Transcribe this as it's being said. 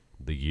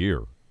The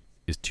year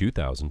is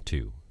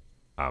 2002.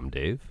 I'm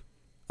Dave.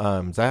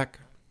 I'm Zach.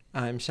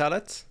 I'm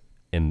Charlotte.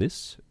 And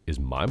this is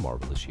My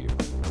Marvelous Year.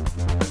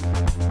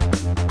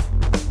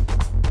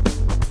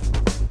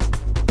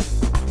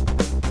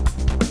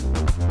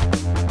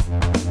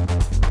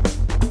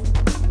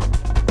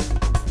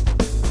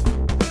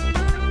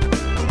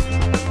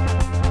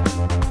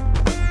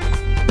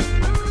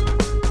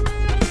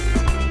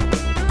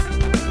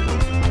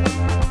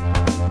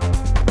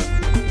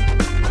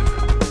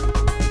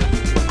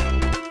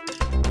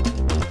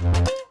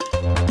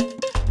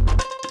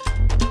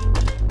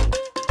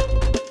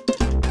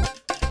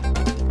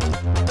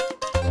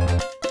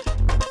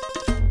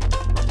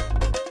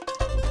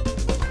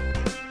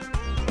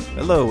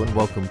 Hello and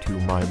welcome to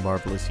My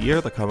Marvelous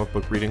Year, the comic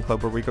book reading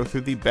club where we go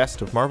through the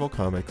best of Marvel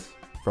Comics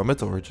from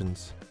its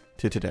origins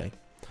to today.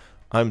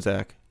 I'm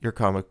Zach, your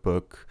comic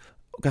book...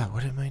 Oh God,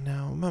 what am I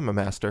now? I'm a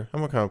master.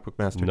 I'm a comic book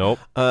master. Nope.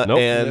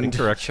 And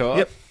Incorrect. Sure.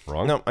 Yep.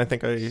 Wrong. No, I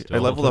think I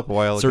leveled up a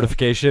while ago.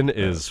 Certification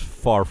is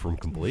far from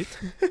complete.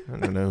 I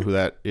don't know who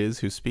that is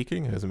who's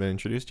speaking. Hasn't been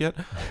introduced yet.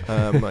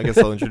 I guess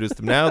I'll introduce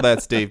them now.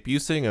 That's Dave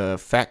Busing, a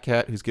fat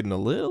cat who's getting a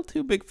little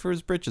too big for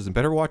his britches and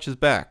better watch his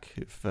back.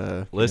 If Listen,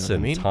 you know what I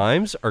mean.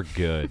 times are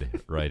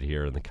good right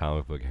here in the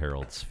comic book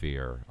herald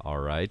sphere. All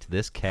right,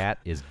 this cat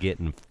is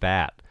getting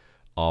fat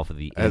off of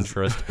the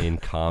interest in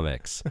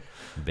comics,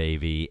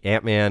 baby.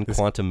 Ant-Man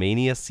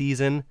Quantumania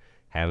season.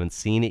 Haven't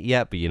seen it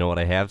yet, but you know what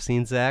I have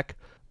seen, Zach?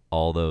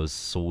 All those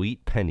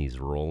sweet pennies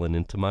rolling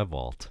into my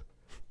vault.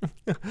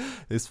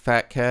 This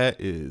fat cat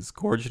is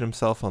gorging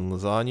himself on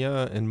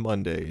lasagna and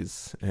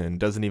Mondays and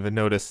doesn't even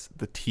notice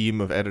the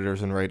team of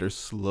editors and writers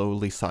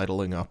slowly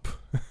sidling up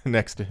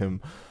next to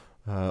him,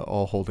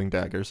 all holding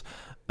daggers.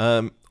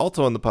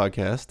 Also on the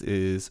podcast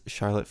is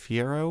Charlotte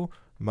Fierro,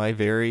 my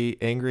very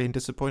angry and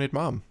disappointed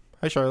mom.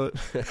 Hi, Charlotte.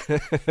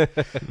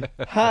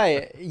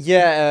 Hi.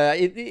 Yeah,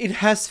 it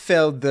has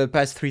failed the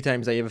past 3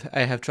 times I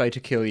have tried to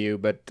kill you,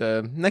 but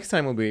next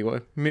time will be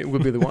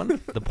the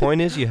one. The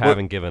point is, you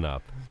haven't given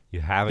up.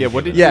 You haven't.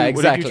 What did Yeah, you,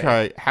 exactly. What did you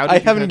try? How did I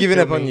you haven't try to given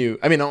kill up on me? you.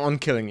 I mean, on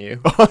killing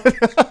you.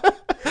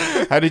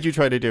 How did you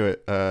try to do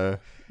it?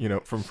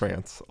 From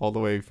France, all the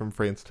way from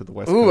France to the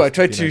West Coast. Ooh, I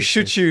tried of the to United shoot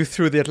States. you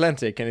through the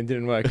Atlantic, and it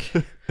didn't work.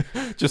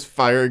 Just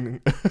firing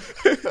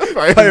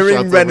Firing shots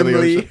over the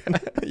randomly. ocean.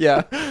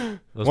 Yeah.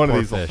 Those One of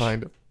poor these will fish.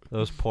 find it.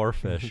 Those poor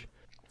fish.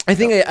 I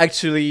think I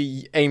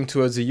actually aimed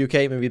towards the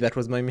UK. Maybe that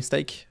was my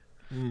mistake.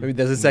 Maybe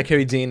there's a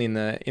Zachary Dean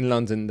in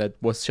London that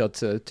was shot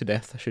to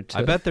death.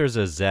 I bet there's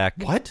a Zach.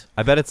 What?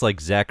 I bet it's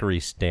like Zachary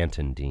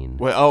Stanton Dean.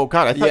 Well, oh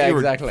God, I thought Yeah, you were.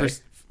 exactly.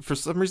 For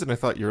some reason, I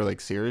thought you were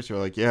like serious. You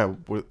were like, yeah,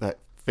 with that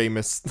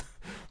famous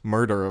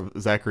murder of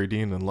Zachary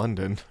Dean in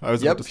London. I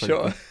was Yep, about to say,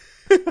 sure.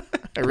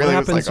 I really What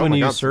was happens like, oh when my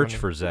you God, search someone-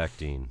 for Zach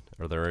Dean?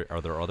 Are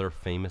there other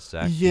famous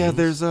Zach? Yeah,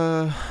 Deans?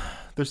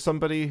 there's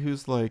somebody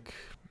who's like.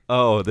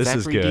 Oh, this Zachary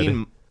is good.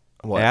 Dean,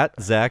 what? At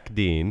Zach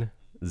Dean,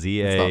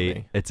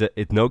 me.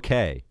 It's no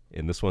K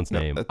in this one's No,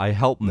 name. that- I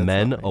help that's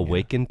men not me, yeah.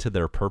 awaken to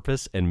their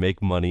purpose and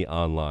make money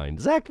online.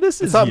 Zach, this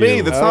is It's not you.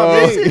 me. That's not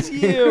me. This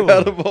is you.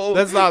 Incredible.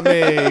 That's not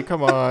me.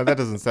 Come on, that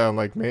doesn't sound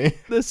like me.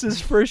 This is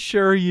for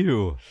sure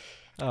you.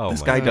 Oh,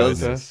 This my guy goodness.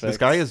 does. This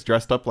guy is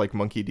dressed up like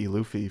Monkey D.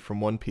 Luffy from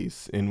One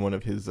Piece in one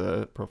of his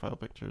profile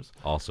pictures.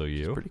 Also It's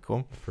you, pretty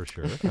cool. for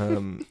sure.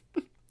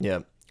 Yeah,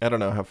 I don't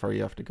know how far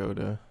you have to go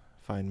to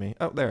find me.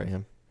 Oh, there I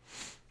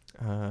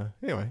am.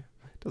 Anyway,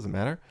 doesn't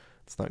matter.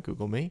 Let's not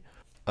Google me.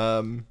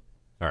 All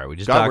right, we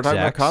just God, we're talked talking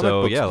about Zach, comic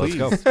so books, yeah, please.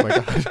 let's go.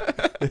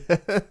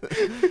 My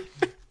God.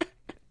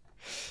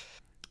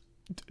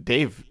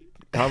 Dave,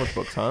 comic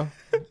books, huh?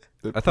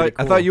 They're I pretty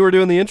cool. thought you were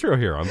doing the intro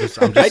here. I'm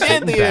just I did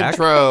sitting the back.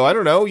 intro. I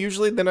don't know.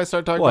 Usually, then I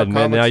start talking What, about and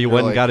comics. then now you you're went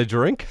and like, got a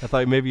drink? I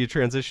thought maybe you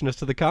transitioned us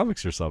to the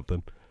comics or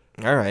something.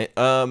 All right.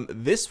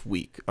 This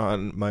week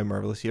on My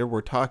Marvelous Year,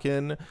 we're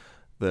talking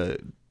the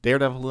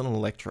Daredevil and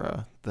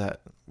Elektra,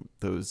 that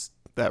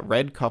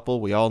red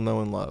couple we all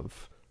know and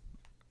love.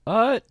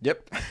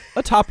 Yep.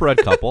 A top red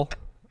couple,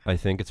 I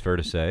think it's fair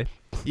to say.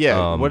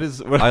 Yeah. What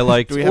I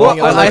liked- do we have Well,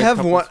 any other I red have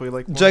couples one. we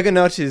like more?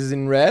 Juggernaut is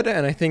in red,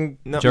 and I think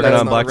No, Juggernaut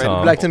that's and not Black a red Tom.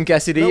 couple. Black Tom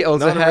Cassidy Nope,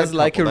 also not a red has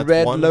like couple. a That's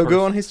red one logo person.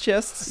 on his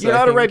chest. so You're I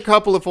not a think- red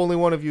couple if only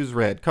one of you is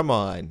red. Come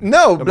on.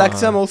 No, Come Black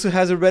on. Tom also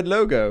has a red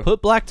logo.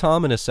 Put Black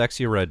Tom in a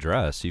sexy red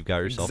dress. You've got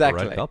yourself a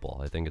Exactly. red couple.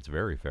 I think it's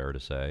very fair to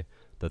say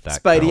that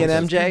Spidey counts.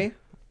 and MJ.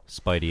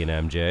 Spidey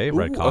and MJ,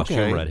 red Ooh, costume,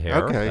 okay. red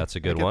hair. Okay. That's a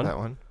I good get one. that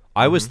one.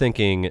 I was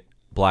thinking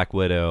Black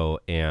Widow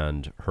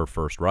and her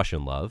first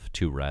Russian love,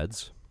 2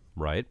 reds,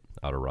 right?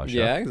 Out of Russia.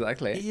 Yeah,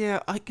 exactly.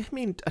 Yeah, I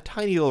mean, a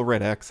tiny little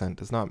red accent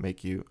does not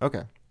make you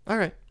okay. All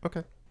right,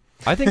 okay.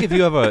 I think if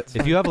you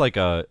have like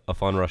a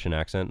fun Russian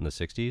accent in the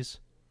 60s,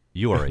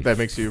 you are a That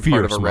makes you fierce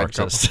part of a red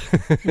Marxist.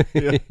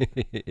 Yeah.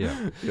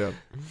 yeah.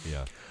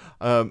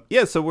 Yeah.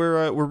 Yeah. So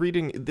we're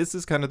reading. This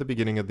is kind of the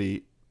beginning of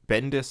the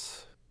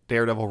Bendis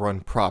Daredevil run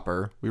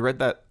proper. We read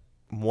that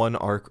one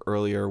arc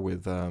earlier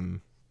with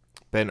Ben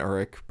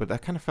Urich, but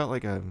that kind of felt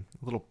like a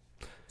little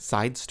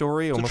side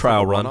story, It's a almost trial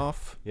like a run.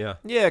 one-off. Yeah.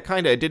 Yeah,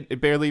 kind of.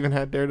 It barely even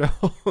had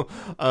Daredevil.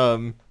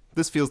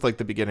 This feels like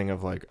the beginning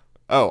of like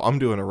I'm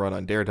doing a run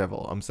on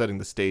Daredevil. I'm setting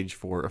the stage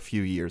for a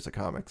few years of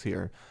comics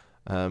here.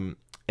 And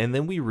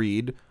then we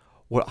read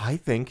what I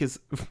think is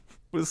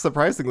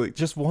surprisingly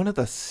just one of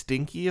the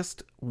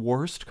stinkiest,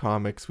 worst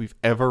comics we've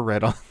ever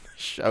read on the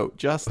show.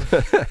 Just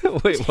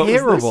Wait,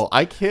 terrible.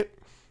 I can't.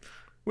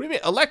 What do you mean,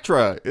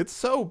 Elektra? It's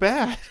so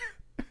bad.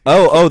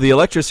 Oh, the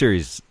Elektra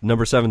series,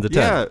 number 7 to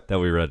 10 Yeah. that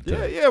we read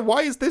today. Yeah.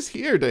 Why is this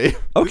here, Dave?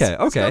 Okay, This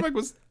okay. comic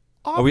was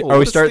awful. Are What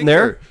we a starting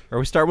stinker. there? Are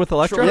we starting with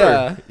Elektra? Sure.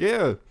 Yeah.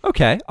 Yeah.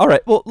 Okay. All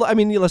right. Well, I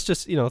mean, let's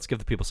just let's give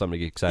the people something to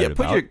get excited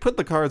Yeah. about. Put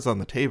the cards on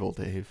the table,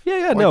 Dave.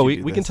 Yeah. Why'd No, you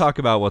do we can this? talk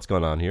about what's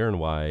going on here and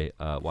why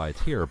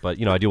it's here.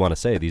 But I do want to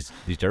say these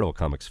Daredevil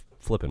comics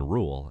flipping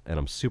rule, and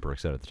I'm super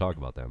excited to talk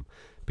about them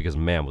because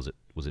man, was it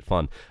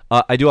fun.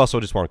 I do also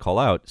just want to call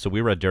out. So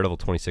we read Daredevil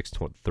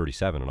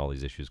 26-37, and all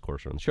these issues, of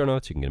course, are in the show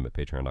notes. You can get them at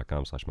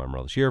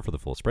patreon.com/MyMorale for the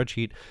full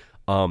spreadsheet.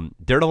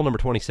 Daredevil number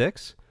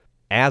 26,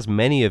 as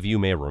many of you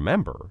may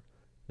remember,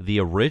 the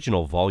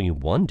original Volume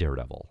 1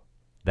 Daredevil,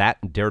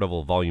 that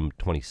Daredevil Volume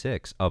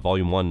 26,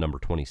 Volume 1 number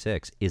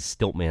 26, is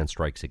Stiltman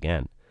Strikes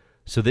Again.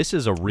 So this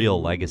is a real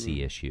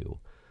legacy issue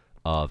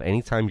of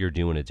anytime you're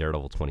doing a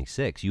Daredevil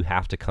 26, you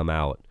have to come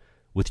out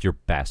with your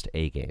best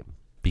A game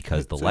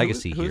because the So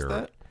legacy who's here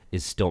that?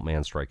 is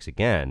Stiltman Strikes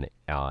Again,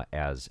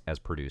 as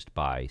produced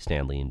by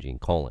Stan Lee and Gene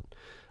Colan.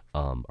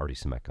 Artie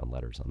Simek on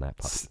letters on that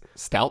puppy.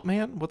 Stout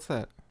Man? What's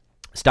that?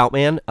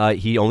 Stoutman,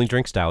 he only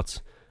drinks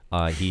stouts.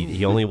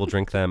 He only will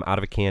drink them out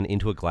of a can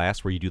into a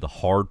glass where you do the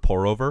hard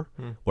pour over,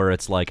 where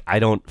it's like, I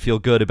don't feel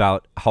good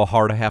about how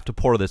hard I have to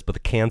pour this, but the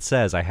can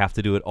says I have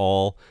to do it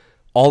all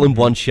in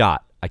one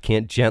shot. I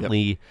can't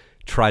gently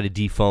try to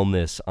defoam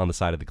this on the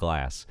side of the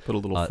glass. Put a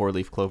little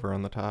 4-leaf clover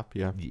on the top.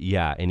 Yeah.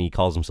 Yeah, and he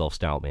calls himself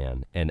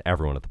Stoutman, and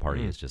everyone at the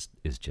party is just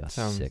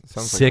Sounds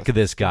sick like of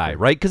this guy,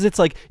 right? Because it's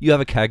like you have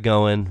a keg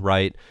going,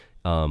 right?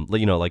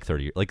 Like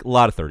a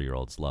lot of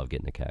 30-year-olds love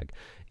getting a keg.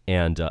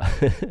 And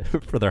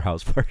for their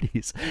house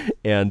parties,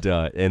 and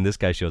this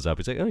guy shows up.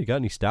 He's like, "Oh, you got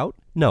any stout?"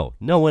 No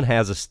one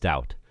has a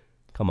stout.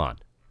 Come on,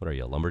 what are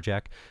you, a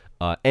lumberjack?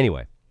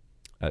 Anyway,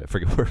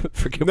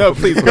 forget. No,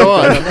 please go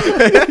on.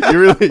 you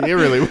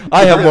really.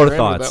 I have more ran with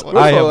thoughts. that one.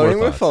 I have more We're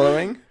thoughts.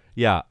 following.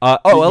 Yeah. You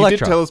Elektra.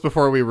 did tell us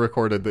before we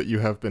recorded that you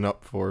have been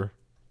up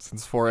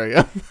since 4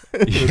 a.m.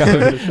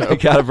 I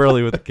got up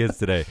early with the kids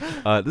today.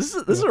 This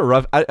is a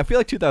rough. I feel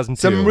like 2002.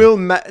 Some real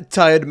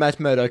tired Matt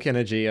Murdock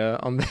energy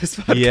on this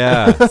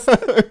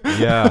podcast.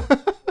 Yeah.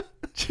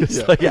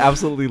 Just like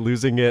absolutely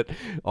losing it.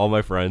 All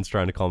my friends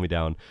trying to calm me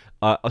down.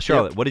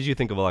 Charlotte, what did you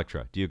think of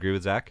Elektra? Do you agree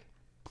with Zach?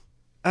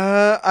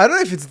 I don't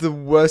know if it's the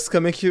worst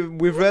comic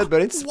we've read,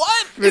 but it's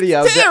pretty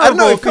It's out there. I don't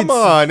know terrible. if Come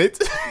it's- on. It's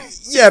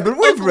Yeah, but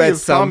we've read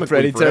Ugliest some comic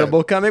pretty we've read.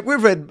 terrible comic.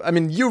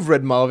 You've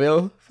read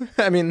Marvel.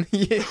 I mean,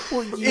 it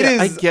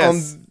is I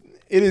guess.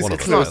 it is One of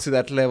close those. to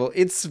that level.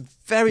 It's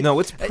very No,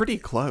 it's pretty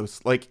close.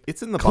 Like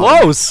it's in the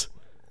bottom. Close.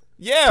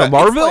 Yeah, To it's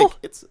Marvel? like-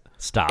 it's.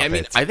 Stop I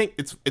mean, it. I think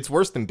it's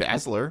worse than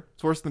Dazzler.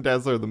 It's worse than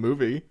Dazzler the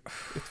movie.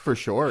 It's for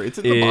sure. It's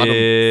in the bottom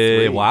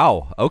 3.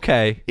 Wow.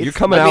 Okay. You're It's-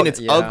 coming I out. mean, it's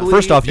Yeah. ugly.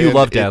 First off, you and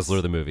love it's-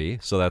 Dazzler the movie,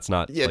 so that's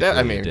not. Yeah, like, that,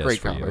 I really a mean, diss great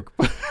for you.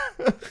 comic.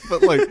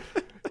 But like,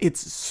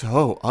 it's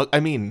so. I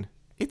mean,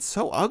 it's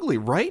so ugly,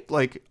 right?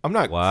 Like, I'm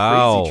not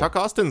Wow. crazy. Chuck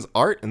Austin's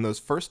art in those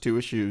first 2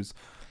 issues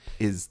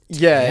is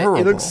yeah. terrible.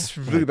 It looks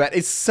really bad.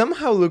 It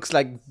somehow looks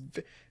like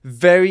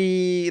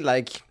very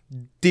like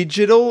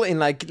digital in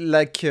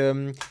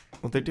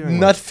Well, they're doing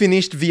not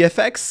finished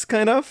VFX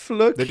kind of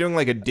look. they're doing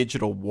like a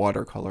digital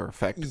watercolor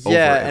effect Yeah, over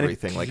and it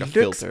everything, like a looks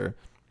filter.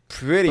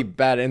 Pretty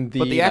bad, and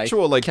But the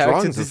actual like character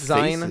drawings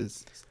design. of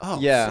faces,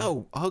 Yeah.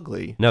 so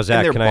ugly. Now, And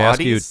Zach, their can I ask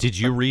you? bodies, Did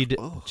you like, read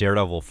ugh.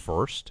 Daredevil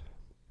first?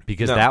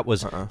 Because No, that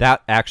was uh-uh.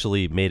 that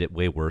actually made it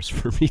way worse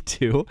for me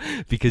too.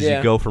 Because Yeah.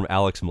 you go from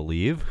Alex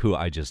Maleev, who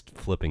I just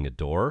flipping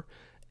adore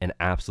and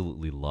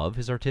absolutely love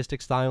his artistic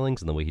stylings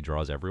and the way he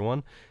draws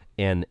everyone,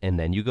 and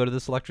then you go to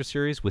this Elektra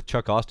series with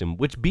Chuck Austin,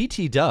 which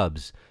BT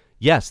dubs.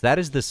 Yes, that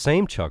is the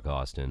same Chuck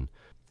Austin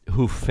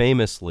who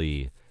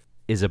famously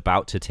is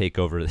about to take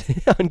over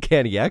the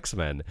Uncanny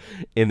X-Men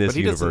in this But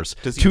he doesn't- universe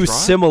does he to draw it?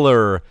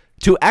 similar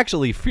to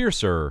actually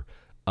fiercer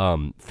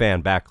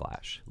fan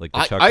backlash, like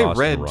the Chuck I Austin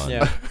read. run.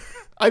 Yeah.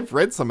 I've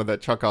read some of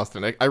that Chuck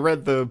Austin. I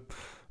read the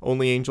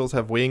Only Angels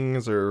Have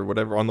Wings or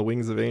whatever, On the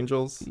Wings of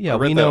Angels. Yeah, I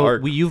read we that know.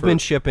 arc You've for- been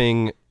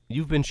shipping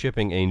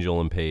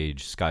Angel and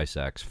Page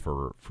Skysex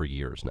for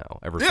years now.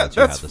 Ever Yeah, since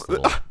you had that's. this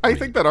little. I read.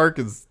 think that arc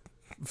is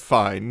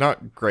fine,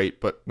 not great,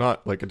 but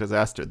not like a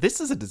disaster.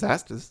 This is a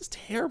disaster. This is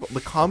terrible.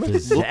 The comic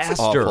looks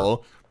Disaster.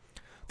 awful.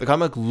 The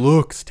comic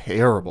looks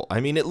terrible. I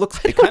mean, it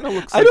kind of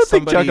looks. I like don't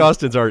think somebody, Chuck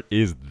Austin's art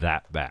is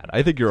that bad.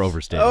 I think you're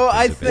overstating. Oh,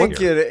 I things a bit think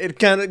here. it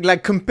kind of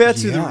like compared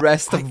to the Yeah,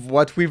 rest of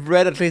what we've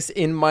read, at least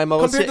in my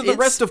Marvel, compared to the it's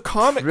rest of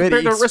comic, pretty-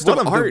 compared to the it's rest one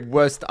of of art the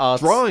worst art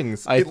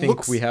drawings. I it think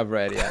looks, we have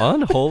read. Yeah.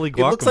 Unholy It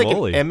looks like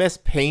guacamole. an MS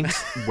Paint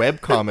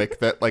webcomic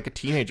that like a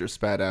teenager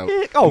spat out.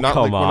 Oh, not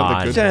come like one of on.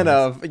 the good Kind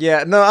ones. of,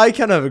 yeah. No, I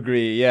kind of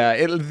agree. Yeah,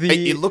 It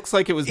looks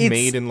like it was it's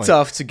made in like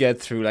tough to get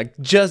through, like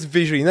just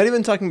visually. Not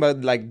even talking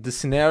about like the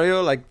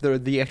scenario, like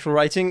the actual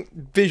writing.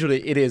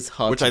 Visually, it is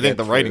hard. which to I think get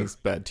the through. writing's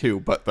bad too,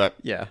 but that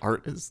Yeah.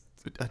 art is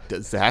a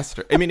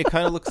disaster. I mean, it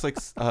kind of looks like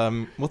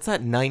what's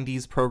that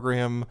 90s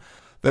program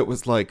that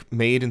was like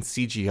made in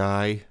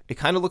CGI? It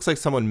kind of looks like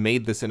someone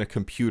made this in a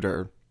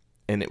computer,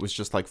 and it was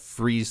just like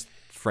freeze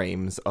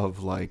frames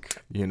of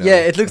like, you know. Yeah,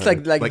 it looks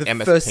like the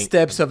MS first Paint.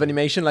 steps of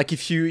animation. Like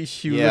if you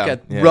Yeah, look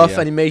at yeah, rough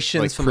yeah.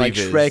 animations Like from like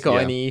previs, Shrek or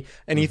yeah.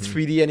 any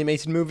 3D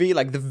animated movie,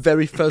 like the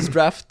very first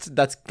draft,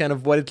 that's kind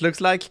of what it looks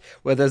like,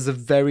 where there's a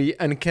very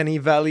uncanny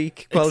valley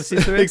quality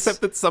to it. Except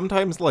that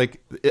sometimes,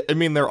 like, I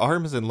mean, their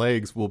arms and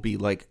legs will be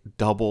like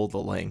double the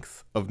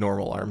length of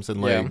normal arms and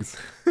Yeah. legs,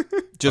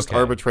 just Okay.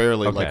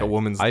 arbitrarily, Okay. like a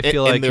woman's. I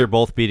feel and like they're- you're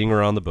both beating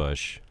around the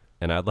bush,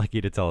 and I'd like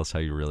you to tell us how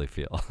you really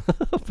feel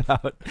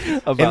about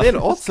And then this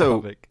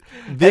also, comic.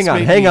 this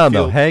Hang made me on,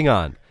 feel- though. Hang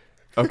on.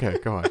 Okay,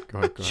 go on, go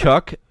on.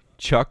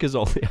 Chuck is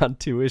only on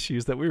 2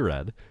 issues that we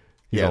read.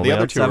 He's Yeah, the only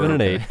other on two 7 are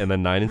and okay. 8, and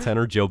then 9 and 10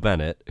 are Joe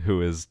Bennett,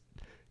 who is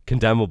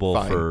condemnable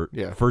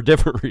Fine, for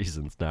different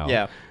reasons now.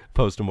 Yeah.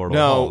 Post Immortal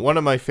No, Hulk. one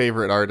of my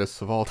favorite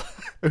artists of all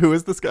time. Who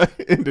is this guy?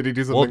 Did he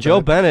do something? Well, Joe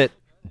bad? Bennett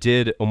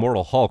did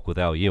Immortal Hulk with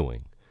Al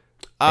Ewing.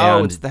 Oh,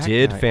 and it's that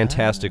did guy.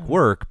 fantastic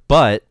work,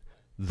 but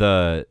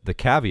the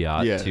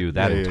caveat Yeah, to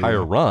that yeah, yeah, entire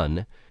yeah.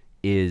 run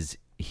is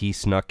he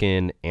snuck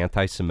in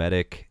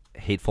anti-Semitic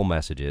hateful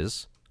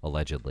messages,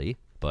 allegedly,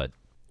 but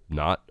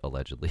not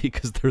allegedly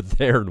because they're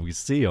there and we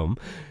see them,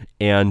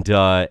 and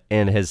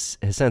has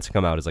since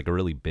come out as like a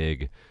really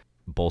big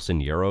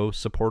Bolsonaro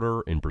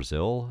supporter in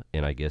Brazil,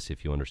 and I guess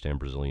if you understand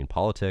Brazilian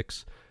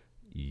politics,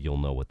 you'll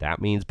know what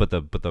that means. But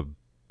the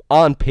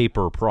on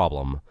paper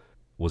problem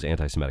was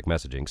anti-Semitic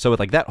messaging. So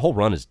like that whole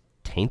run is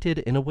tainted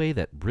in a way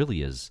that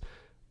really is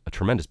a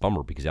tremendous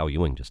bummer because Al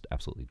Ewing just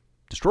absolutely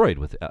destroyed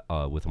with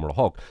Immortal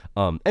Hulk.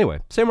 Anyway,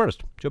 same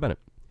artist, Joe Bennett,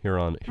 here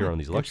on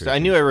these lectures. I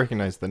knew I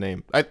recognized the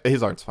name.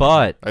 His art's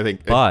fine. But I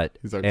think,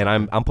 his art's and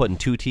fine. I'm putting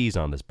 2 T's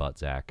on this butt,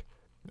 Zach.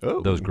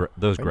 Oh, Those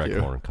thank Greg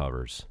you. Horn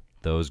covers.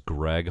 Those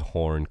Greg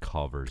Horn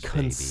covers, baby.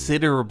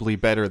 Considerably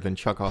better than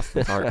Chuck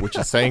Austin's art, which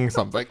is saying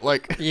something.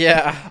 Like,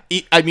 Yeah.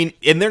 I mean,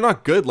 and they're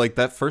not good. Like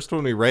that first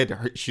one we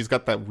read, she's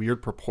got that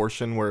weird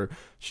proportion where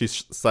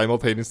she's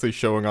simultaneously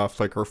showing off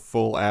like her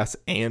full ass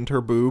and her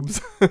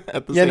boobs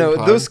at the Yeah, same no,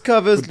 time. those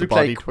covers with the look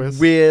body like twist.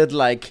 weird,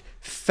 like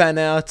fan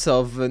art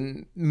of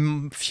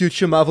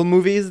future Marvel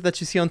movies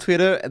that you see on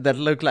Twitter that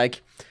look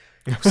like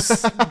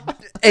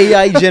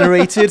AI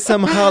generated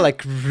somehow,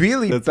 like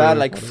really That's bad, very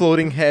like funny.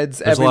 floating heads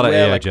There's everywhere. a lot of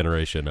AI like,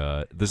 generation.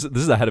 This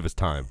is ahead of its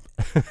time.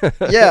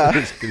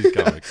 Yeah. These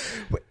comics.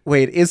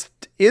 Wait, is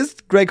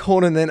Greg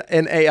Horn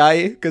an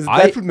AI? Because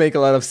I- that would make a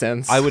lot of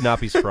sense. I would not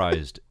be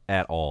surprised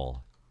at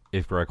all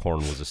if Greg Horn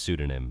was a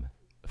pseudonym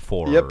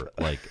for Yep.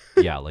 like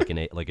a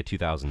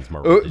 2000s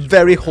Marvel. digital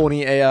Very program.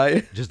 horny AI.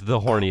 Just the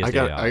horniest I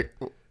got. AI.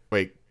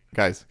 Wait,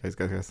 guys,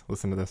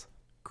 listen to this.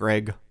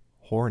 Greg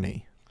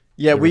Horny.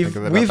 Yeah, You ever think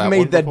about we've that one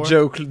made that before?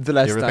 joke the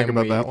last ever think time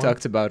about we that one?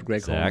 talked about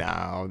Greg Horn. Zach?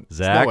 No, there's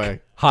Zach, no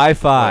way. high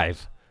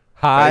five.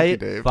 High Thank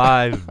you, Dave.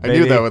 five. I knew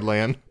baby. that would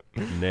land.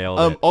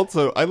 Nailed it.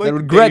 Also, I like That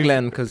would Greg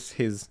Land, because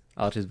his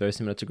art is very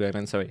similar to Greg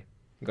Land. Sorry,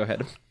 go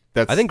ahead.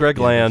 That's, I think Greg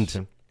yeah, Land that's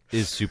true.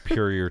 is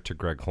superior to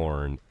Greg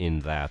Horn in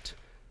that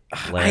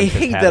I Land has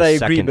hate had that a I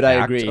agree, second but I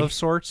act agree. of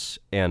sorts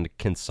and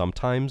can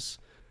sometimes,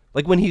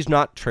 like when he's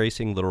not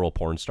tracing literal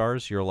porn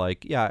stars, you're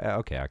like, yeah,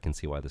 okay, I can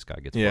see why this guy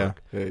gets Yeah,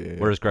 work. yeah, yeah.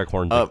 Whereas Greg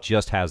Horn Uh,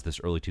 just has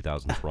this early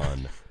 2000s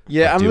run.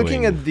 Yeah, of I'm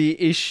looking doing at the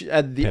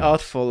pin art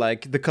for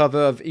like the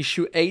cover of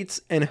issue 8,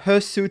 and her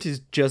suit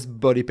is just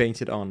body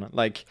painted on.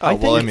 Like, Oh,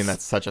 think well, I mean, it's-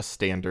 that's such a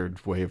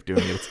standard way of doing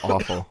it. It's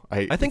awful.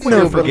 I think it's what No,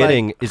 you're but, like-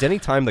 forgetting is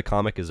anytime the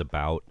comic is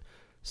about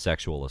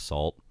sexual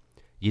assault,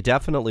 you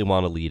definitely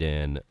want to lead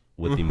in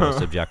with the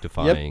most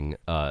objectifying,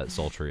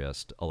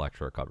 sultriest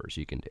Elektra covers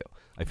you can do.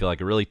 I feel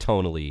like it really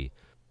tonally.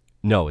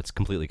 No, it's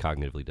completely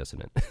cognitively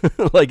dissonant.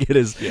 Like it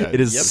is. Yeah, it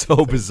is yep.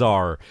 so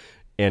bizarre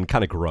and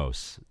kind of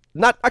gross.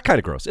 Not kind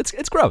of gross.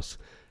 It's gross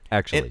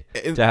actually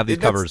And- to have these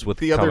and that's covers with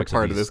the other comics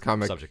part of these this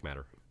comic. subject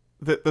matter.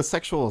 The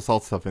sexual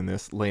assault stuff in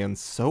this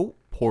lands so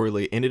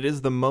poorly, and it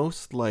is the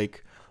most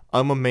like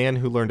I'm a man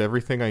who learned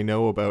everything I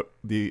know about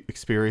the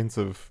experience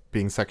of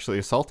being sexually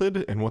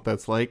assaulted and what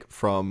that's like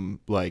from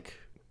like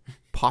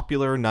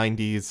popular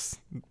 90s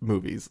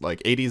movies,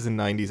 like 80s and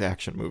 90s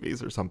action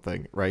movies or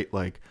something, right?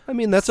 Like I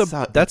mean, that's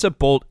a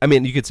bold. I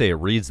mean, you could say it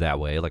reads that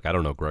way. Like I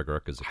don't know Greg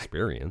Rucka's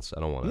experience. I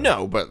don't want to.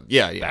 no, but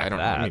yeah, back I don't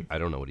that. know. I mean, I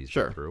don't know what he's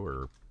sure. been through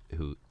or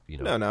who. You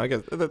know. no, I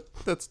guess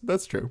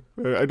that's true.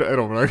 I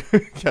don't want to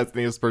cast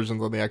any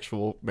aspersions on the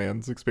actual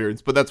man's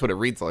experience, but that's what it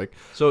reads like.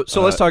 So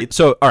let's talk. it's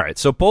So all right.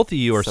 So both of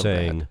you are so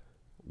saying bad.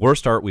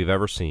 worst art we've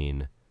ever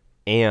seen,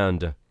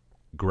 and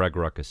Greg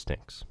Rucka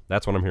stinks.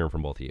 That's what I'm hearing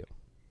from both of you.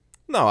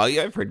 No,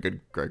 I've read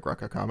good Greg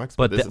Rucka comics,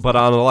 But this is but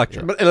on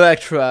Elektra, But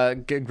Elektra,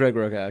 Greg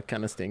Rucka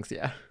kind of stinks.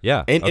 Yeah.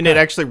 yeah, and okay. it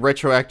actually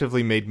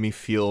retroactively made me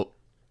feel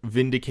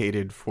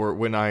vindicated for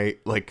when I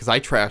because I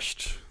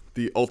trashed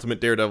the Ultimate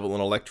Daredevil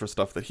and Elektra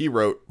stuff that he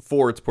wrote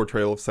for its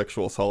portrayal of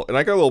sexual assault, and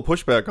I got a little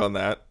pushback on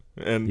that,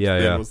 and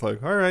Yeah. was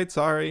like, all right,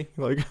 sorry,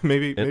 like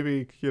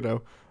maybe you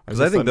know,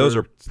 because I think those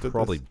are misunderstood this.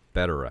 probably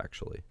better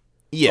actually.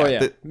 Yeah, Oh,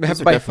 yeah.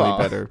 those are By definitely far.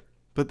 better.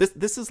 But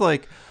this is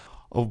like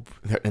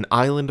an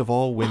island of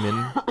all women,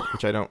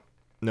 which I don't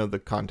know the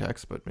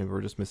context, but maybe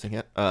we're just missing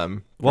it. Well,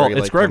 very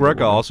it's like Greg Wonder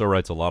Rucka Woman. also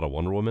writes a lot of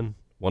Wonder Woman.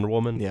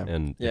 Yeah.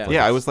 And Yeah. it's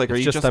Yeah, I was like, it's are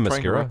you just trying to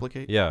Themyscira?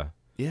 replicate? Yeah.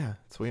 Yeah,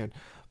 it's weird.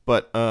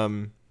 But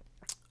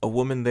a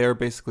woman there,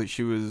 basically,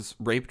 she was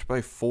raped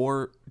by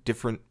 4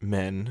 different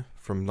men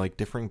from like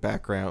different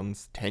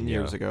backgrounds 10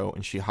 years ago,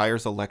 and she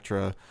hires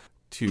Elektra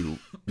to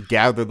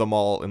gather them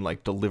all and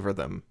like deliver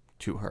them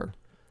to her.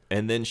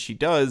 And then she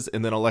does,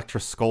 and then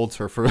Elektra scolds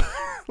her for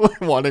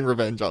like, wanting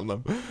revenge on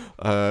them.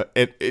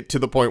 To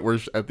the point where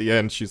at the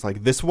end she's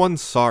like, "This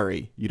one's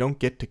sorry. You don't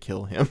get to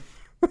kill him,"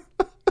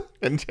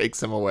 and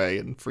takes him away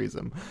and frees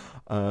him.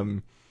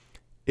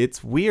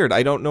 It's weird.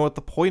 I don't know what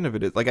the point of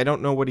it is. Like, I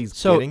don't know what he's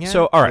getting at.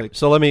 So all right. Like,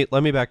 So let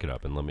me back it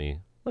up and let me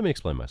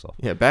explain myself.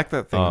 yeah, back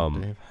that thing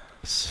up, Dave.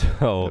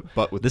 So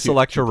But with this two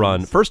Elektra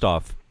run, Ps. first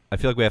off, I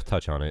feel like we have to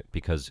touch on it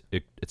because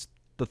it's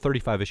the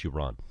 35 issue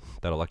run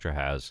that Elektra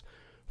has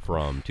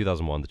from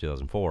 2001 to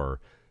 2004.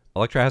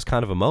 Elektra has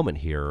kind of a moment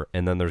here,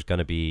 and then there's going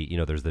to be,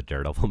 there's the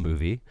Daredevil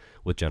movie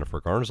with Jennifer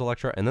Garner's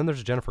Elektra, and then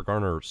there's a Jennifer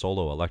Garner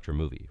solo Elektra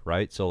movie,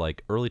 right? So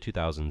like early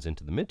 2000s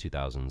into the mid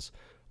 2000s,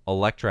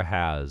 Elektra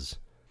has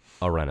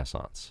a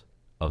renaissance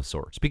of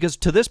sorts. Because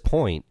to this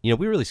point, we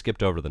really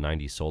skipped over the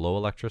 90s solo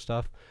Elektra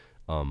stuff,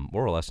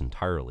 more or less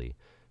entirely.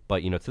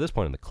 But, to this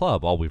point in the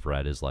club, all we've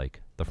read is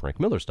like the Frank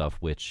Miller stuff,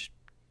 which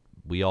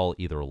we all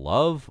either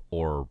love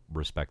or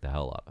respect the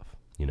hell out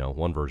of,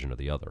 one version or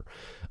the other.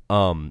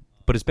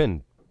 But it's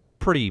been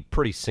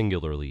pretty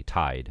singularly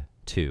tied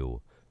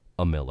to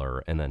a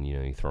Miller, and then,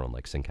 you throw in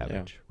like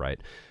Sienkiewicz,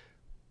 right?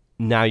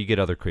 Now you get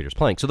other creators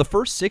playing. So the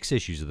first 6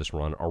 issues of this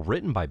run are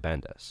written by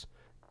Bendis.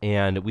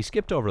 And we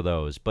skipped over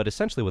those, but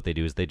essentially what they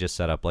do is they just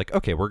set up like,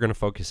 okay, we're going to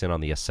focus in on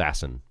the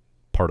assassin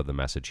part of the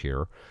message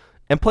here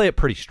and play it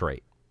pretty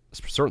straight,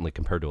 certainly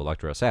compared to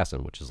Elektra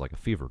Assassin, which is like a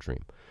fever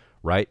dream,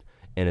 right?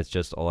 And it's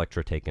just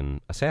Elektra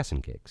taking assassin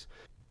gigs.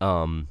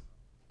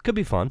 Could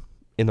be fun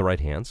in the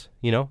right hands,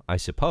 I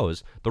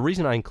suppose. The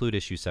reason I include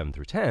issues 7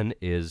 through 10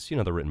 is,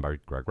 they're written by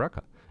Greg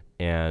Rucka.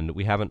 And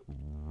we haven't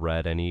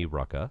read any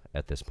Rucka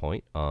at this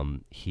point.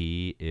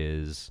 He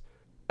is,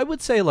 I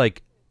would say,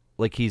 like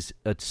he's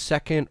a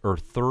second or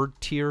third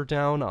tier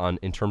down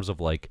in terms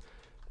of like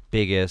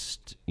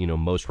biggest,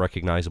 most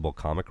recognizable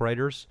comic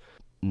writers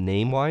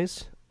name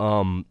wise.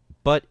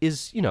 But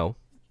is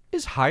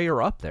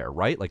higher up there,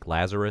 right? Like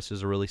Lazarus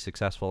is a really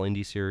successful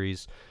indie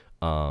series.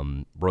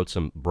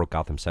 Broke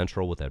Gotham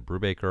Central with Ed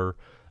Brubaker.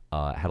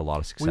 Had a lot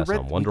of success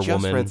on Wonder Woman.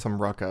 We just read some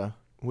Rucka.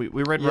 We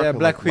read Yeah, Rucka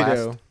Black like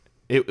Widow. last.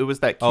 It was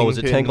that Kingpin was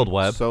it Tangled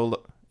Web?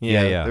 Solo.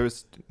 Yeah. There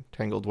was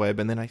Tangled Web,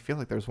 and then I feel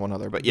like there's one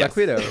other. But yes. Black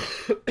Widow,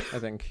 I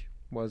think,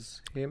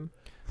 was him.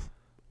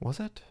 Was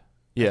it?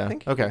 Yeah.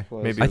 think okay. it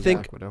was. Maybe it I was think-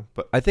 Black Widow.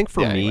 But I think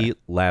for Yeah, me, anyway.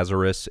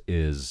 Lazarus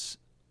is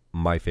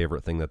my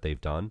favorite thing that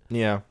they've done.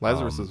 yeah,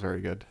 Lazarus is very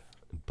good.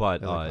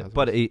 But I like Lazarus.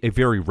 but a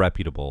very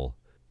reputable,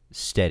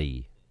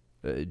 steady,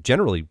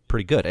 generally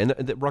pretty good. And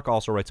Rucka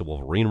also writes a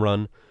Wolverine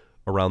run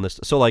around this.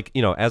 So like,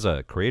 as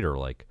a creator,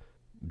 like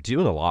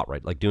doing a lot,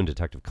 right? Like doing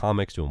Detective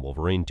Comics, doing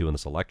Wolverine, doing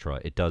this Elektra,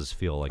 it does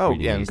feel like Oh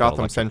reading yeah, and these that Gotham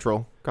Elektra-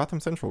 Central. Gotham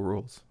Central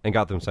rules. And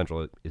Gotham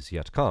Central is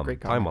yet to come,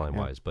 Great comic, timeline yeah.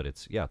 wise, but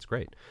it's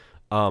great.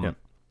 Yeah.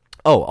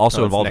 Oh,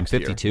 also Oh, it's involved in next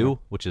year, 52, yeah.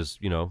 which is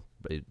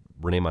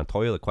Renee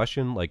Montoya, The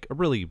Question, like a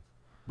really,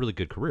 really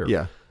good career.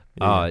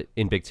 Yeah.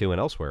 In Big Two and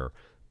elsewhere.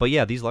 But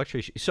yeah, these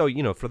lecture. So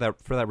for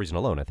that reason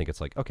alone, I think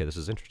it's like, okay, this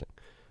is interesting.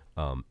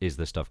 Is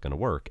this stuff going to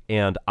work?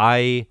 And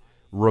I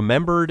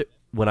remembered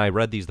when I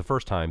read these the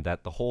first time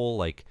that the whole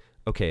like,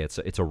 okay,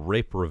 it's a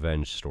rape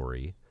revenge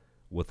story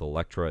with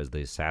Elektra as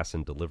the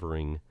assassin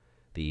delivering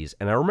these.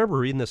 And I remember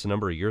reading this a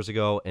number of years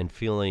ago and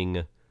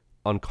feeling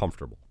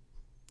uncomfortable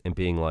and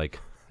being like,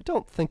 I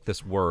don't think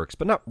this works,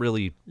 but not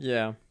really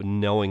Yeah.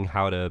 knowing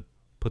how to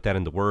put that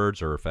into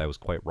words or if I was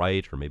quite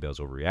right or maybe I was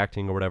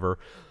overreacting or whatever.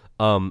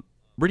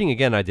 Reading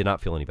again, I did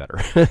not feel any better.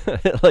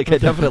 Like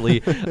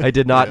I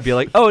did not be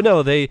like, oh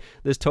no,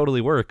 this totally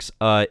works.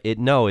 I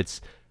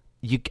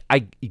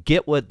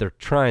get what they're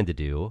trying to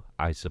do,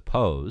 I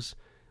suppose,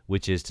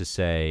 which is to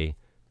say,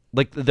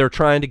 like they're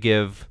trying to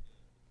give,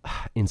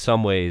 in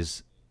some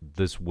ways,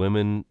 the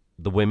women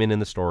in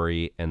the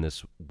story and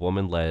this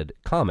woman-led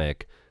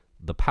comic,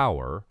 the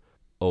power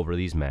over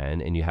these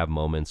men, and you have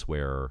moments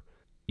where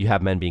you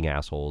have men being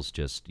assholes,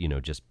 just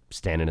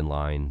standing in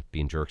line,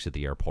 being jerks at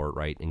the airport,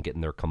 right, and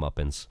getting their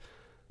comeuppance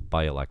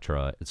by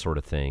Elektra, sort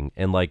of thing,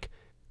 and like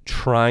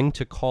trying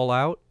to call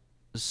out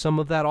some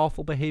of that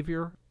awful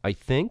behavior, I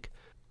think.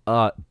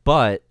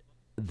 But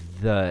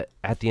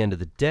at the end of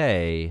the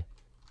day,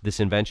 this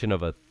invention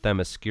of a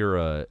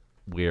Themyscira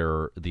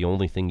where the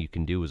only thing you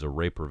can do is a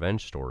rape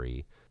revenge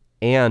story,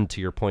 and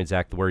to your point,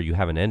 Zach, where you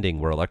have an ending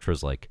where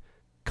Elektra's like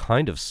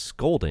kind of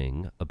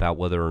scolding about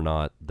whether or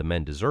not the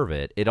men deserve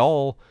it. It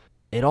all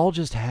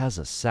just has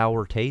a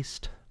sour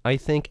taste, I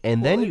think.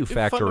 And then you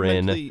factor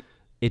in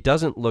it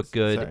doesn't look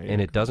good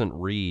and it doesn't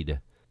read.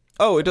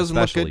 Oh, it doesn't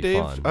look especially good,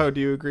 Dave? fun. Oh, do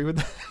you agree with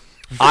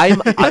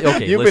that?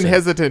 Okay. You've listen. been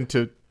hesitant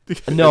to.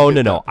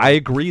 No. I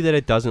agree that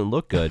it doesn't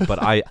look good, but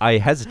I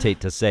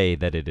hesitate to say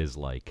that it is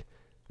like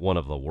one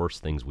of the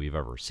worst things we've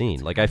ever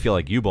seen. Like, I feel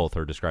like you both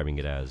are describing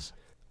it as,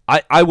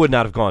 I would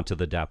not have gone to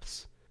the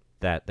depths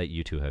that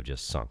you two have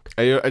just sunk.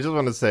 I just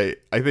want to say,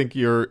 I think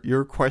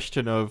your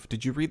question of,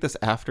 did you read this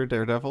after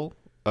Daredevil,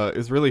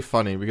 is really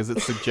funny, because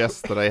it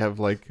suggests that I have,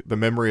 like, the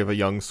memory of a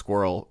young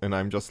squirrel, and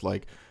I'm just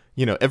like,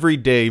 every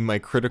day my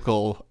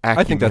critical acumen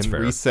I think that's fair.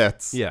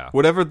 resets. Yeah.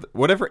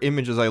 Whatever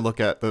images I look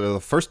at that are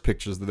the first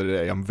pictures of the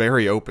day, I'm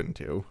very open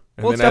to.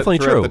 And Well, it's definitely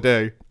true. The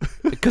day,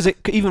 Because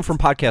even from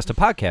podcast to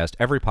podcast,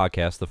 every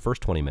podcast, the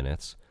first 20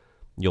 minutes,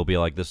 you'll be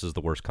like, this is the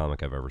worst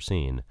comic I've ever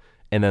seen.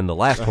 And then the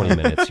last 20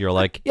 minutes, you're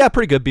like, yeah,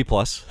 pretty good, B+.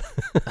 boy, So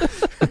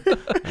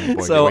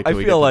wait till I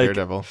we feel get like to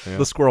Daredevil. Yeah.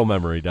 the squirrel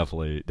memory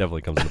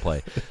definitely comes into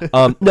play.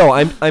 No,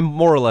 I'm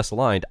more or less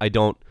aligned. I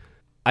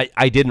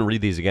didn't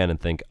read these again and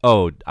think,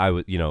 oh,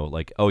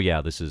 oh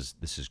yeah, this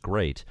is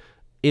great.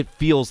 It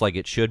feels like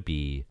it should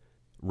be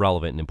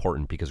relevant and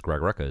important because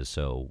Greg Rucka is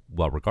so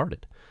well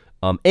regarded.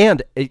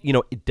 And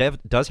Dev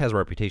does has a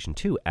reputation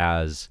too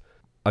as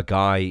a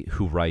guy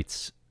who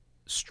writes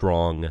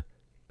strong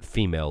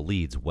female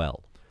leads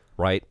well,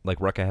 right? Like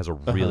Rucka has a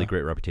really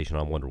great reputation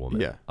on Wonder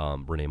Woman. Yeah.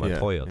 Renee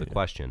Montoya, The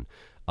Question,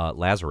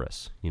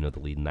 Lazarus, the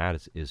lead in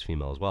that is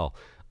female as well.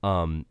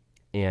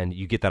 And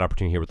you get that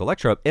opportunity here with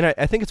Elektra. And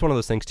I think it's one of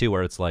those things, too,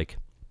 where it's like,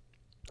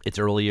 it's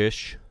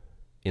early-ish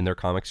in their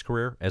comics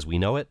career, as we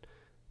know it,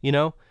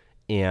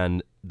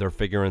 and they're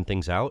figuring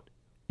things out,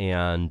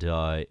 and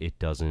it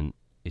doesn't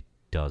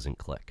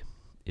click.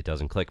 It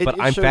doesn't click. But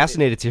I'm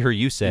fascinated to hear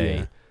you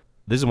say,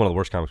 this is one of the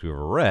worst comics we've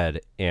ever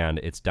read, and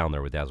it's down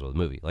there with Dazzle the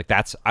movie. Like,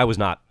 I was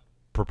not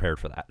prepared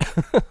for that.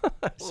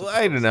 Well,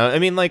 I don't know. I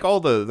mean, like, all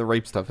the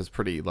rape stuff is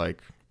pretty,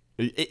 like,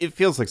 it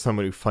feels like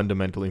someone who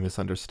fundamentally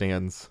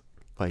misunderstands.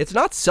 Like, it's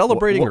not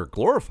celebrating or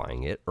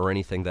glorifying it or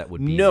anything that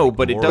would be. No, like,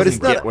 but it But it's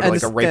doesn't not get what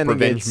like a rape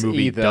revenge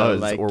movie either, does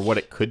like- or what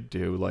it could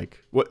do.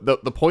 Like, what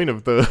the point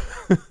of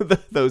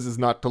those is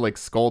not to like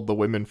scold the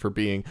women for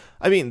being.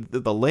 I mean,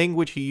 the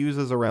language he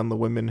uses around the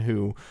woman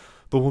who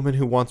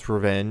wants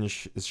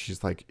revenge is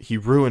she's like, he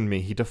ruined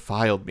me, he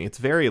defiled me. It's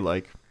very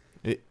like,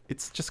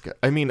 it's just.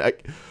 I mean,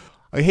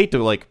 I hate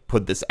to like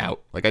put this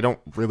out. Like, I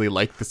don't really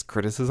like this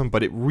criticism,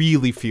 but it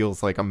really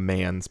feels like a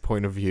man's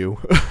point of view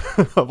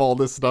of all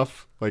this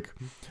stuff. Like,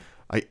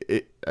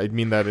 I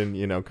mean that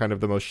in, kind of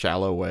the most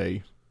shallow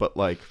way, but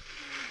like,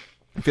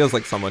 it feels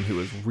like someone who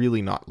has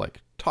really not like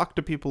talked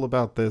to people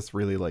about this,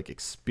 really like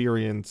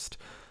experienced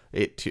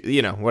it,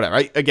 whatever.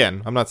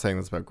 Again, I'm not saying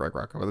this about Greg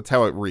Rucka, but that's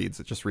how it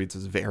reads. It just reads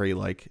as very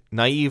like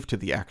naive to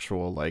the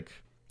actual like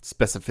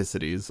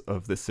specificities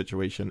of this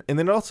situation, and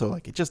then also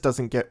like it just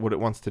doesn't get what it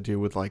wants to do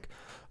with like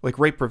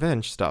rape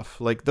revenge stuff.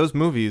 Like those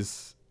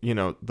movies,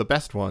 the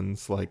best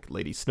ones like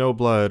Lady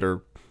Snowblood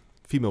or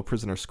Female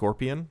Prisoner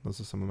Scorpion, those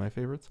are some of my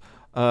favorites.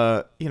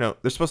 They're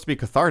supposed to be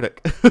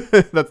cathartic.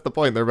 That's the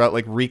point. They're about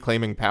like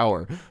reclaiming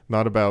power,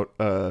 not about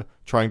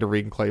trying to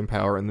reclaim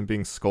power and then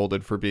being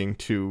scolded for being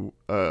too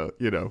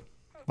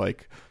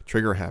like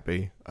trigger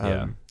happy.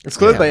 It's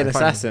called by an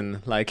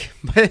assassin, like,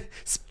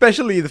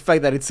 especially the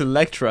fact that it's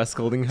Elektra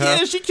scolding her.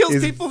 Yeah, she kills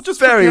is people just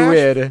very for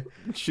cash. weird.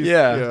 She's,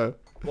 Yeah.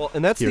 Well,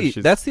 and that's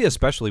the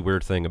especially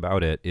weird thing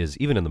about it is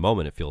even in the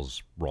moment it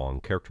feels wrong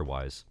character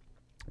wise,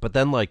 but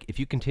then like if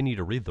you continue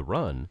to read the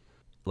run,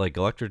 like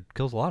Elektra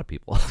kills a lot of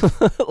people.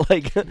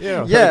 Like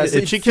Yes,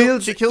 it she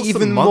feels kills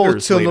even some more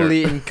muggers later.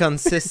 tonally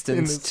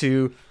inconsistent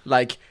to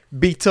like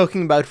be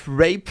talking about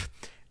rape,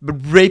 but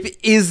rape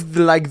is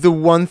like the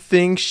one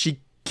thing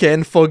she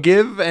can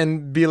forgive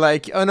and be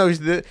like, oh no,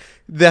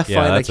 they're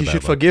fine. Like you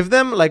should forgive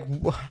them. Like,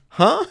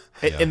 huh?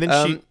 And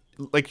then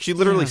she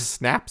literally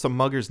snaps a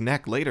mugger's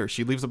neck later.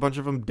 She leaves a bunch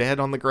of them dead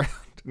on the ground.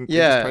 And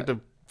just tried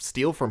to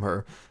steal from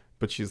her,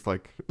 but she's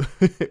like,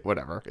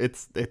 whatever.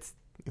 It's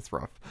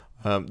rough.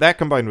 That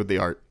combined with the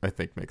art, I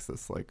think, makes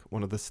this like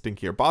one of the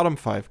stinkier bottom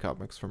 5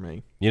 comics for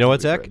me. You know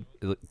what, Zach?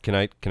 Can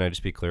I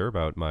just be clear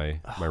about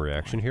my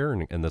reaction here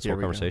and this whole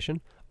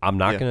conversation? I'm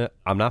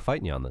not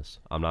fighting you on this.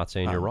 I'm not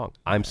saying you're wrong.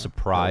 I'm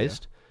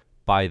surprised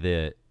by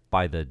the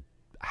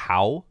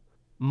how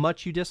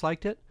much you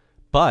disliked it,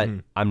 but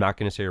I'm not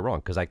going to say you're wrong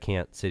because I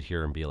can't sit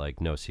here and be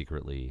like, no,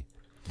 secretly,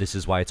 this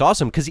is why it's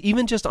awesome. Because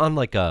even just on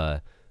like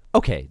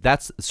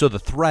that's so the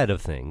thread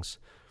of things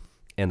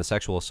and the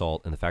sexual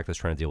assault and the fact that it's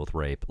trying to deal with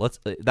rape,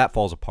 that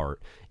falls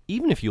apart.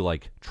 Even if you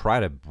like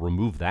try to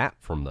remove that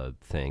from the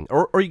thing,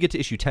 or you get to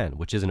issue 10,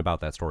 which isn't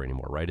about that story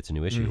anymore, right? It's a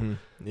new issue.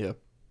 Mm-hmm. Yeah,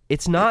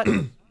 it's not.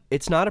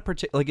 It's not a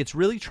particular like. It's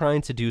really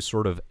trying to do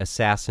sort of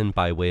assassin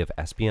by way of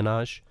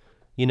espionage,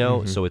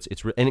 So it's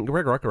and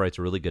Greg Rucka writes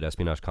a really good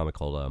espionage comic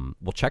called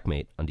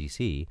Checkmate on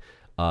DC,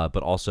 but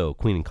also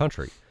Queen and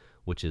Country,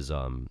 which is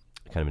kind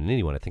of an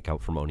indie one I think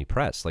out from Oni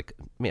Press. Like,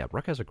 man,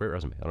 Rucka has a great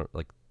resume. I don't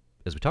like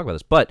as we talk about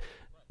this, but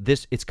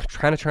it's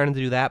kind of trying to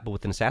do that, but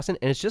with an assassin,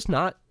 and it's just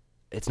not.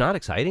 It's not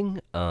exciting.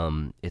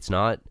 It's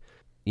not.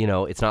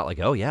 It's not like,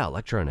 oh yeah,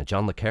 Elektra in a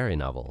John le Carré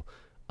novel.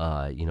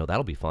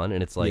 That'll be fun.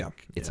 And it's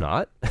like, it's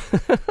not.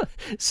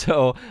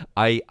 So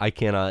I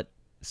cannot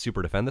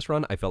super defend this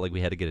run. I felt like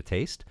we had to get a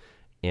taste.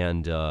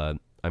 And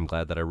I'm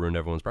glad that I ruined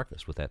everyone's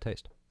breakfast with that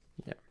taste.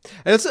 Yeah.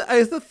 I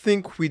also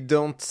think we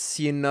don't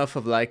see enough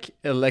of like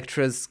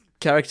Elektra's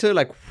character,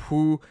 like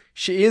who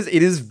she is.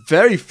 It is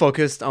very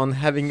focused on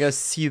having us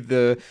see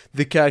the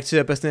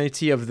character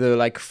personality of the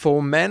like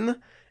four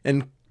men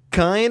and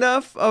kind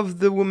of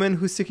the woman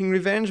who's seeking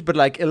revenge, but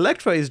like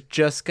Elektra is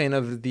just kind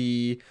of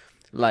the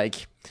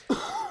like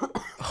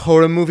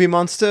horror movie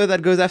monster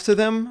that goes after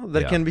them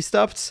that can be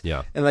stopped.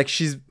 Yeah. And like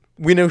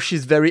we know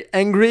she's very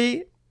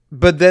angry,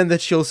 but then that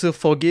she also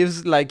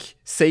forgives, like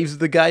saves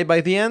the guy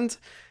by the end.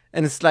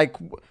 And it's like,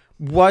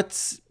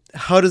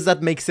 how does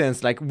that make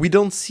sense? Like, we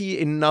don't see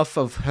enough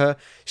of her.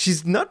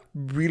 She's not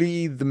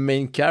really the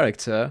main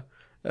character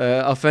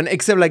often,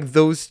 except like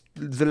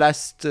the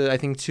last, I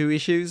think, 2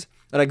 issues,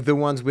 like the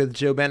ones with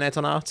Joe Bennett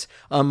on art,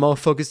 are more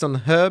focused on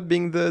her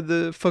being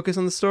the focus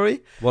on the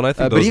story. Well, I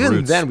think but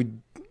even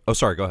then, Oh,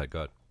 sorry, go ahead.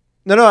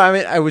 No, I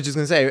mean, I was just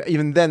going to say,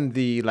 even then,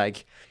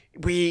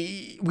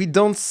 we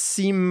don't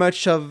see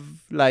much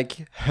of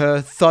like her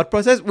thought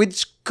process,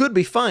 which could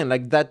be fine.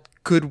 Like that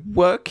could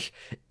work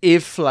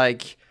if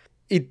like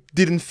it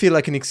didn't feel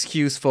like an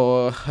excuse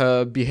for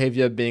her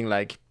behavior being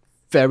like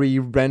very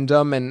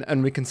random and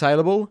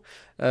unreconcilable.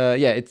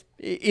 It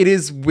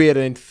is weird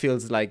and it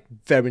feels like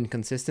very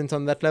inconsistent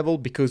on that level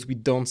because we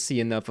don't see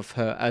enough of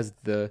her as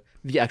the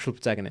actual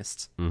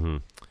protagonist. Mm-hmm.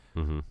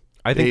 Mm-hmm.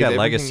 I think that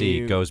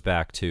legacy goes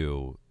back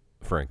to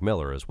Frank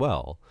Miller as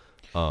well.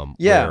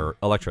 Where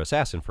Elektra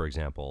Assassin, for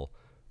example,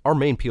 our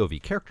main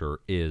POV character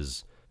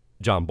is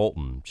John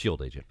Bolton,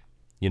 SHIELD agent.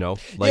 You know,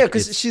 like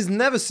because she's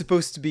never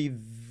supposed to be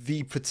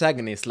the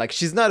protagonist. Like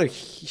she's not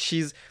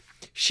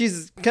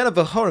she's kind of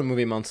a horror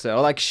movie monster. Or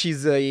like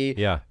she's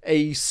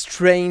a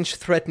strange,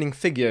 threatening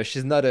figure.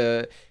 She's not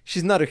a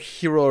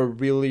hero or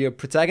really a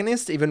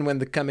protagonist. Even when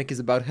the comic is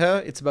about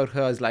her, it's about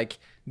her as like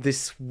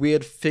this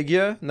weird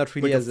figure, not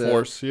really like as a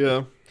force.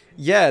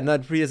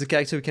 Not really as a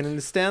character we can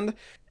understand.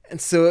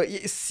 And so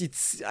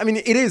it's I mean,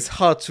 it is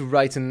hard to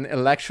write an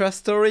Elektra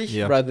story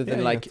rather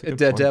than like a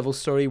Daredevil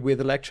story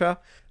with Elektra,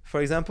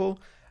 for example.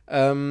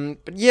 But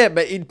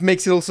it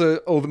makes it also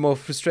all the more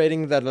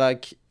frustrating that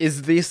like,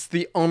 is this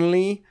the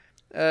only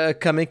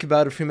comic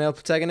about a female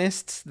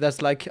protagonist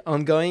that's like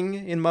ongoing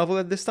in Marvel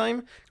at this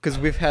time? Because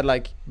we've had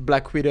like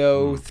Black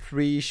Widow,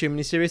 3 issue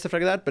miniseries, stuff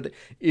like that. But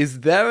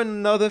is there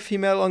another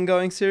female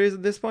ongoing series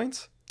at this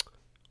point?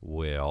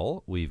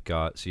 Well, we've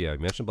got I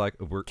mentioned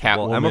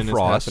Catwoman Emma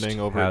Frost is happening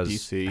over has, at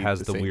DC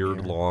has the weird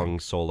year. long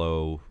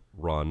solo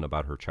run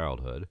about her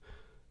childhood.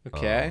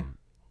 Okay.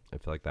 I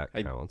feel like that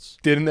counts.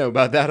 Didn't know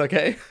about that.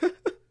 Okay.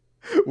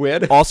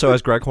 Weird. Also,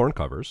 as Greg Horn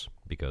covers,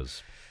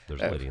 because there's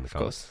a lady in the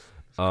comics.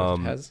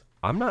 Has.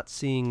 I'm not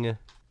seeing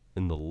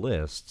in the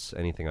lists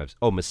anything I've.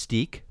 Oh,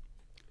 Mystique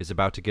is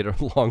about to get a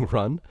long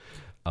run.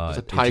 There's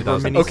a Tiger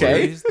mini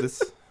series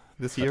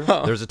this year.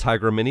 There's a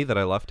Tiger mini that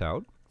I left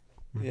out.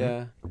 Mm-hmm.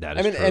 Yeah, that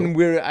is true.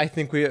 And I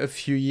think we're a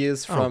few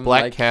years from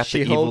Black like Cat,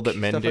 She-Hulk, the evil that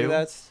men do, like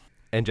that.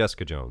 And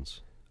Jessica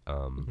Jones.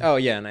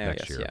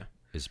 Next year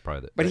is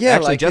probably. But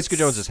actually, Jessica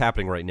Jones is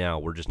happening right now.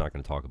 We're just not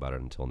going to talk about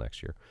it until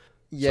next year.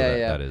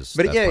 That is.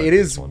 But it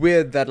is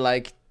weird that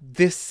like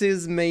this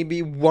is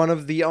maybe one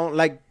of the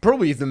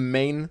probably the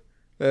main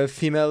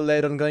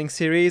female-led ongoing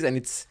series, and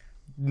it's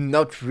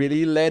not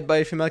really led by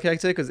a female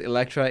character because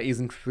Elektra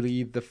isn't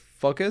really the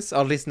focus,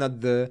 or at least not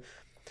the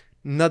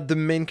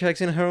main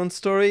character in her own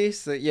story.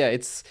 So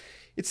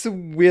it's a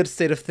weird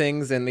state of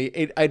things, and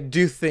I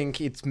do think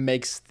it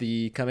makes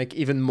the comic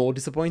even more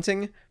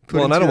disappointing.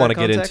 Well, and I don't want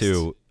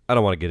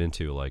to get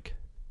into like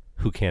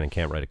who can and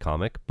can't write a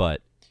comic,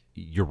 but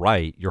you're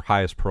right. Your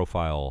highest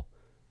profile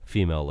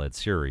female-led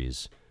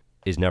series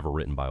is never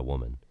written by a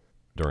woman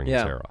during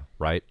this era,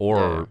 right?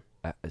 Or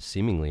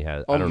seemingly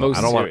has. I don't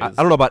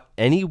know about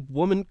any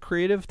woman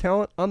creative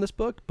talent on this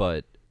book,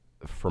 but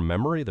from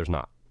memory, there's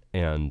not.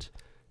 And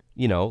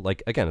you know,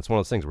 like again, it's one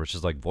of those things where it's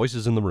just like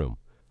voices in the room,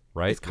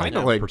 right? It's kind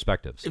of like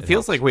perspectives. It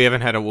feels like we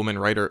haven't had a woman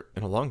writer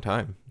in a long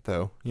time,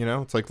 though. You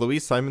know, it's like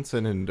Louise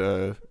Simonson and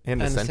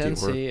Anna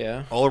Senti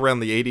were all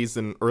around the 80s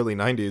and early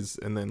 90s,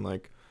 and then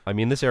like. I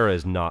mean, this era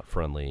is not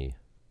friendly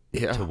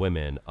to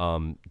women.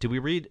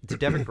 Did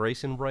Devin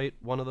Grayson write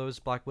one of those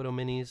Black Widow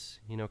minis?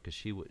 You know, because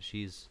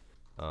she's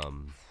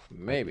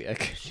maybe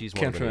she's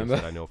one of the names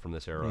that I know from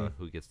this era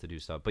who gets to do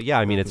stuff. But yeah,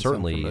 I mean, it's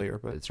certainly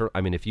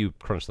I mean, if you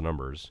crunch the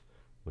numbers,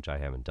 which I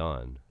haven't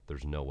done,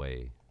 there's no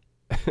way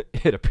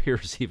it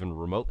appears even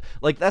remote.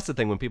 Like that's the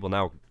thing when people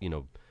now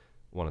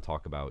want to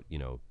talk about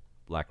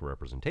lack of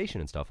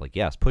representation and stuff. Like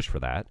yes, push for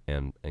that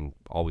and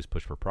always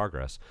push for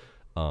progress.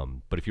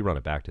 But if you run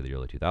it back to the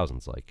early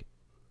 2000s, like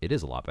it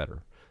is a lot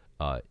better.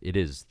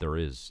 There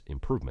is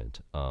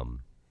improvement.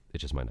 It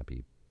just might not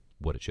be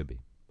what it should be,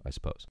 I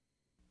suppose.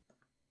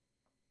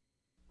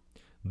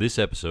 This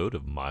episode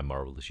of My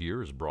Marvelous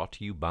Year is brought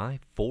to you by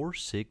Four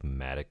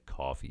Sigmatic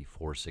Coffee.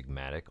 Four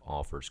Sigmatic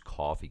offers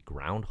coffee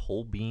ground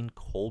whole bean,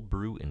 cold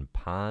brew in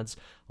pods,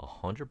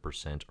 100%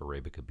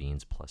 Arabica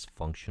beans plus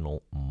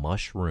functional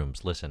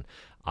mushrooms. Listen,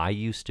 I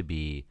used to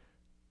be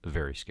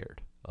very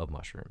scared of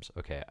mushrooms.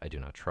 Okay, I do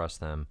not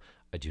trust them.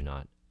 I do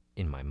not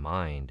in my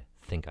mind,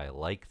 think I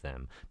like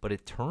them. But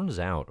it turns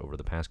out over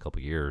the past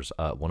couple years,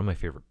 one of my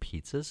favorite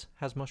pizzas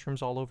has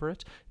mushrooms all over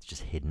it. It's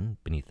just hidden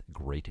beneath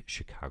great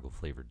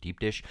Chicago-flavored deep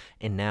dish.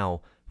 And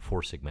now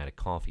Four Sigmatic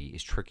Coffee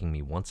is tricking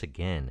me once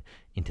again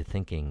into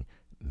thinking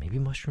maybe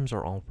mushrooms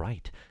are all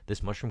right.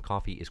 This mushroom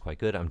coffee is quite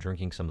good. I'm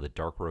drinking some of the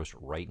dark roast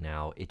right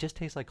now. It just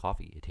tastes like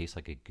coffee. It tastes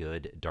like a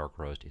good dark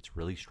roast. It's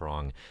really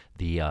strong.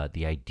 The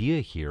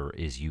idea here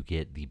is you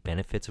get the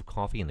benefits of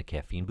coffee and the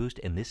caffeine boost,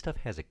 and this stuff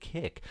has a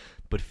kick,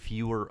 but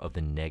fewer of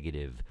the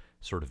negative,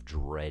 sort of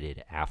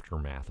dreaded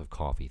aftermath of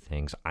coffee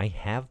things. I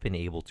have been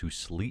able to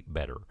sleep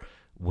better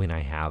when I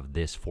have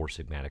this Four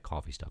Sigmatic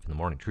coffee stuff in the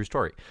morning. True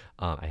story.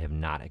 I have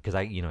not, because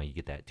you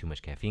get that too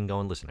much caffeine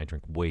going. Listen, I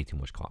drink way too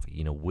much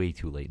coffee, way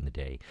too late in the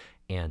day,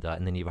 and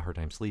then you have a hard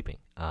time sleeping.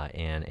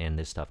 And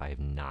this stuff, I have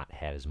not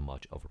had as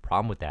much of a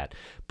problem with that,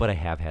 but I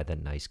have had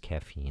that nice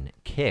caffeine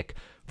kick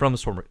from the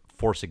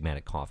Four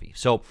Sigmatic coffee.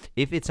 So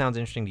if it sounds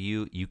interesting to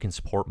you, you can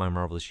support my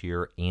Marvel this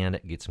year and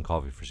get some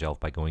coffee for yourself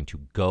by going to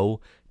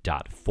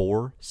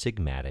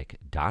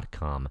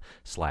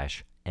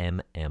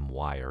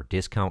go.foursigmatic.com/MMY. Our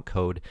discount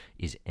code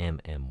is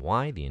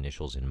MMY, the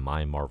initials in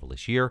My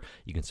Marvelous Year.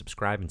 You can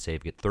subscribe and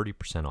save, get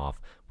 30% off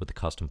with the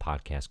custom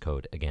podcast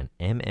code. Again,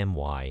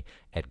 MMY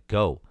at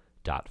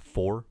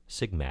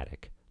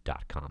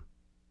go.foursigmatic.com.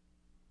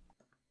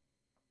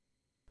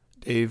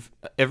 Dave,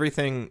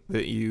 everything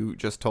that you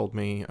just told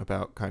me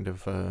about kind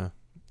of,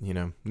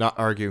 not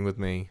arguing with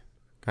me,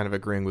 kind of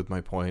agreeing with my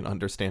point,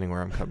 understanding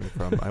where I'm coming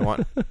from.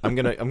 I'm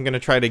gonna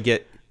try to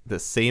get the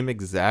same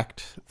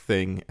exact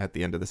thing at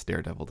the end of this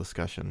Daredevil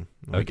discussion.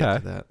 When we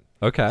get to that.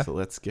 Okay. So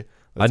let's get.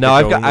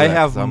 I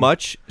have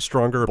much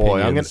stronger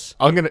opinions.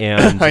 I'm gonna.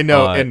 And, I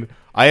know, and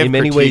I have. In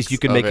many ways, you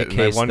can make a it,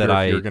 case that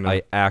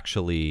I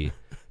actually.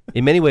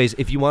 In many ways,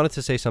 if you wanted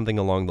to say something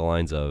along the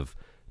lines of,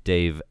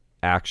 Dave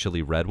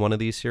actually read one of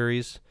these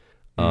series,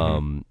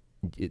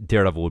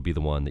 Daredevil would be the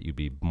one that you'd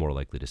be more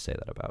likely to say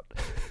that about.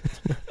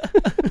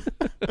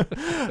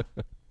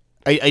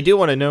 I do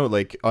want to know,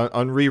 like,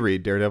 on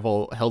reread,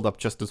 Daredevil held up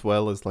just as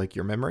well as, like,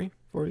 your memory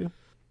for you?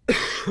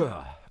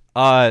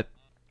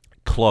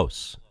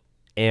 Close.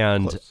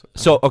 And Close.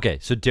 so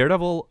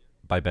Daredevil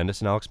by Bendis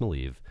and Alex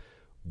Maleev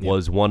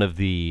was one of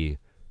the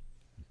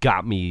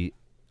got me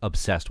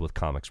obsessed with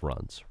comics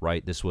runs,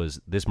 right? This was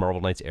this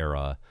Marvel Knights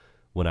era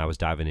when I was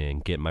diving in,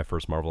 getting my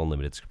first Marvel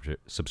Unlimited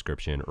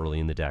subscription early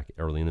in the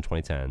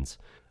 2010s.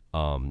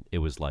 It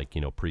was like,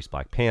 Priest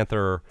Black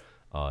Panther,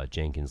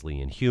 Jenkins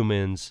Lee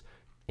Inhumans,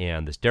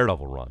 and this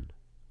Daredevil run.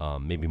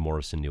 Maybe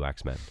Morrison New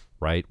X-Men,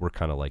 right? Were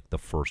kind of like the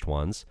first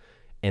ones.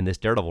 And this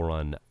Daredevil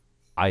run,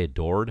 I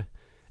adored.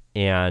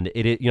 And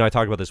it I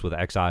talked about this with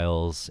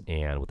Exiles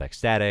and with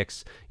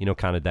Ecstatics,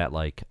 kind of that,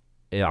 like,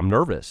 I'm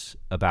nervous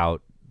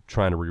about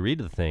trying to reread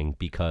the thing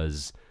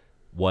because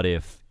what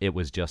if it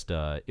was just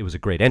it was a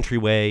great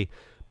entryway,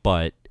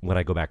 but when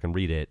I go back and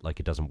read it, like,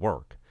 it doesn't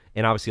work.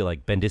 And obviously,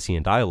 like,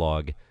 Bendisian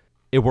dialogue,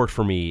 it worked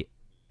for me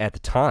at the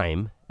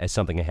time as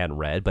something I hadn't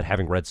read, but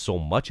having read so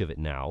much of it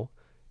now,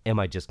 am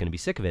I just going to be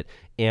sick of it?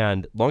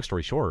 And long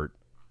story short,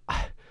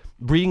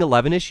 reading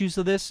 11 issues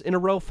of this in a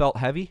row felt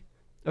heavy.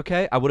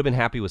 Okay, I would have been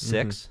happy with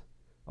 6.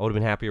 I would have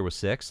been happier with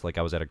 6. Like,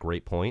 I was at a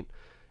great point,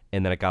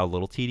 and then it got a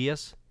little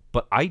tedious.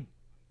 But I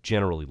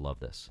generally love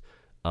this.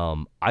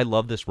 I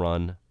love this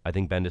run. I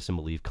think Bendis and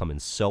Maleev come in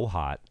so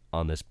hot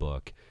on this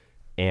book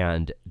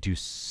and do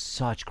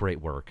such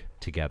great work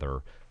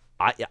together.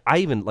 I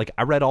even, like,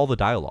 I read all the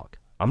dialogue.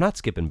 I'm not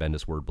skipping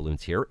Bendis word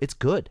balloons here. It's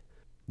good.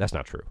 That's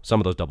not true. Some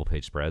of those double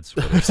page spreads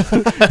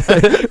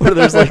where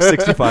there's like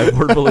 65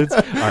 word balloons.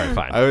 All right,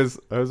 fine. I was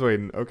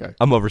waiting. Okay.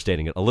 I'm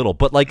overstating it a little,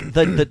 but like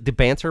the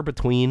banter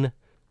between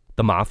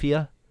the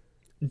Mafia,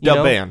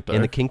 banter,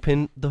 and the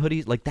Kingpin, the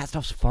hoodies, like, that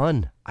stuff's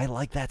fun. I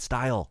like that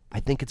style.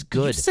 I think it's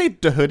good. Did you say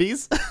the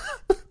hoodies?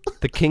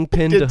 The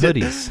Kingpin, the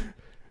hoodies.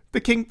 The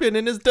Kingpin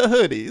and his the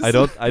hoodies.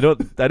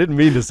 I didn't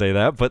mean to say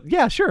that, but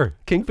yeah, sure.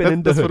 Kingpin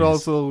and the hoodies. That's what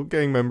also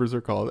gang members are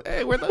called.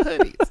 Hey, we're the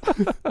hoodies.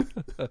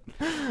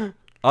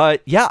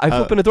 Yeah, I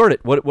flippin' adored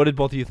it. What did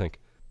both of you think?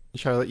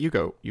 Charlotte, you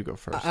go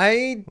first.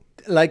 I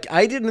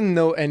didn't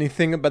know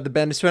anything about the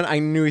Bendis run. I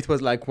knew it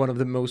was like one of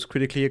the most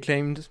critically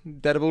acclaimed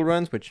Daredevil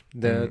runs, which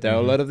there are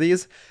a lot of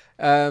these.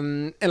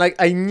 And like,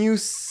 I knew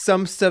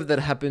some stuff that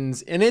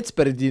happens in it,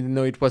 but I didn't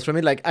know it was from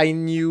it. Like, I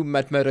knew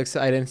Matt Murdock's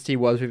identity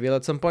was revealed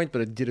at some point,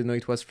 but I didn't know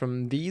it was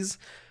from these.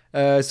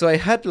 So I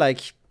had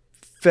like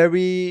I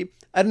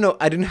don't know,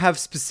 I didn't have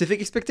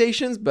specific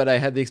expectations, but I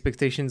had the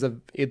expectations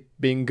of it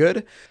being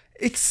good.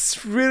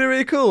 It's really,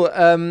 really cool.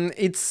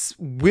 It's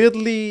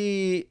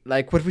weirdly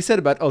like what we said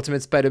about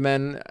Ultimate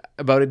Spider-Man,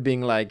 about it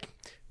being like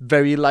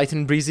very light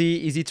and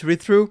breezy, easy to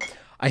read through.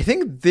 I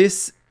think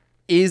this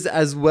is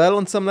as well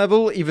on some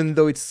level, even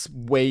though it's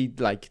way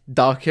like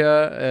darker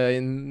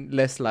and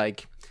less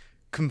like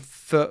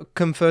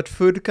comfort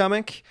food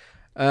comic.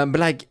 But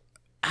like,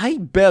 I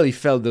barely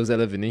felt those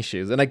 11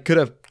 issues, and I could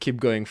have kept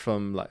going for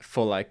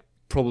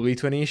probably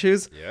 20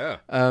 issues. Yeah.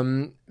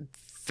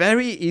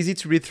 Very easy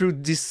to read through,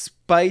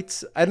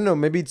 despite, I don't know,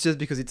 maybe it's just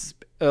because it's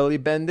early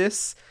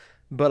Bendis,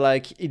 but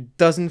like it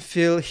doesn't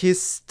feel,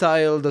 his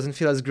style doesn't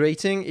feel as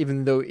grating,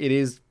 even though it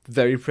is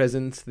very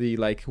present. The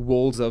like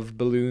walls of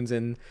balloons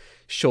and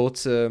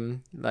short,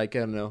 like I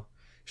don't know,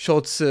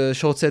 short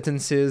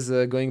sentences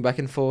going back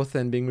and forth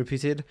and being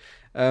repeated.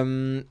 I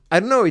don't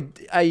know.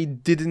 I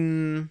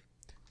didn't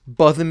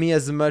bother me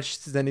as much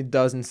than it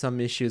does in some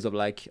issues of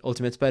like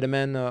Ultimate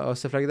Spider-Man or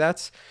stuff like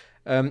that.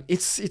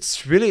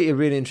 It's really,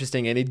 really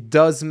interesting, and it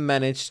does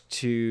manage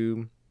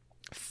to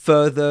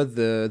further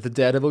the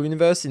Daredevil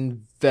universe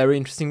in very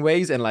interesting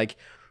ways, and like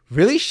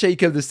really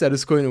shake up the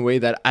status quo in a way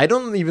that I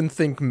don't even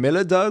think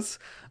Miller does.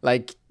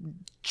 Like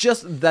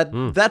just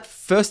that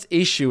first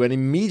issue, and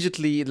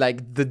immediately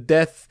like the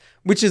death,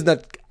 which is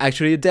not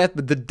actually a death,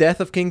 but the death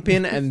of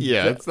Kingpin, and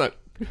it's not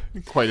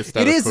quite a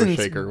status quo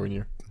shaker when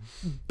you're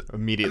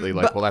immediately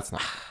like, well, that's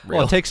not real.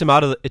 Well, it takes him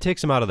out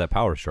of that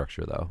power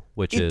structure though,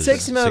 which it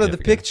takes him out of the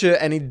picture,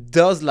 and it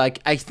does like,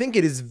 I think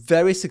it is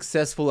very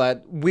successful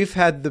at, we've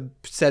had the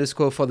status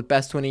quo for the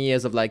past 20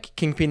 years of like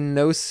Kingpin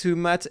knows who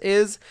Matt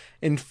is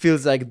and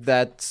feels like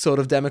that sort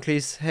of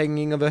Damocles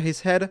hanging over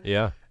his head.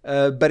 Yeah.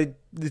 But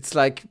it's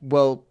like,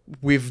 well,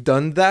 we've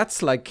done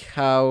that. Like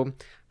how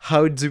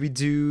do we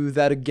do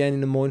that again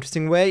in a more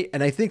interesting way?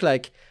 And I think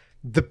like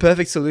the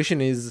perfect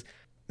solution is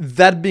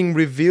that being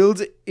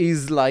revealed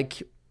is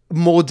like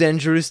more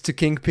dangerous to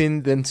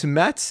Kingpin than to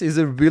Matt is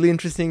a really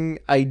interesting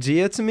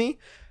idea to me.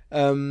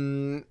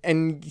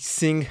 And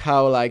seeing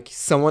how like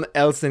someone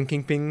else than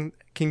Kingpin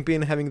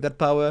having that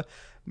power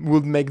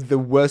would make the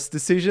worst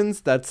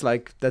decisions. That's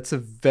a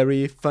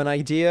very fun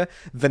idea.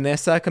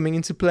 Vanessa coming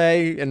into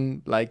play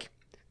and like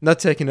not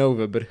taking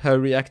over, but her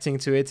reacting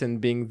to it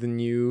and being the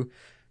new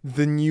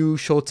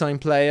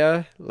Showtime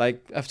player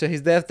like after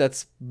his death.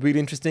 That's really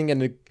interesting,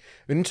 and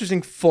an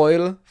interesting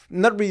foil,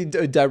 not really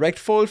a direct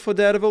foil for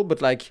Daredevil,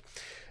 but like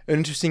an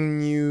interesting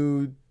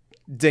new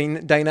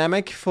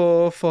dynamic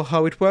for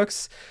how it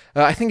works.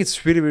 I think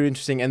it's really, really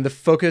interesting, and the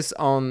focus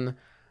on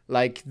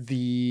like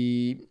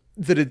the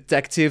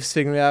detectives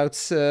figuring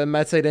out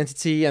Matt's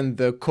identity and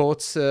the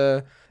court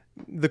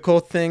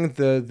thing,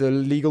 the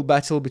legal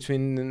battle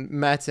between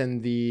Matt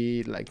and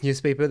the like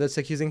newspaper that's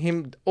accusing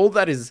him. All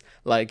that is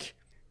like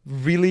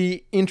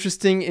really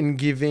interesting in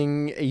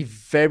giving a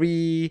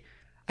very,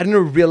 I don't know,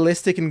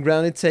 realistic and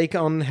grounded take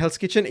on Hell's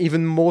Kitchen,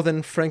 even more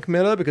than Frank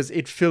Miller, because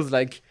it feels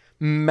like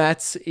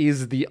Matt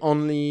is the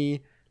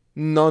only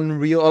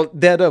non-real,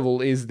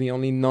 Daredevil is the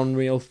only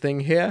non-real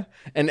thing here,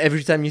 and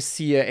every time you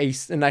see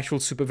an actual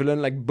supervillain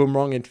like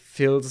Boomerang, it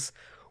feels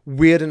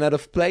weird and out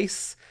of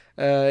place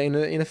in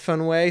a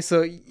fun way.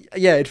 So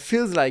yeah, it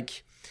feels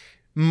like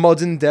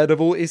modern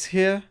Daredevil is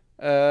here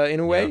in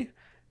a way.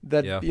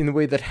 In a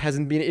way that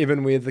hasn't been,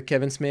 even with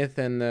Kevin Smith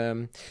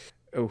and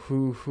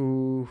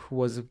who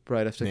was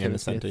right after Kevin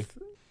Smith?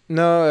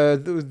 No,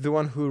 the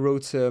one who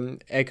wrote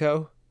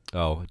Echo.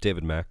 Oh,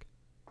 David Mack.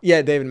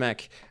 Yeah, David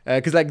Mack.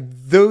 Because like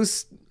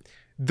those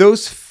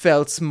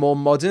felt more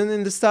modern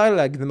in the style,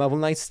 like the Marvel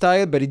Knights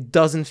style, but it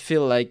doesn't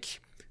feel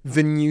like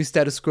the new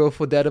status quo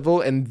for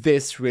Daredevil, and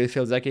this really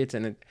feels like it.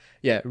 And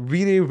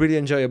really, really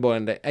enjoyable.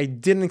 And I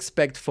didn't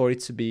expect for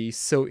it to be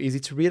so easy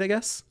to read, I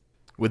guess.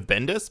 With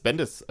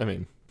Bendis, I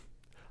mean,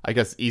 I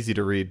guess easy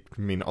to read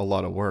can mean a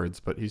lot of words,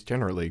 but he's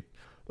generally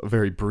a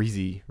very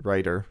breezy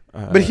writer.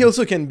 But he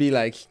also can be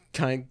like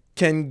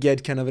can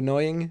get kind of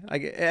annoying,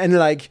 and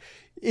like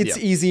it's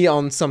easy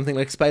on something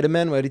like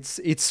Spider-Man where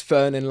it's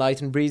fun and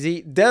light and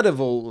breezy.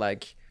 Daredevil,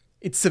 like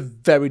it's a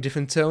very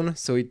different tone,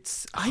 so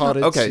it's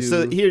harder. Okay,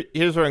 so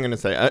here's what I'm gonna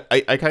say.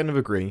 I kind of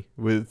agree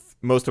with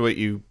most of what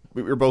we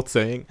were both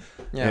saying,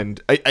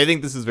 and I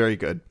think this is very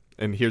good.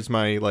 And here's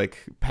my like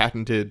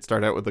patented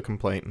start out with a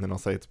complaint, and then I'll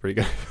say it's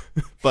pretty good.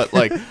 But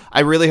like,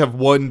 I really have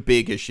one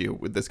big issue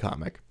with this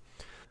comic,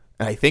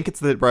 and I think it's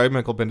that Brian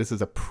Michael Bendis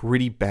is a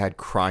pretty bad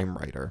crime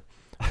writer.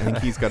 I think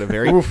he's got a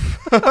very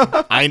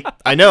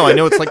I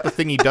know it's like the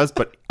thing he does,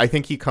 but I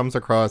think he comes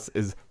across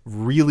as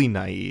really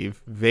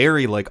naive,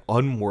 very like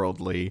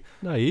unworldly.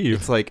 Naive.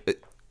 It's like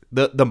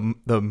the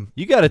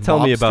you got to tell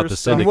me about the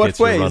syndicates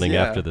you're running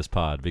yeah. after this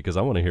pod, because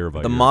I want to hear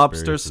about the your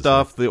mobster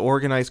stuff. The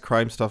organized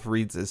crime stuff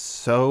reads is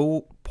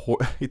so poor.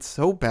 It's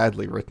so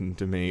badly written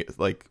to me.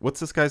 Like,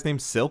 what's this guy's name?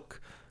 Silk,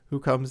 who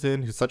comes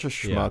in, who's such a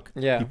schmuck.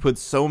 Yeah. He puts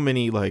so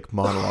many like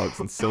monologues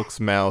in Silk's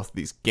mouth.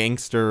 These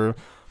gangster.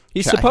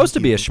 He's supposed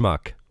to be a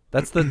schmuck.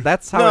 That's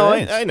how. No,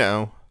 it is. I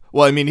know.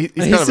 Well, I mean, he's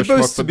kind of a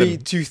supposed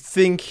schmuck, to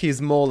think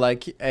he's more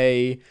like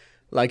a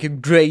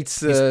great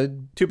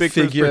too big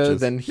figure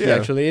than he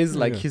actually is.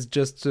 Like he's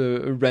just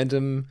a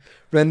random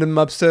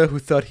mobster who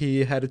thought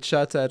he had a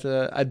shot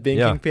at being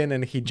Kingpin,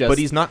 and he just. But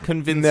he's not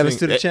convincing. Never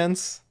stood a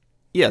chance.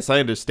 Yes, I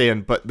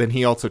understand, but then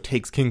he also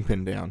takes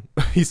Kingpin down.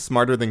 He's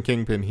smarter than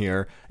Kingpin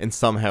here, and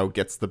somehow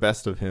gets the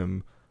best of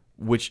him,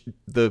 which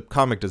the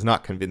comic does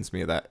not convince me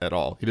of that at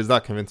all. He does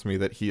not convince me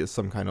that he is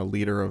some kind of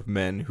leader of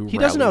men who. He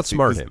doesn't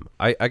outsmart him.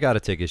 I got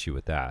to take issue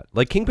with that.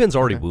 Like, Kingpin's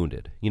already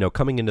wounded,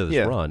 coming into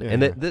this run,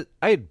 and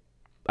I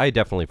had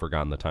definitely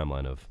forgotten the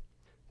timeline of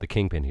the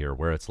Kingpin here,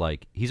 where it's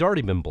like he's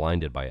already been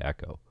blinded by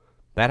Echo.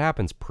 That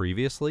happens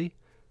previously.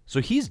 So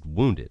he's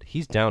wounded.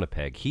 He's down a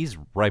peg. He's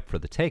ripe for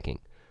the taking.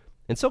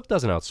 And Silk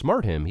doesn't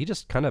outsmart him. He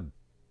just kind of,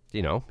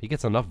 he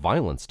gets enough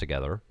violence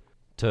together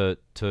to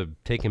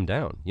take him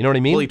down. You know what I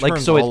mean? Well, like,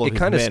 so it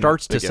kind of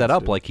starts to set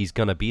up him. like he's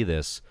going to be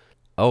this,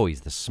 he's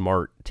the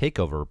smart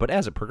takeover. But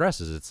as it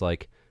progresses, it's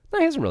like, no,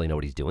 he doesn't really know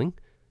what he's doing.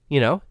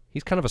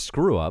 He's kind of a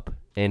screw up,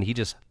 and he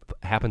just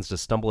happens to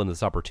stumble into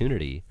this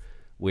opportunity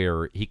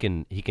where he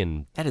can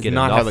That is get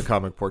not enough. how the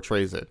comic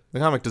portrays it. The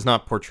comic does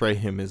not portray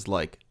him as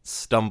like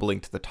stumbling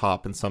to the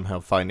top and somehow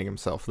finding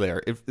himself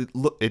there.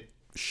 It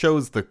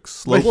shows the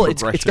slow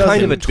progression. It's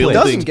kind of a twist.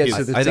 Doesn't get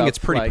to the I think top, it's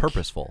pretty like-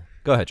 purposeful.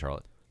 Go ahead,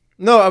 Charlotte.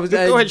 No, I was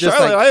Go ahead, just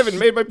Charlotte. like, I haven't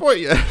made my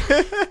point yet.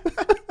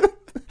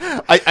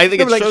 I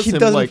think it like, shows he him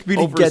doesn't like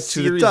really over get a to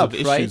the series top, of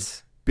issues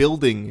right?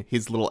 building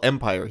his little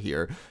empire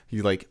here.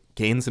 He like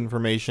gains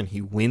information. He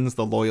wins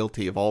the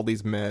loyalty of all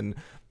these men.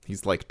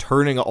 He's like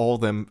turning all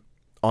them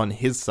on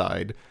his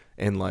side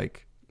and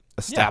like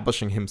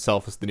establishing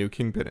himself as the new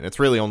kingpin. And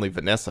it's really only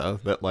Vanessa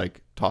that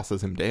like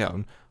tosses him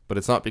down, but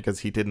it's not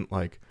because he didn't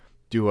like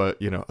do a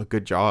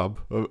good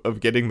job of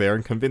getting there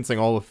and convincing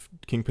all of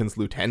Kingpin's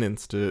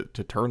lieutenants to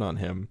turn on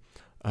him.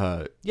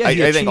 He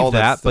achieved all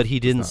that, but he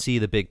didn't see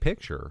the big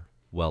picture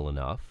well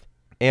enough.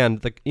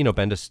 And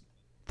Bendis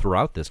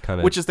throughout this kind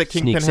of which is that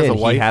Kingpin sneaks has in. a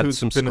wife He had who's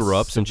some been a screw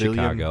ups in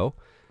civilian. Chicago.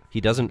 He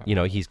doesn't,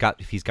 he's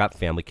got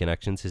family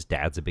connections. His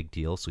dad's a big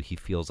deal, so he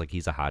feels like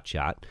he's a hot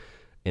shot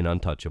and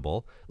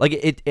untouchable.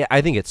 Like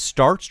I think it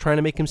starts trying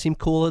to make him seem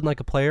cool and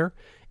like a player,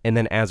 and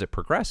then as it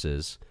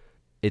progresses,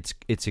 it's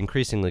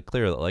increasingly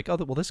clear that like,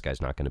 this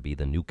guy's not going to be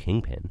the new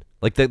Kingpin.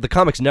 Like the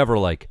comic's never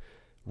like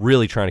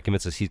really trying to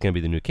convince us he's going to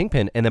be the new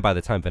Kingpin, and then by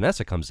the time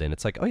Vanessa comes in,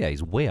 it's like, oh yeah,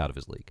 he's way out of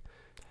his league.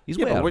 He's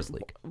way out of his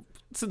league.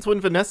 Since when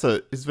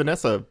Vanessa,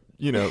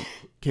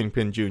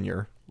 Kingpin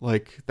Jr.?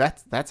 Like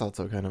that's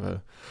also kind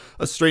of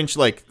a strange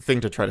like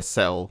thing to try to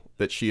sell,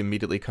 that she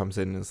immediately comes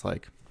in and is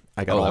like,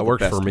 I got all the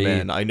best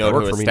men. I know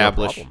to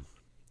establish.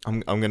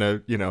 I'm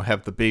gonna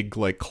have the big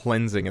like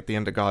cleansing at the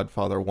end of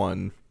Godfather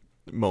 1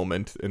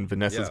 moment, and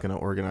Vanessa's gonna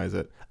organize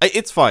it.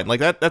 It's fine. Like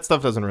that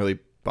stuff doesn't really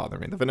bother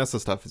me. The Vanessa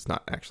stuff is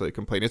not actually a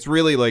complaint. It's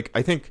really like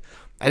I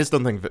just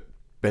don't think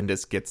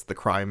Bendis gets the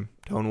crime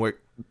tone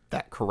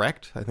that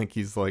correct. I think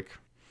he's like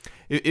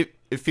it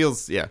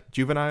feels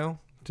juvenile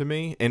to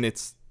me, and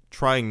it's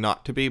trying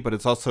not to be, but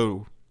it's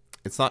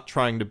not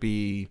trying to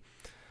be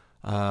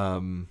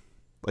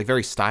like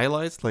very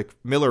stylized. Like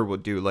Miller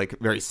would do like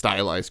very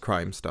stylized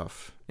crime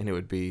stuff, and it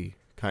would be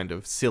kind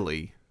of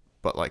silly,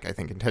 but like I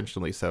think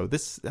intentionally so.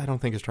 This I don't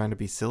think is trying to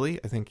be silly.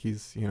 I think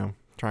he's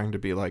trying to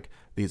be like,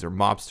 these are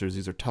mobsters,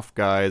 these are tough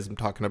guys. I'm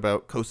talking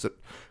about Cosa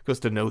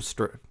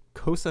Nostra,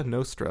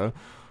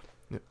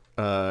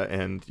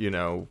 and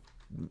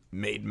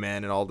made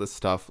men and all this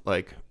stuff.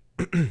 Like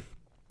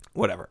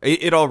whatever.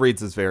 It all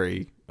reads as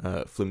very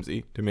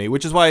flimsy to me,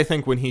 which is why I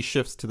think when he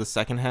shifts to the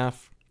second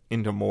half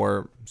into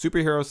more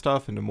superhero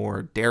stuff, into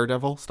more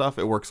Daredevil stuff,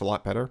 it works a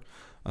lot better.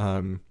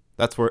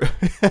 That's where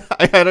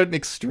I had an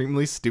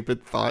extremely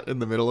stupid thought in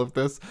the middle of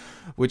this,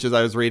 which is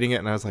I was reading it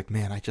and I was like,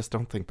 man, I just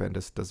don't think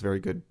Bendis does very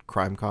good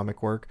crime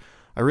comic work.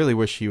 I really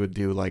wish he would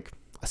do like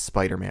a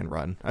Spider-Man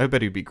run. I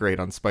bet he'd be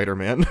great on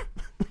Spider-Man.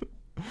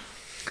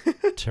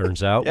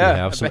 Turns out we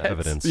have some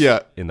evidence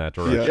in that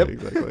direction. Yeah,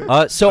 exactly.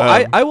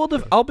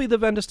 I'll be the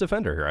Bendis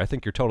defender here. I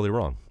think you're totally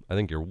wrong. I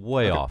think you're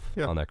way off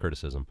on that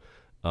criticism.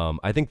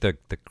 I think the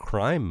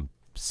crime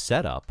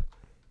setup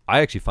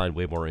I actually find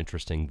way more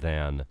interesting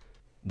than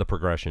the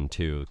progression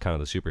to kind of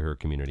the superhero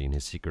community and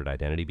his secret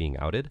identity being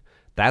outed.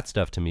 That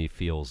stuff to me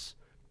feels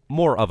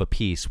more of a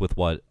piece with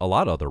what a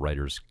lot of other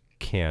writers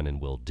can and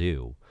will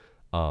do,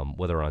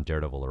 whether on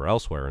Daredevil or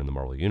elsewhere in the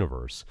Marvel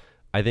Universe.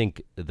 I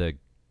think the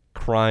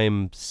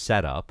crime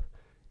setup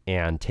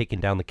and taking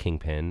down the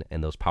Kingpin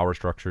and those power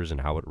structures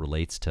and how it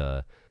relates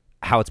to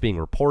how it's being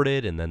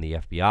reported, and then the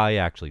FBI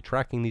actually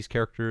tracking these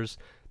characters,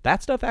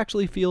 that stuff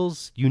actually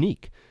feels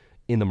unique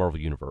in the Marvel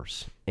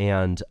Universe.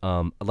 And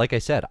like I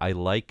said, I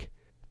like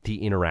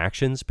the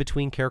interactions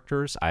between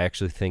characters. I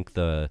actually think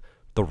the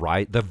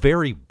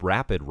very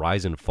rapid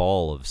rise and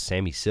fall of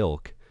Sammy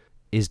Silk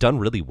is done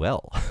really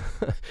well.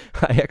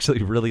 I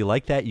actually really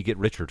like that. You get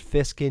Richard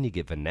Fisk in, you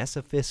get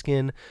Vanessa Fisk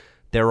in.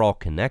 They're all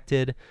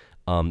connected.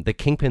 The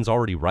Kingpin's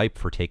already ripe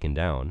for taken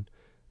down.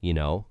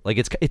 Like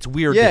it's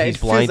weird that he's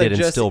blinded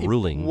and still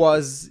ruling.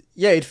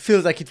 It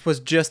feels like it was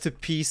just a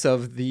piece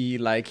of the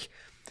like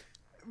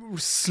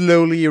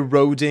slowly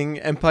eroding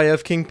empire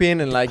of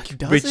Kingpin, and like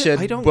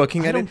Richard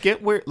working at it. I don't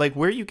get where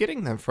are you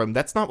getting them from?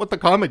 That's not what the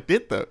comic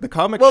did, though. The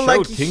comic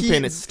showed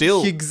Kingpin is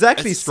still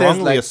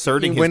strongly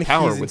asserting his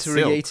power with Silk.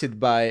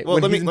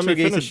 Let me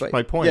finish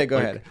my point. Yeah, go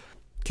ahead.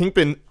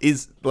 Kingpin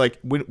is like,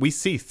 when we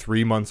see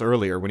 3 months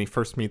earlier when he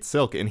first meets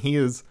Silk, and he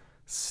is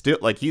still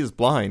like, he is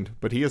blind,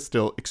 but he is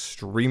still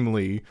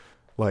extremely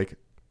like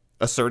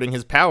asserting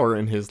his power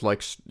and his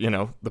like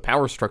the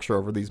power structure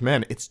over these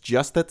men. It's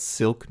just that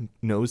Silk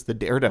knows the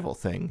Daredevil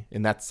thing,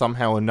 and that's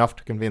somehow enough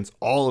to convince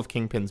all of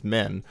Kingpin's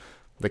men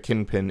the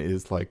Kingpin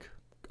is like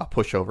a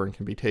pushover and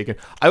can be taken.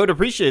 I would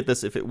appreciate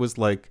this if it was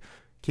like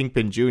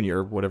Kingpin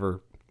Jr., whatever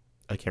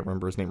I can't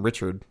remember his name,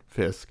 Richard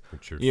Fisk.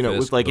 Richard It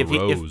was Fisk, like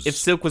the if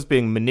Silk was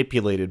being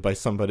manipulated by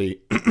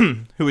somebody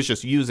who was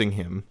just using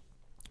him,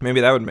 maybe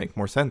that would make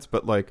more sense.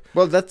 But like,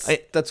 well, that's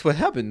what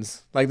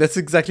happens. Like that's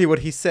exactly what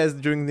he says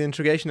during the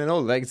interrogation and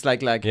all. Like it's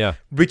like yeah.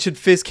 Richard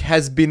Fisk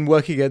has been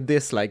working at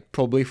this like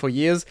probably for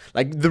years.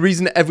 Like the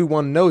reason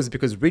everyone knows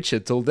because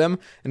Richard told them,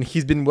 and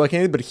he's been working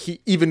at it. But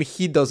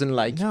he doesn't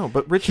like. No,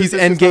 but Richard his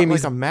Fisk end is game not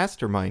is like a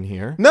mastermind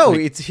here. no,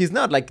 Like, he's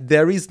not. Like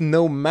there is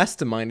no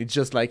mastermind. It's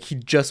just like he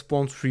just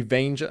wants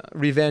revenge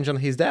on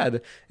his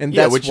dad, and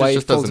Yeah, that's which why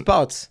just it falls doesn't-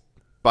 apart.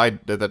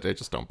 that I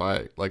just don't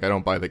buy. Like I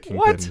don't buy the Kingpin.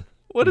 What?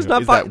 What is You know,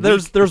 not? that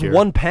There's weak there's here.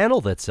 one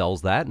panel that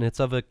sells that, and it's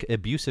of a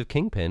abusive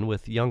Kingpin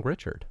with young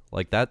Richard.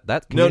 Like that.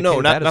 No,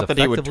 communicated not as that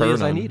he would effectively turn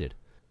as I on- needed.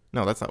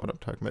 No, that's not what I'm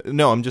talking about.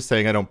 No, I'm just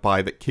saying I don't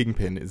buy that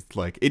Kingpin is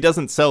like it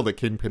doesn't sell that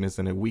Kingpin is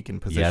in a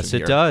weakened position. Yes, it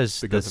here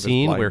does. The because of his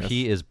scene where blindness.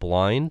 he is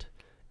blind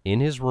in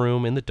his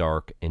room in the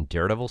dark, and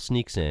Daredevil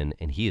sneaks in,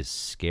 and he is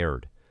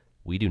scared.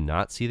 We do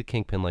not see the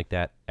Kingpin like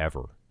that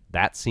ever.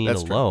 That scene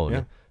That's true, alone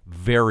yeah.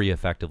 very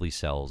effectively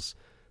sells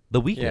the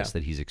weakness Yeah.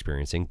 that he's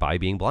experiencing by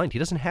being blind. He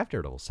doesn't have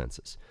Daredevil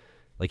senses.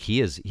 Like he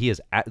is,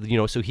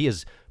 so he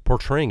is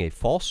portraying a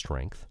false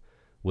strength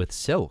with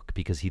Silk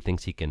because he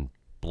thinks he can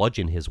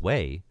bludgeon his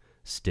way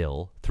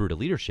still through to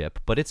leadership.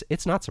 But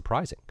it's not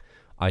surprising.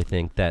 I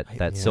think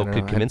that Silk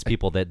could convince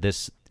people that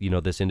this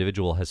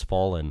individual has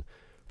fallen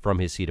from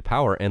his seat of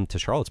power. And to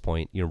Charlotte's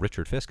point,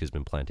 Richard Fisk has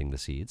been planting the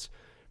seeds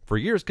for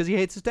years because he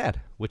hates his dad,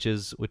 which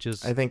is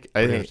I think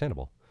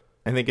understandable.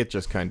 I think it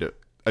just kind of.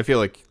 I feel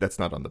like that's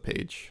not on the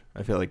page.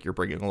 I feel like you're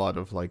bringing a lot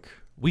of like.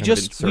 We kind of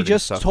just inserting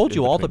stuff told in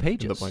you all the between- in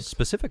pages blanks.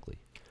 specifically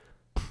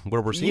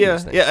where we're seeing Yeah,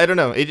 these things. yeah. I don't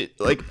know. It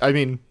like I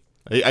mean.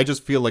 I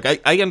just feel like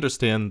I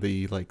understand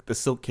the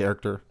Silk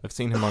character. I've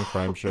seen him on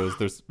crime shows.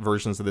 There's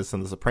versions of this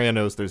in The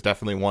Sopranos. There's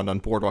definitely one on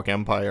Boardwalk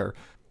Empire.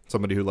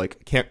 Somebody who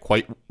like can't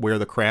quite wear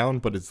the crown,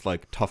 but is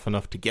like tough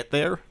enough to get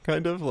there,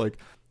 kind of like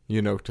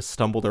to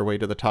stumble their way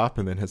to the top,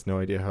 and then has no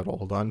idea how to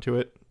hold on to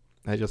it.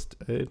 I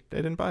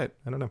didn't buy it.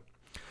 I don't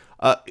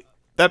know.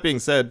 That being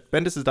said,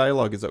 Bendis'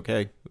 dialogue is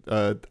okay.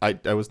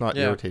 I was not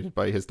irritated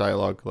by his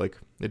dialogue. Like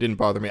it didn't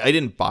bother me. I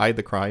didn't buy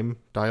the crime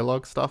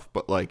dialogue stuff,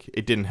 but like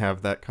it didn't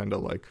have that kind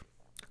of like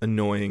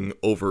annoying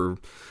over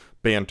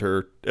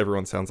banter,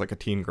 everyone sounds like a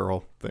teen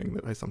girl thing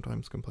that I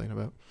sometimes complain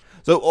about.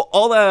 So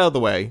all that out of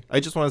the way, I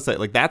just want to say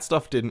like that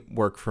stuff didn't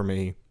work for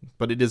me,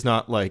 but it is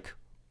not like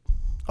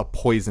a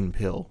poison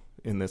pill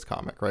in this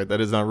comic, right? That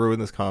does not ruin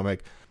this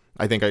comic.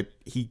 I think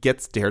he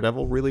gets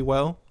Daredevil really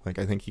well. Like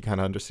I think he kind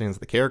of understands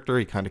the character.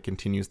 He kind of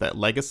continues that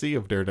legacy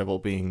of Daredevil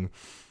being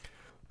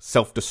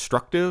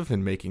self-destructive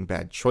and making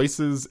bad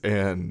choices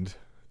and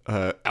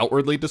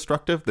outwardly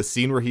destructive. The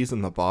scene where he's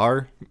in the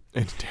bar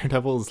and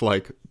Daredevil is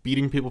like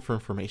beating people for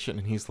information,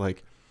 and he's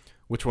like,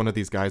 which one of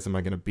these guys am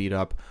I going to beat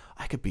up?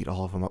 I could beat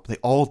all of them up. They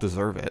all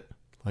deserve it.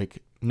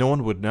 Like no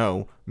one would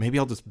know. Maybe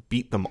I'll just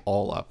beat them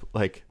all up.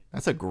 Like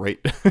that's a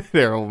great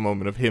Daredevil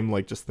moment of him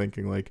like just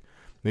thinking like,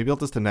 maybe I'll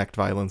just enact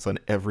violence on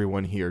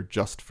everyone here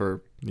just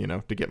for,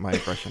 to get my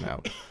aggression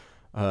out.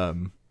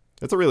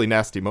 That's a really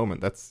nasty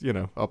moment. That's,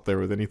 up there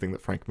with anything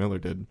that Frank Miller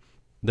did.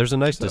 There's a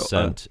nice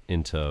descent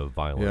into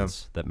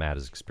violence that Matt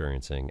is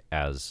experiencing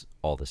as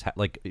all this,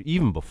 like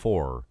even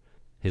before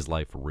his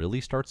life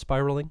really starts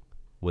spiraling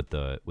with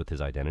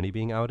his identity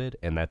being outed,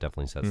 and that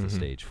definitely sets the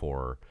stage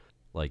for,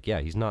 like,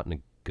 he's not in a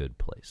good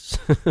place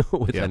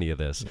with any of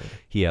this. Yeah.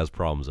 He has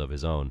problems of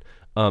his own.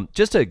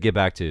 Just to get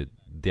back to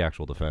the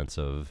actual defense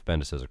of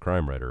Bendis as a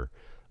crime writer,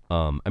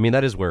 I mean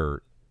that is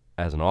where,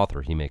 as an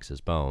author, he makes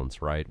his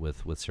bones, right?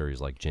 With series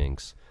like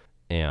Jinx.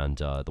 And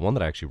the one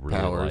that I actually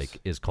really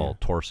like is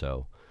called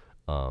Torso,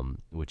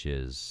 which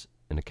is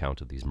an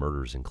account of these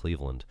murders in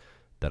Cleveland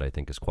that I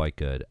think is quite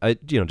good.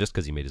 Just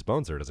because he made his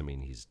bones there doesn't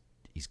mean he's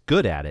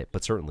good at it,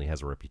 but certainly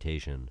has a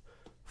reputation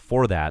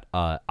for that.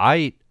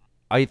 I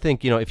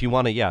think if you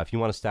want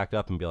to stack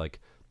up and be like,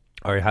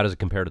 all right, how does it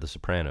compare to The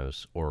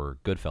Sopranos or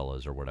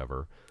Goodfellas or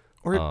whatever?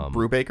 Or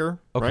Brubaker,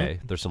 okay, right?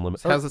 There's some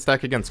limits. How's it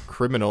stack against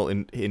Criminal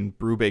in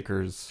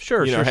Brubaker's?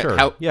 Sure.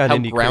 How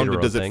an grounded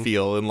does it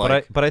feel? And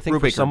like, but I think Brubaker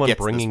for someone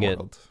bringing it,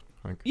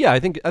 like, I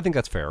think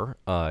that's fair.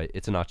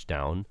 It's a notch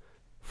down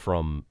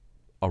from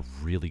a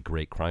really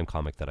great crime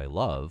comic that I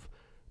love.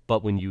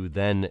 But when you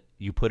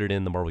put it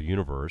in the Marvel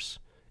Universe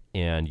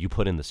and you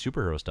put in the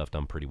superhero stuff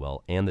done pretty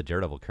well and the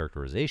Daredevil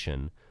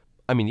characterization,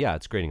 I mean,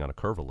 it's grading on a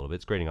curve a little bit.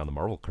 It's grading on the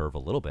Marvel curve a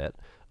little bit.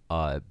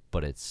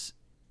 But it's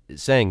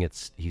saying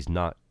he's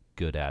not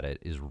good at it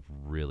is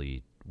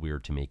really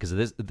weird to me,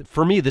 because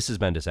for me this has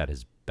been just at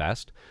his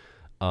best.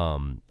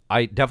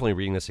 I definitely,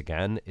 reading this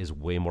again is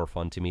way more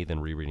fun to me than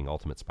rereading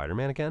Ultimate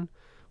Spider-Man again,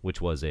 which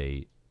was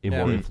a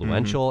more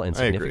influential and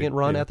significant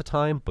run at the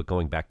time. But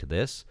going back to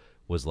this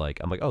was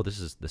like, I'm like, oh,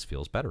 this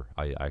feels better.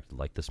 I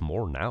like this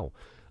more now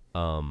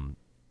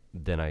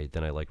than I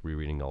like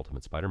rereading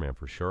Ultimate Spider-Man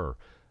for sure.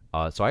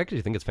 So I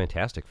actually think it's a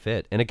fantastic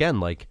fit. And again,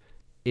 like,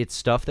 it's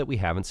stuff that we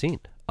haven't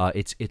seen.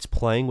 It's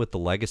playing with the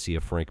legacy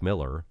of Frank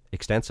Miller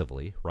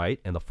extensively, right?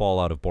 And the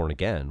fallout of Born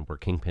Again, where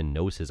Kingpin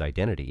knows his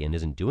identity and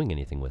isn't doing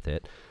anything with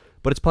it.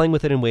 but it's playing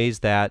with it in ways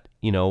that,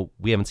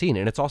 we haven't seen.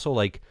 And it's also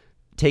like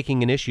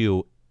taking an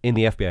issue in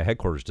the FBI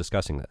headquarters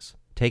discussing this,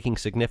 taking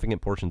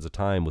significant portions of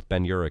time with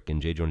Ben Urich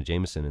and J. Jonah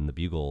Jameson and the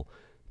Bugle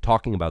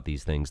talking about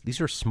these things.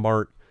 These are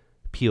smart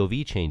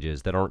POV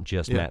changes that aren't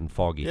just Matt and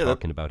Foggy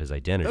talking about his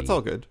identity. That's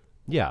all good.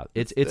 Yeah,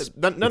 it's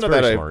none it's of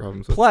very that I have smart.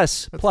 problems with.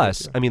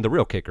 Plus, good, I mean, the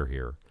real kicker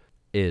here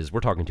is we're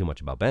talking too much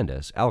about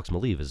Bendis. Alex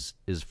Maleev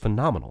is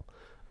phenomenal.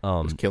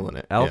 He's killing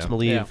it. Alex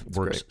Maleev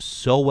works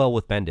so well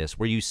with Bendis,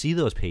 where you see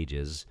those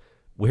pages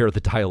where the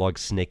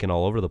dialogue's snaking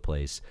all over the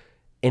place,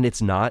 and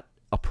it's not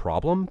a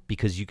problem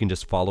because you can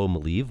just follow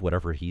Maleev,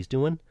 whatever he's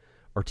doing,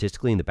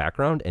 artistically in the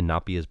background and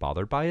not be as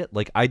bothered by it.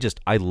 Like,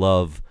 I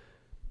love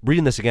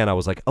reading this again. I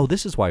was like, oh,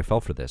 this is why I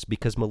fell for this,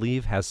 because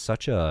Maleev has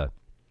such a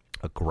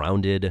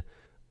grounded,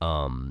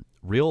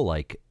 real,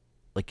 like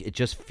it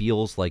just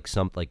feels like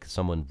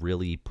someone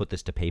really put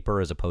this to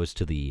paper, as opposed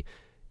to the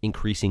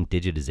increasing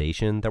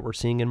digitization that we're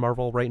seeing in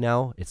Marvel right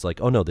now. It's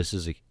like, oh no, this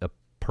is a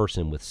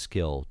person with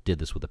skill did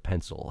this with a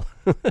pencil,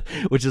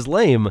 which is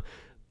lame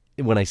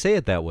when I say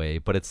it that way,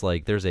 but it's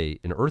like there's an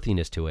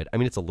earthiness to it. I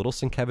mean, it's a little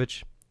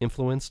Sienkiewicz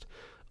influenced,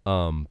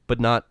 but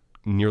not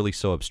nearly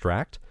so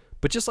abstract.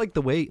 But just like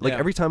the way,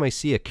 every time I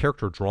see a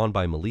character drawn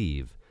by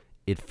Maleev,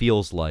 it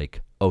feels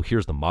like, oh,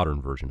 here's the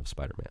modern version of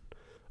Spider-Man,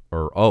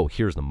 or oh,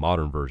 here's the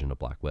modern version of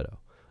Black Widow,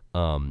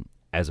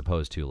 as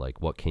opposed to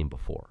like what came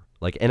before.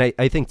 Like, and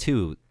I think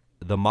too,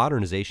 the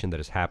modernization that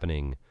is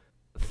happening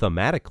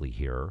thematically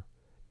here,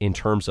 in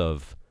terms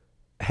of,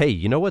 hey,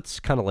 you know what's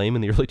kind of lame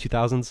in the early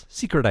 2000s?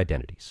 Secret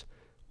identities.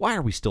 Why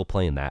are we still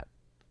playing that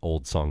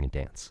old song and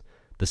dance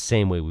the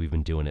same way we've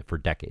been doing it for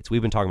decades?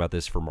 We've been talking about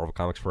this for Marvel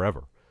Comics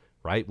forever,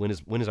 right? When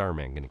is Iron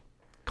Man going to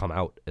come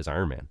out as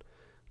Iron Man?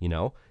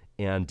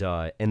 And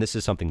this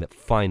is something that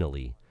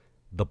finally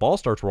the ball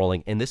starts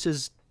rolling, and this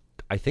is,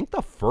 I think,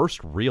 the first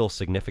real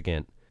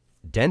significant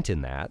dent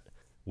in that,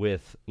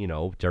 with,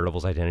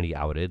 Daredevil's identity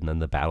outed, and then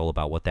the battle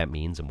about what that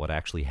means and what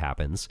actually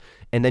happens.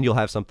 And then you'll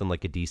have something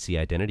like a DC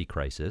identity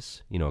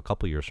crisis, a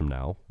couple years from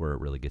now, where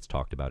it really gets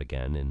talked about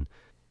again, and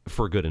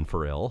for good and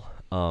for ill.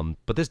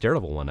 But this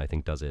Daredevil one, I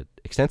think, does it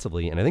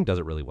extensively, and I think does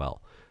it really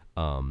well.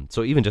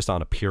 So even just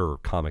on a pure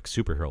comic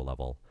superhero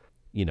level,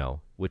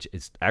 which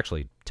is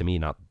actually, to me,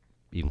 not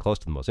even close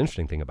to the most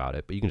interesting thing about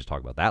it, but you can just talk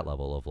about that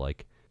level of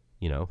like,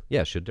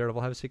 should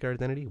Daredevil have a secret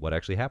identity? What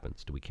actually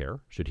happens? Do we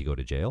care? Should he go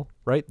to jail?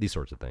 Right? These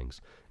sorts of things.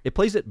 It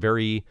plays it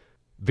very,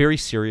 very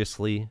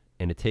seriously,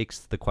 and it takes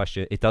the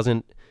question.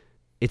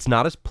 It's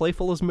not as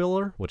playful as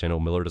Miller, which I know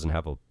Miller doesn't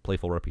have a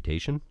playful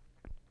reputation,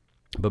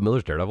 but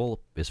Miller's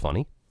Daredevil is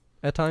funny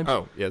at times.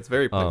 Oh, yeah, it's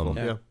very playful.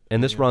 Yeah.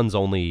 And this run's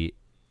only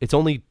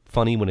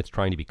funny when it's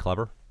trying to be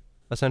clever,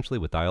 essentially,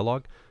 with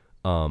dialogue.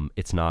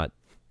 It's not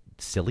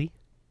silly,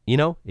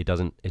 It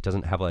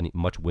doesn't have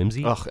much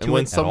whimsy. And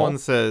when someone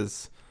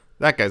says,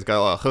 that guy's got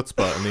a lot of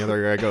chutzpah, and the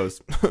other guy goes,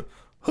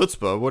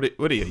 chutzpah,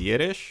 what are you,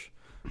 Yiddish?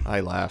 I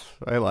laugh.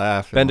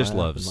 Bendis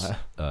loves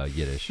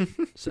Yiddish.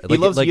 He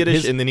loves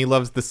Yiddish, and then he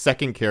loves the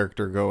second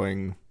character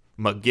going,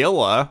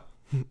 Magilla,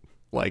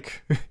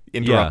 like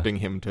interrupting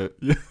him to.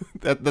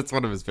 That's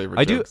one of his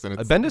favorite jokes, and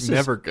it's Bendis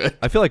never good.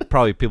 I feel like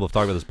probably people have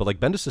talked about this, but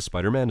like Bendis'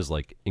 Spider-Man is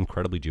like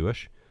incredibly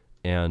Jewish,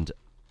 and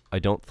I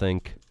don't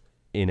think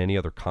in any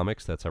other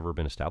comics that's ever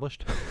been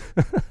established.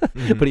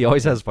 Mm-hmm. But he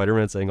always has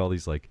Spider-Man saying all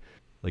these like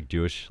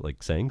Jewish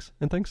like sayings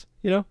and things,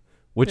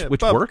 which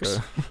works.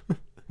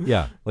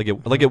 Yeah, like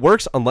it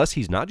works unless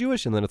he's not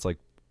Jewish, and then it's like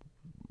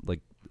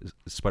is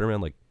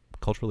Spider-Man like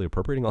culturally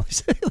appropriating all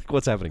these like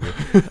what's happening here?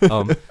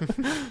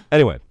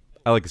 Anyway,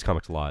 I like these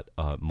comics a lot.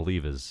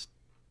 Maleev is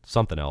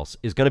something else.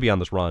 Is going to be on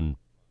this run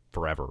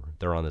forever.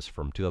 They're on this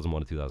from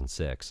 2001 to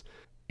 2006,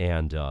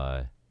 and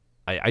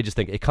I just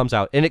think it comes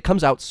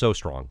out so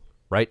strong,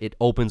 right? It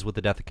opens with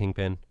the death of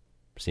Kingpin,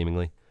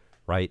 seemingly,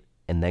 right?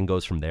 And then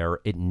goes from there.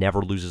 It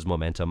never loses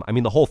momentum. I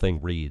mean, the whole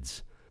thing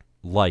reads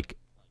like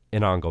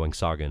an ongoing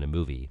saga in a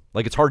movie.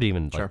 Like, it's hard to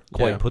even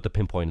quite put the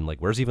pinpoint in, like,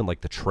 where's even,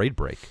 like, the trade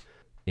break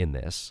in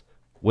this,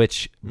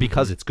 which,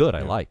 because it's good,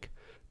 I like.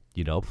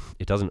 It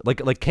doesn't,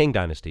 like Kang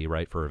Dynasty,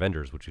 right, for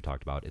Avengers, which we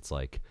talked about, it's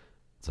like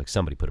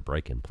somebody put a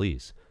break in,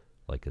 please.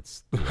 Like,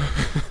 it's,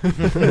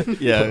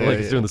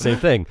 it's doing the same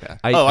thing. Yeah.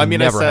 I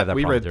never had that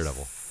problem with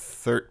Daredevil.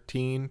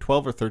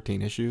 12 or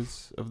 13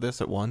 issues of this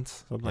at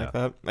once, something like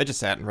that. I just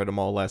sat and read them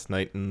all last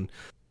night in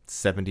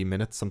 70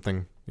 minutes,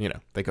 something,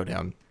 they go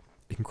down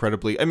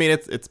incredibly. I mean,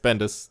 it's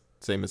Bendis,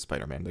 same as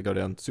Spider-Man. They go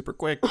down super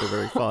quick. They're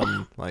very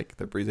fun. Like,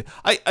 they're breezy.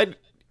 I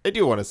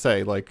do want to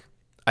say, like,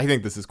 I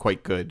think this is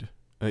quite good.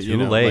 Too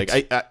late.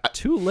 Like,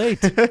 Too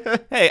late.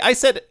 Hey, I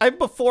said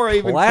before I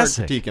even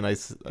started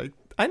critiquing,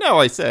 I know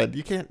I said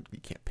you can't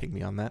ping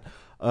me on that.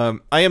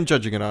 I am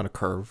judging it on a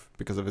curve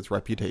because of its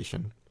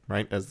reputation.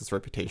 Right, as this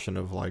reputation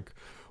of like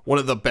one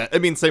of the best. I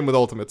mean, same with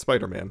Ultimate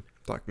Spider-Man.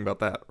 Talking about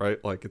that,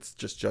 right? Like, it's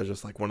just judged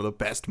as like one of the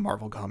best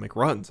Marvel comic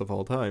runs of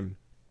all time.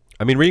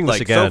 I mean, reading this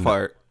like, again, so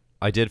far,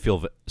 I did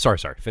feel. Sorry.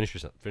 Finish your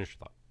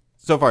thought.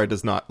 So far, it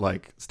does not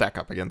like stack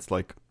up against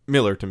like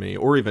Miller to me,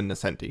 or even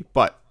Nesenti.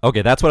 But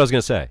okay, that's what I was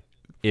gonna say.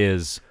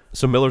 Is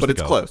So Miller's but the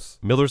it's GOAT. close.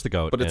 Miller's the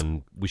GOAT, But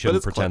and we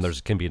shouldn't pretend close.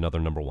 there can be another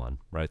number one,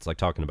 right? It's like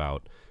talking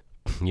about,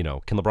 can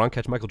LeBron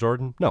catch Michael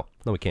Jordan? No,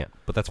 we can't.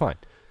 But that's fine,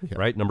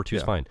 right? Number two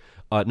is fine.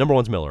 Number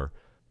one's Miller.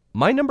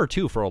 My number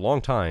two for a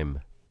long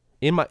time,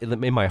 in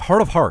my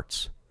heart of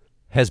hearts,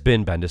 has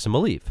been Bendis and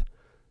Malieve.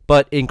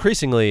 But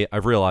increasingly,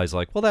 I've realized,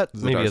 like, well, that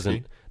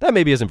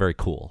maybe isn't very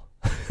cool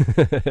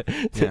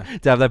to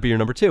have that be your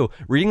number two.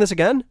 Reading this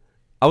again,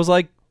 I was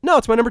like, no,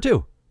 it's my number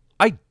two.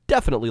 I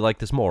definitely like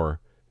this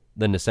more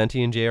than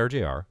Nesenti and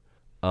JRJR.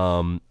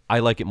 I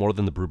like it more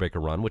than the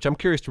Brubaker run, which I'm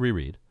curious to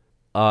reread.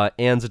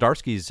 And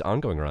Zdarsky's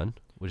ongoing run,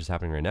 which is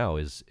happening right now,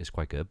 is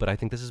quite good. But I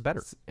think this is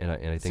better. And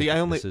I think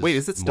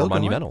is it still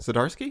monumental.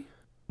 Zdarsky?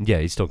 Yeah,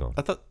 he's still going.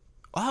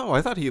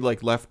 I thought he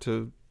like left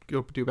to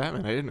go do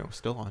Batman. I didn't know it was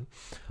still on.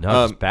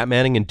 No, it's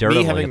Batmaning and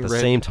Daredevil at the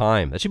same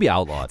time. That should be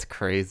outlawed. That's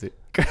crazy.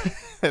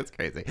 That's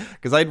crazy.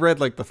 Because I'd read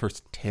like the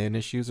first 10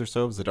 issues or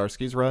so of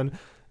Zdarsky's run,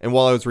 and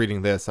while I was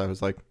reading this, I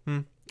was like,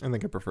 I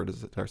think I prefer to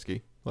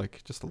Zdarsky,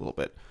 like just a little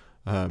bit.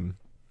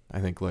 I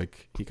think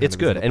like it's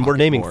good, and we're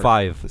naming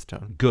 5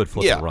 good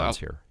flipping runs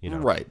here.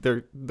 Right?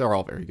 They're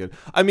all very good.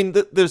 I mean,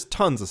 there's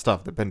tons of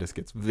stuff that Bendis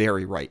gets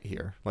very right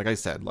here. Like I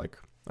said, like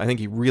I think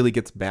he really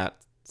gets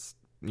Matt's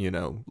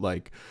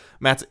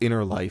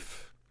inner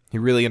life. He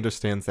really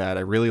understands that.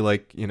 I really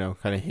like,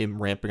 kind of him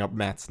ramping up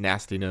Matt's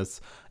nastiness.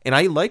 And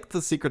I like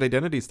the secret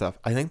identity stuff.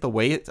 I think the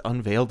way it's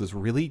unveiled is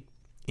really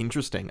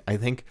interesting. I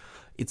think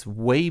it's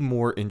way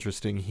more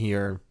interesting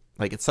here.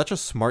 Like, it's such a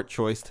smart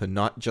choice to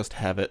not just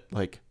have it,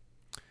 like,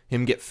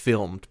 him get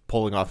filmed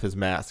pulling off his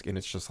mask, and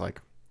it's just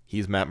like,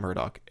 he's Matt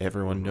Murdock.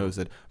 Everyone knows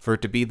it. For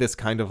it to be this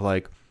kind of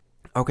like,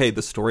 okay,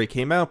 the story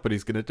came out, but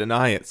he's going to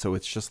deny it, so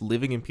it's just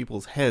living in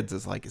people's heads.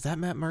 Is like, is that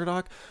Matt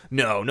Murdock?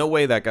 No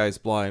way that guy's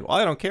blind. Well,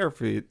 I don't care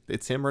if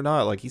it's him or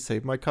not. Like, he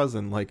saved my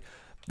cousin. Like,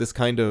 this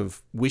kind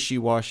of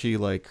wishy-washy,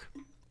 like,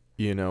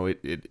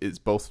 it is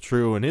both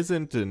true and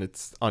isn't, and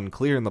it's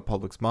unclear in the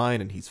public's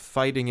mind, and he's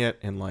fighting it,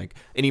 and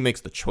he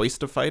makes the choice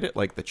to fight it,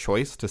 like the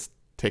choice to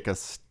take a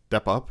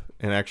step up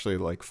and actually,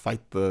 like,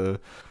 fight the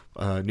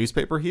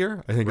newspaper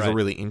here, I think is a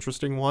really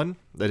interesting one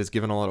that is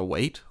given a lot of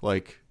weight,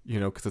 like,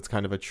 because it's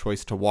kind of a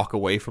choice to walk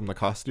away from the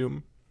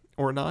costume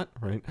or not,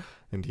 right?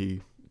 And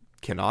he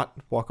cannot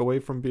walk away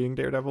from being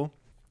Daredevil.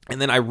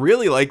 And then I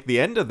really like the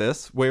end of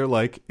this where,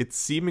 like, it's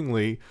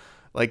seemingly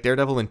like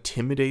Daredevil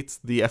intimidates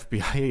the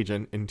FBI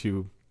agent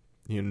into,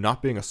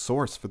 not being a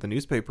source for the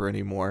newspaper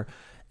anymore.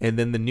 And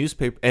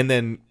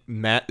then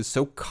Matt is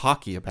so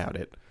cocky about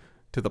it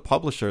to the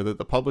publisher that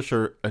the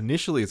publisher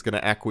initially is going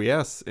to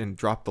acquiesce and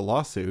drop the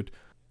lawsuit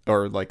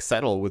or like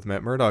settle with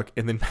Matt Murdock.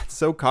 And then Matt's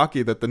so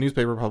cocky that the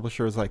newspaper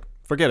publisher is like,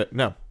 forget it.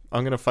 No,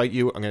 I'm going to fight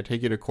you. I'm going to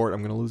take you to court.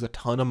 I'm going to lose a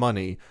ton of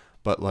money.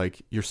 But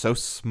like, you're so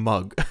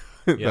smug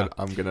that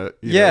I'm going to,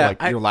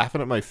 you're laughing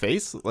at my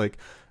face. Like,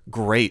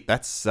 great.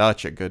 That's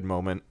such a good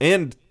moment.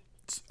 And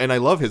I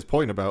love his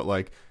point about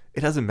like,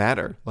 it doesn't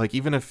matter. Like,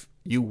 even if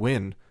you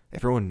win,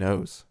 everyone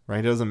knows, right?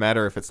 It doesn't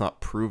matter if it's not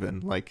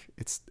proven. Like,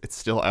 it's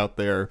still out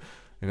there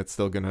and it's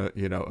still going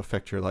to,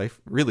 affect your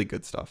life. Really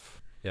good stuff.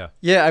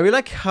 Yeah, I really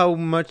like how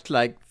much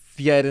like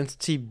the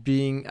identity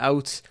being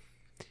out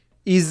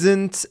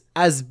isn't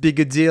as big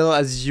a deal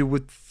as you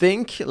would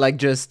think. Like,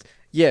 just,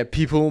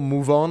 people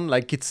move on.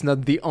 Like, it's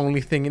not the only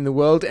thing in the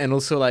world. And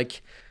also,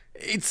 like,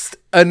 it's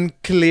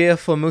unclear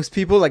for most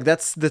people. Like,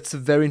 that's a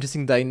very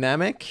interesting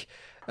dynamic.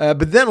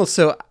 But then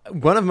also,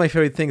 one of my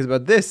favorite things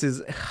about this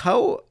is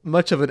how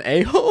much of an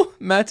a-hole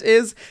Matt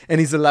is, and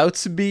he's allowed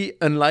to be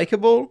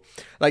unlikable.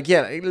 Like,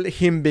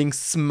 him being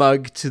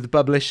smug to the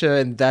publisher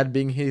and that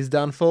being his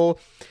downfall.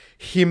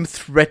 Him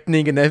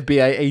threatening an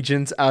FBI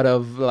agent out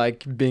of,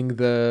 like, being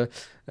the,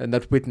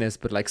 not witness,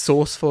 but, like,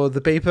 source for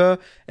the paper.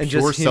 And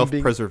pure just him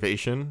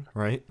self-preservation,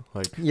 right?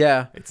 Like,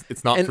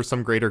 it's not for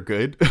some greater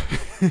good.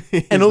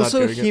 And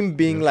also him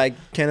being, like,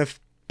 kind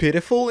of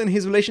pitiful in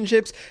his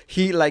relationships.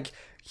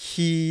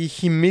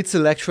 He meets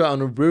Elektra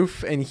on a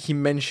roof and he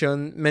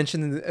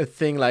mentioned a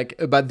thing like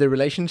about the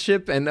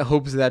relationship and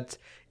hopes that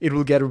it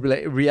will get a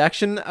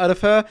reaction out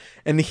of her,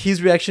 and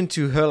his reaction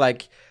to her,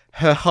 like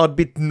her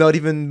heartbeat not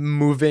even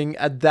moving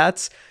at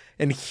that,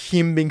 and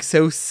him being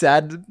so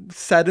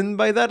saddened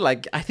by that.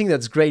 Like, I think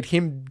that's great.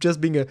 Him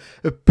just being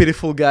a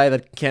pitiful guy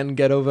that can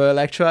get over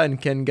Elektra and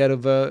can get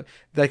over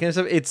that kind of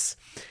stuff.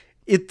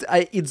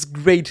 It's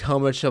great how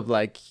much of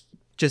like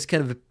just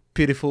kind of a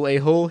pitiful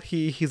a-hole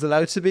he's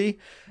allowed to be,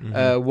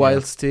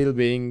 while still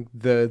being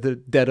the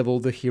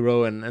Daredevil, the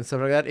hero, and stuff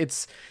like that.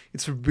 It's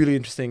a really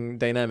interesting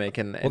dynamic,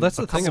 and that's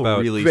the thing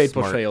about really great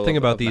portrayal. Thing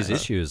about these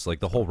issues, like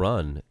the whole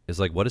run is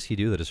like, what does he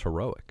do that is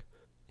heroic?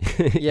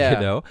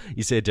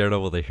 You say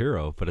Daredevil the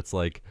hero, but it's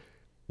like,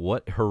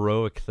 what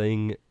heroic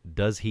thing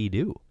does he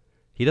do?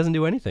 He doesn't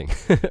do anything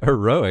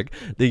heroic.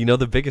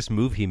 The biggest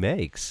move he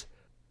makes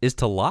is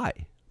to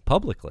lie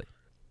publicly.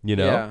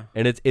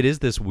 And it is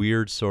this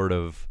weird sort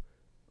of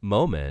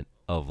moment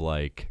of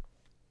like,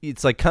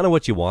 it's like kind of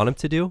what you want him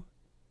to do,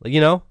 like,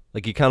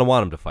 like you kind of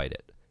want him to fight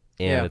it,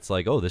 and it's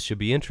like, oh, this should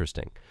be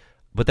interesting,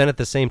 but then at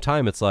the same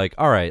time it's like,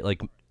 all right,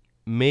 like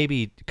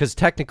maybe because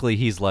technically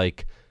he's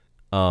like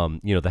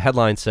The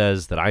headline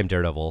says that I'm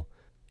Daredevil,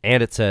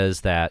 and it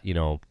says that,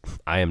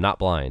 I am not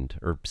blind,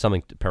 or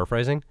something,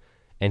 paraphrasing.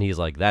 And he's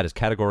like, that is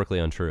categorically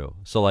untrue.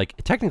 So, like,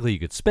 technically you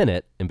could spin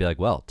it and be like,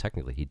 well,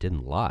 technically he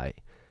didn't lie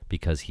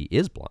because he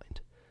is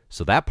blind.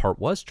 So that part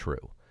was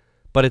true.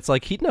 But it's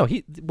like,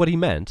 what he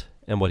meant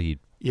and what he,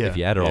 if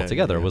you add it all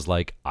together, was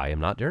like, I am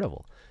not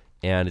Daredevil.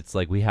 And it's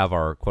like we have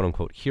our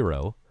quote-unquote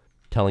hero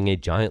telling a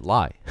giant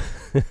lie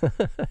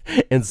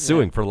and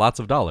suing for lots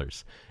of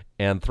dollars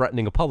and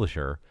threatening a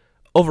publisher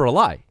over a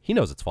lie. He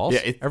knows it's false.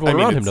 Yeah, everyone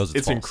around him knows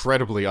it's false. It's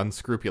incredibly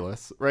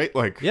unscrupulous, right?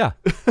 Like, yeah,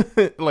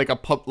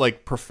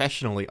 like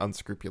professionally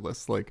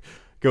unscrupulous. Like,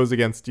 goes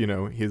against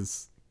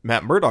his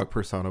Matt Murdock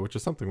persona, which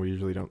is something we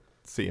usually don't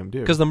see him do.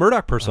 Because the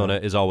Murdock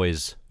persona is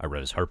always, I read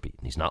his heartbeat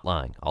and he's not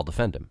lying. I'll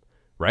defend him,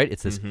 right?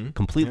 It's this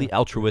completely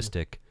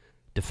altruistic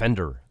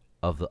defender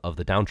of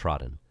the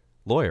downtrodden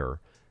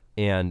lawyer,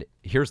 and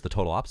here's the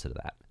total opposite of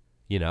that.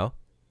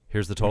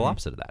 Here's the total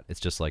opposite of that. It's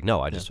just like,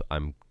 no,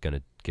 I'm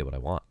gonna get what I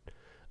want.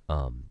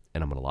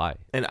 And I'm gonna lie.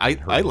 And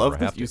I love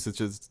the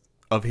usages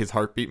of his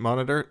heartbeat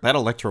monitor. That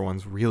Elektra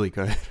one's really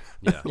good.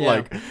 Yeah.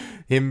 Like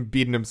him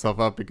beating himself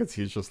up because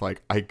he's just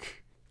like,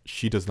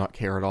 she does not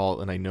care at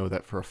all, and I know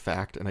that for a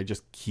fact, and I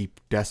just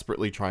keep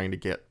desperately trying to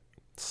get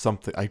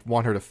something. I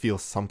want her to feel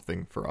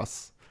something for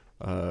us.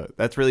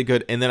 That's really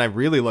good. And then I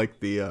really like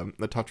the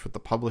touch with the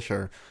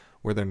publisher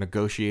where they're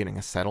negotiating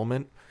a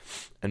settlement,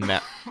 and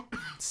Matt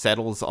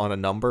settles on a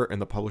number,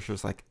 and the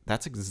publisher's like,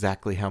 that's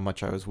exactly how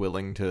much I was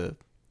willing to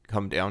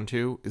come down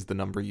to, is the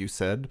number you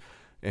said.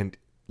 And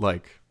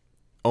like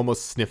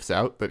almost sniffs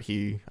out that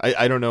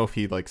I don't know if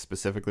he like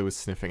specifically was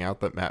sniffing out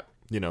that Matt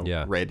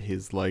read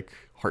his like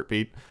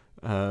heartbeat,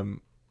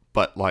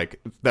 but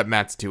like that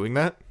Matt's doing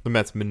that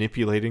Matt's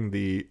manipulating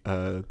the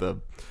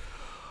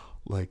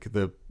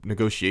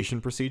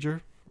negotiation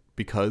procedure,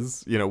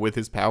 because with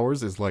his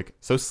powers is like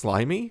so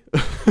slimy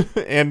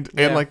and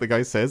like the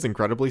guy says,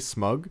 incredibly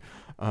smug.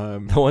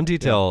 The one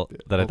detail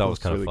that I thought was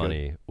kind of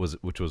really funny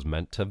which was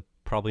meant to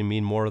probably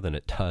mean more than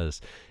it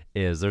does,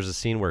 is there's a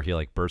scene where he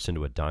like bursts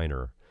into a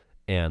diner,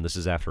 and this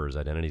is after his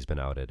identity's been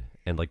outed,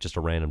 and like just a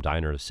random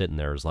diner is sitting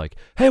there is like,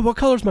 hey, what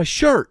color's my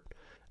shirt?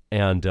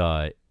 And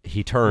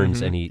he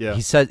turns and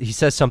he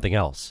says something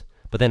else,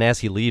 but then as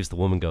he leaves, the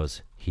woman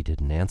goes, he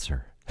didn't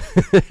answer.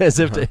 as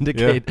if to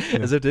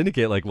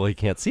indicate like, well, he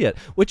can't see it,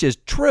 which is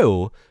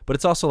true, but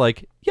it's also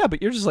like, yeah,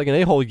 but you're just like an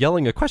a-hole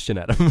yelling a question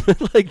at him.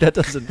 Like that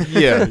doesn't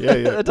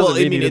that doesn't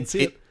mean he didn't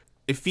see it.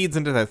 It feeds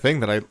into that thing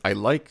that I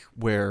like,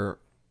 where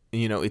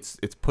it's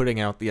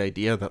putting out the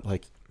idea that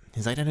like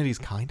his identity's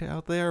kind of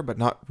out there, but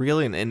not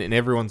really, and in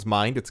everyone's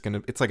mind it's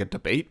like a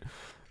debate.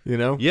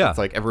 It's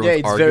like everyone's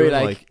it's arguing,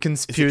 very like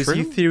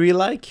conspiracy theory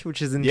like,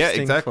 which is interesting.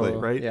 Yeah, exactly,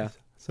 right. Yeah.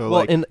 So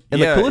well, and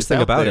the coolest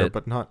thing about it,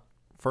 but not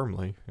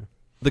firmly. Yeah.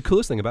 The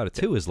coolest thing about it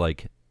too is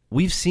like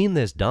we've seen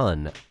this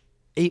done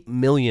 8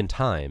 million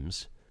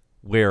times,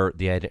 where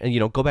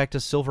go back to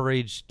Silver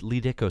Age Lee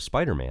Ditko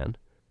Spider-Man,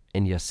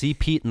 and you see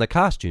Pete in the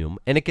costume,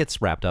 and it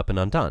gets wrapped up and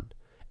undone.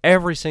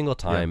 Every single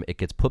time it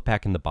gets put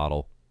back in the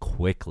bottle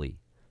quickly,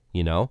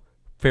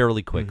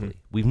 fairly quickly.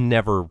 We've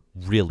never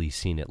really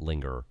seen it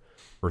linger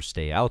or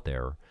stay out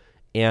there.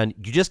 And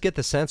you just get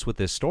the sense with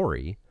this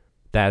story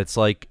that it's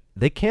like,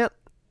 they can't,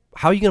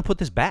 how are you going to put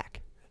this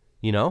back?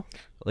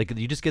 Like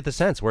you just get the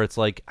sense where it's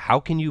like, how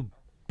can you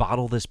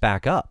bottle this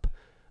back up?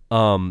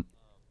 And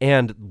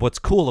what's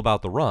cool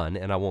about the run,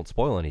 and I won't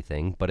spoil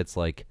anything, but it's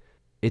like,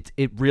 it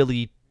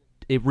really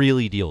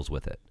deals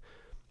with it.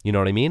 You know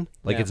what I mean?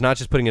 Like, it's not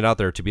just putting it out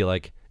there to be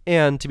like,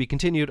 and to be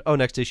continued. Oh,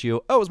 next issue.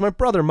 Oh, it was my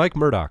brother, Mike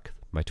Murdock,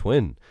 my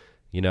twin.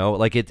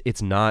 Like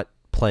it's not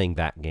playing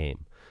that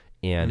game,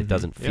 and it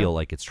doesn't feel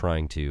like it's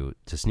trying to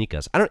sneak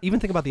us. I don't even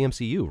think about the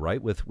MCU,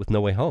 right? With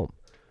No Way Home,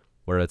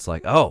 where it's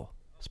like, oh,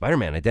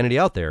 Spider-Man identity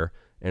out there,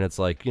 and it's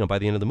like, by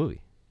the end of the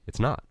movie, it's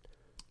not.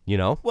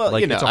 Well,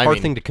 like it's a hard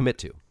thing to commit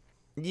to.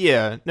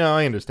 Yeah, no,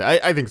 I understand.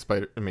 I think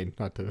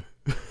not to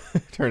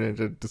turn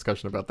into a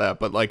discussion about that,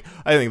 but like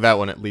I think that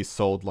one at least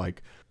sold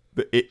like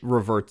it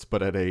reverts,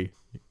 but at a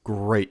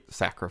great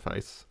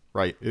sacrifice,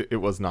 right? It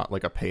was not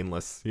like a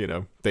painless,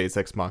 Deus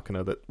Ex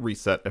Machina that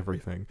reset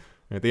everything.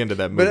 At the end of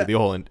that movie, the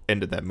whole end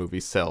of that movie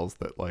sells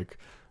that like,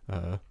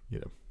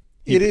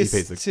 it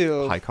is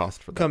still high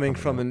cost for that coming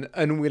from an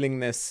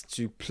unwillingness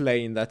to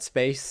play in that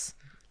space.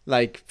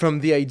 Like,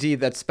 from the idea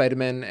that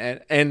Spider-Man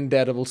and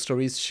Daredevil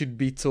stories should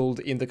be told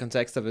in the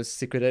context of a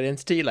secret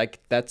identity,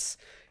 like, that's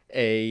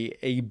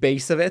a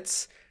base of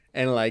it.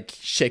 And, like,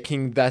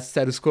 shaking that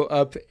status quo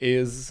up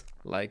is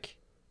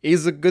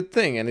a good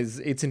thing. And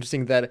it's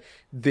interesting that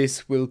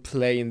this will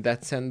play in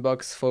that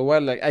sandbox for a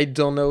while. Like, I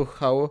don't know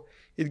how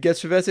it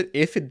gets reverted.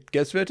 If it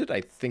gets reverted,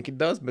 I think it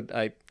does, but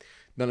I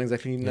don't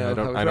exactly know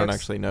how it works. I don't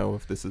actually know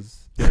if this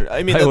is...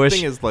 I mean,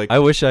 thing is, like... I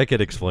wish I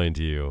could explain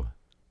to you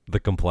the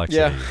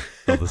complexity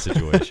of the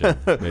situation.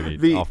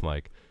 Maybe off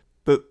mic.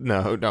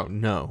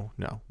 No.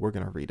 We're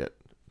going to read it,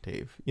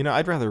 Dave.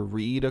 I'd rather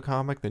read a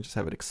comic than just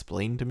have it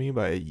explained to me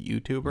by a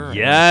YouTuber.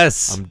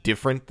 Yes! I'm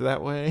different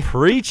that way.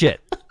 Preach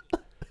it!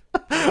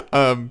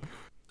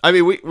 I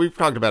mean, we've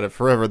talked about it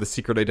forever. The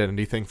secret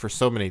identity thing for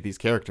so many of these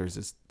characters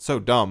is so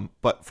dumb.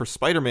 But for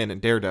Spider-Man and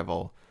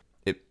Daredevil,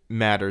 it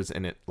matters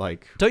and it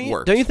works. Don't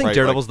you think right?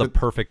 Daredevil's the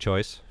perfect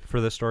choice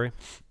for this story?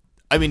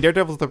 I mean,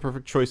 Daredevil's the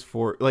perfect choice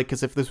for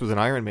because if this was an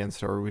Iron Man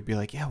story, we'd be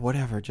like, yeah,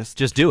 whatever, just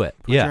do it.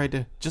 Yeah,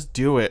 just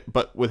do it.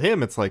 But with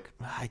him, it's like,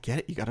 I get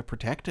it. You got to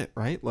protect it,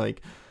 right?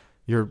 Like,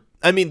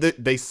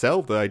 they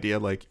sell the idea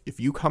like if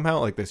you come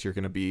out like this, you're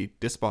going to be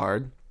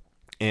disbarred.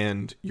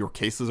 And your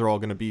cases are all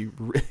going to be,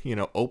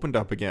 opened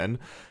up again,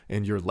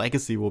 and your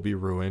legacy will be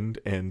ruined,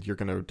 and you're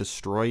going to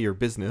destroy your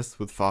business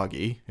with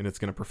Foggy, and it's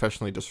going to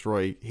professionally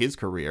destroy his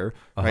career,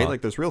 right?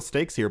 Like, there's real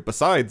stakes here.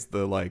 Besides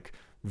the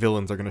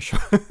villains are going to show.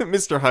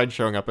 Mr. Hyde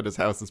showing up at his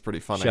house is pretty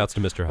funny. Shouts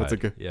to Mr. Hyde. That's a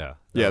good, yeah,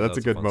 that's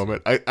a good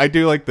moment. I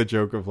do like the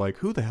joke of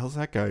who the hell's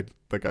that guy?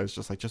 The guy's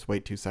just like, just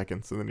wait 2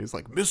 seconds, and then he's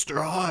like,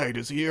 Mr. Hyde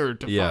is here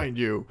to find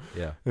you.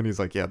 Yeah, and he's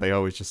like, yeah, they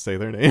always just say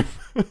their name.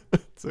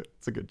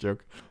 It's a good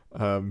joke.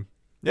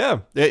 Yeah,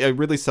 it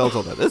really sells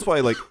all that. That's why,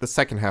 the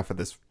second half of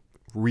this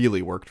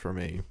really worked for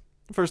me.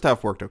 The first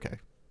half worked okay.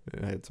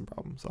 I had some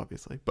problems,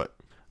 obviously, but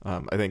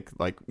I think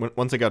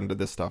once I got into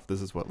this stuff,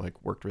 this is what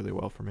worked really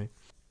well for me.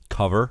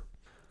 Cover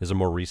is a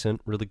more recent,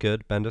 really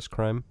good Bendis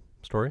crime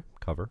story.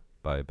 Cover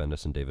by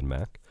Bendis and David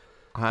Mack.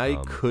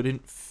 I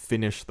couldn't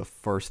finish the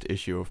first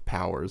issue of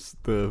Powers,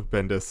 the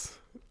Bendis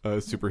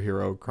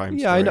superhero crime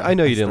story. Yeah, I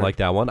know you didn't like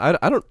that one. I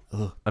don't.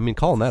 I mean,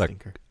 calling that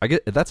I guess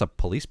that's a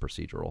police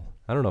procedural.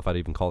 I don't know if I'd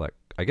even call that.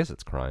 I guess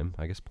it's crime.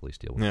 I guess police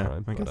deal with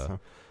crime. I guess so.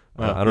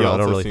 I don't know. I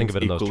don't really think of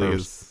it in those terms.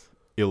 As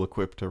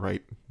ill-equipped to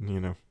write,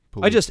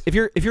 police. If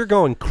you're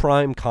going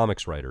crime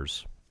comics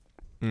writers,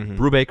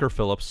 Brubaker,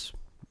 Phillips,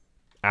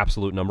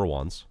 absolute number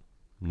ones.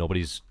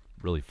 Nobody's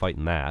really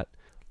fighting that.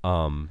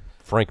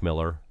 Frank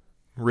Miller,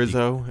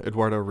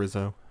 Eduardo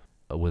Rizzo,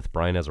 with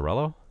Brian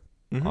Azzarello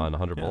on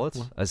 100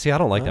 Bullets. See, I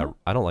don't like that.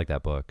 I don't like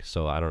that book.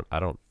 So I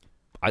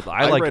like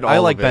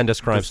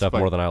Bendis crime stuff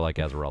more than I like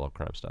Azzarello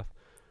crime stuff.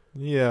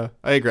 Yeah,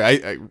 I agree.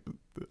 I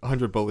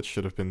 100 Bullets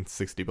should have been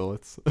 60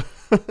 bullets.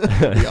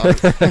 To be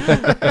honest.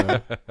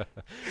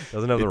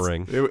 Doesn't have the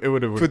ring. It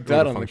would have put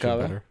that on the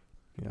cover. Better.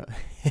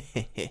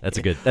 Yeah, that's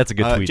a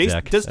good tweet,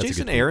 Zach. Does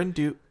Jason Aaron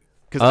do?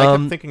 Because I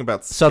kept thinking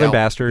about Southern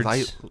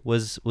Bastards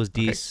was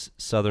Dee's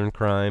Southern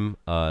crime.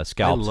 Scalped.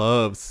 I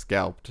love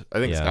Scalped. I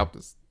think Scalped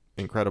is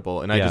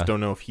incredible, and I just don't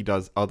know if he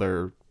does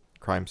other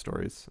crime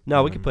stories.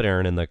 No, we could put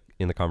Aaron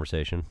in the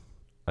conversation.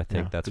 I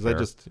think that's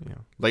fair.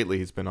 Lately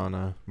he's been on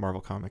a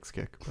Marvel Comics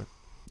kick,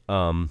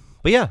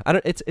 but yeah,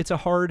 it's a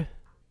hard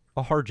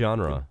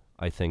genre,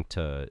 I think,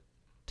 to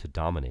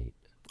dominate.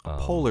 A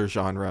polar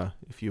genre,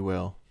 if you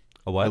will.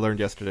 A what? I learned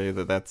yesterday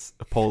that's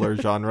a polar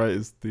genre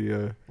is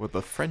the what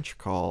the French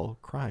call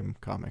crime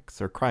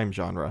comics or crime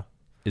genre.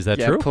 Is that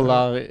true?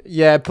 Polar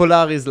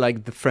is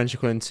like the French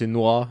equivalent to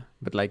noir,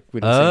 but we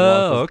don't say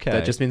noir. Okay.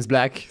 That just means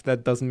black.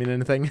 That doesn't mean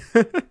anything.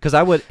 Because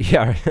I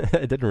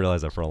didn't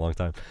realize that for a long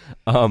time.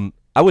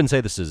 I wouldn't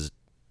say this is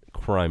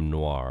crime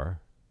noir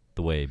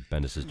the way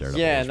Bendis' Daredevil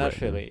is not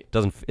written. really.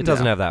 It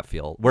doesn't have that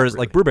feel. Whereas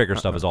Brubaker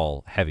stuff is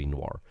all heavy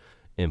noir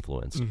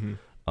influenced. Mm-hmm.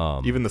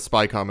 Even the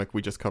spy comic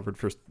we just covered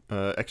for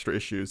extra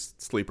issues,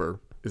 Sleeper,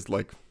 is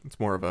it's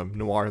more of a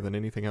noir than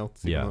anything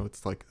else. Even though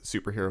it's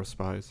superhero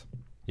spies.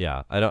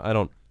 Yeah, I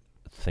don't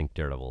think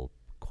Daredevil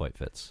quite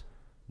fits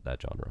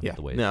that genre.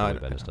 The way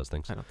Bendis does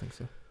things. I don't think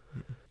so.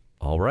 Mm-mm.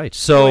 All right,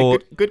 so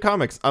good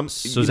comics.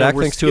 So Zach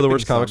thinks two of the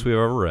worst comics we've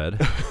ever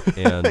read,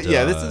 and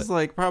this is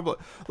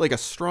probably a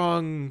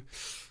strong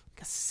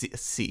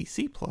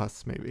C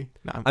plus maybe.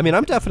 No,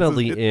 I'm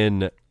definitely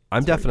in.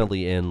 I'm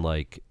definitely in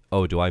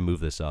do I move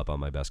this up on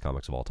my best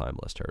comics of all time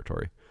list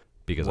territory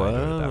because I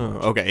enjoyed it that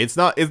much. Okay, it's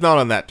not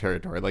on that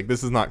territory.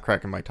 This is not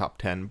cracking my top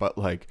 10, but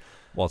well,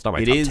 it's not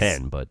my top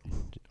 10, but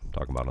I'm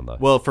talking about on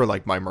the for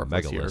my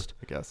Marvelous mega list,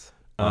 I guess.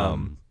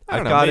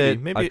 I've got it.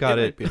 I've got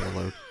it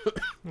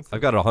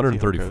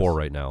 134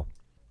 right now.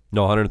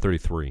 No,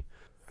 133.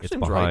 It's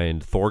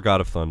behind Thor: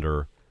 God of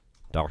Thunder,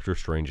 Doctor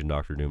Strange and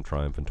Doctor Doom: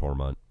 Triumph and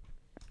Torment,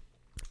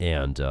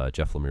 and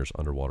Jeff Lemire's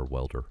Underwater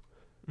Welder.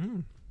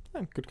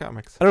 Good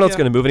comics. I don't know if it's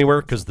going to move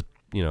anywhere because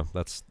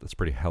that's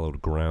pretty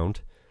hallowed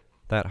ground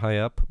that high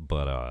up.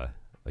 But I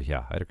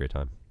had a great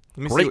time.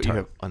 Let me see what you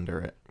have under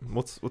it.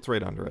 What's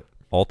right under it?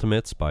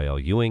 Ultimates by L.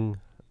 Ewing,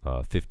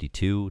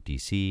 52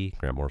 DC,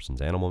 Grant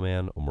Morrison's Animal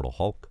Man, Immortal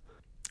Hulk.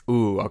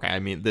 Ooh, okay. I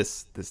mean,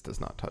 this does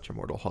not touch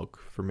Immortal Hulk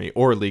for me,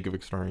 or League of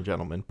Extraordinary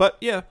Gentlemen. But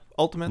yeah,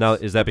 Ultimates. Now,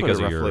 is that because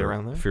of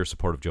your fierce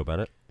support of Joe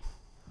Bennett?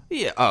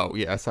 Yeah. Oh,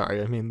 yeah.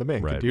 Sorry. I mean, the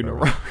man could do no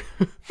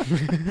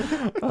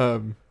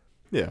wrong.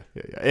 Yeah.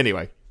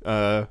 Anyway,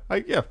 I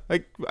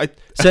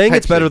saying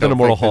it's better than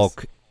Immortal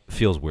Hulk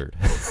feels weird.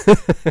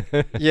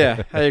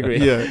 Yeah, I agree.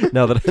 Yeah.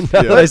 Now that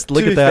I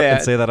look at that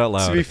and say that out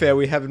loud. To be fair,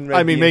 we haven't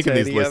read. Making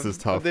these lists is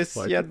tough.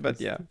 Yet, but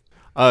yeah.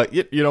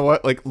 You know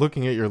what?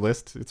 Looking at your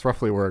list, it's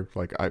roughly where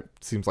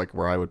seems like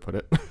where I would put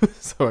it.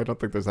 So I don't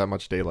think there's that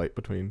much daylight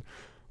between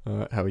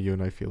how you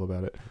and I feel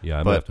about it. Yeah,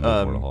 I might have to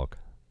move Immortal Hulk.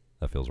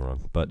 That feels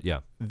wrong, but yeah.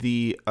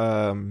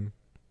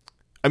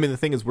 I mean, the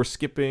thing is, we're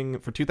skipping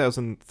for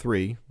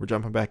 2003. We're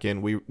jumping back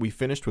in. We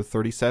finished with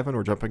 37.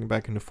 We're jumping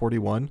back into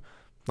 41.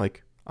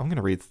 Like, I'm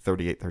gonna read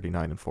 38,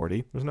 39, and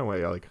 40. There's no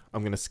way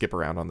I'm gonna skip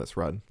around on this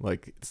run.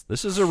 Like,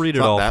 this is a read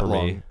it all for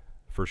me,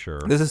 for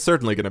sure. This is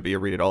certainly gonna be a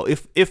read it all.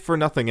 If for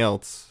nothing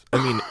else,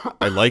 I mean,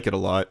 I like it a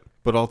lot,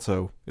 but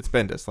also it's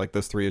Bendis. Like,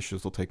 those 3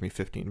 issues will take me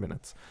 15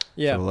 minutes.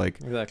 Yeah, so, like,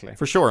 exactly.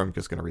 For sure, I'm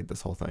just gonna read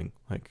this whole thing.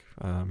 Like,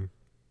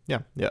 yeah.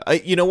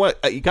 You know what?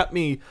 It got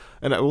me,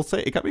 and I will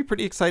say, it got me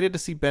pretty excited to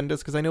see Bendis,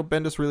 because I know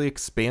Bendis really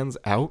expands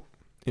out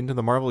into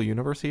the Marvel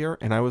universe here,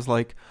 and I was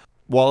like,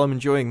 while I'm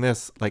enjoying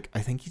this, like,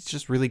 I think he's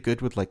just really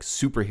good with, like,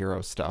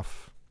 superhero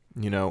stuff,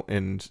 you know,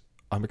 and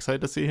I'm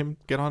excited to see him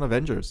get on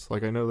Avengers.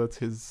 Like, I know that's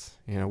his,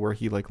 you know, where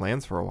he, like,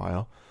 lands for a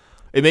while.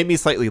 It made me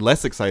slightly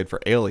less excited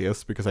for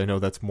Alias, because I know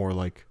that's more,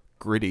 like,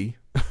 gritty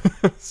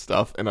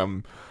stuff,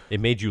 and It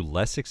made you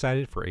less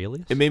excited for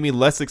Alias? It made me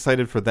less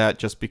excited for that,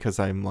 just because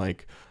I'm,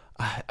 like,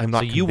 I'm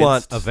not So you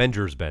want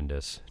Avengers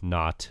Bendis,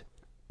 not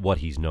what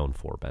he's known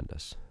for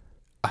Bendis.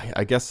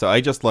 I guess so.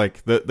 I just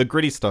like the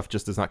gritty stuff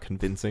just is not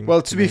convincing.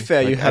 Well, to be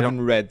fair, like, you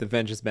haven't read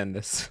Avengers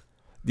Bendis.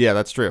 Yeah,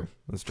 that's true.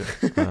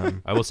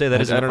 I will say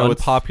that is an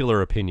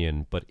unpopular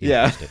opinion, but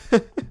interesting. Yeah.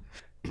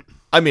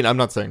 I mean, I'm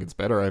not saying it's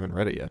better. I haven't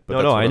read it yet.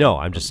 But no, I know.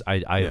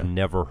 I have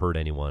never heard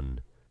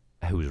anyone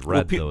who's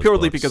read those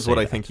purely books because say what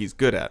I that. think he's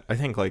good at. I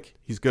think, like,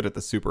 he's good at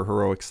the super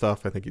heroic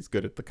stuff. I think he's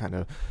good at the kind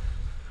of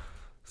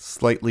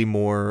slightly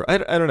more. I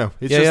don't know.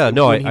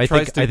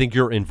 It's I think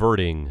you're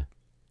inverting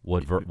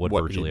what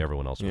virtually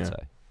everyone else would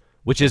say,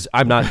 which is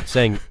I'm not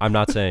saying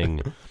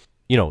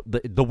you know,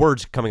 the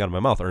words coming out of my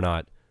mouth are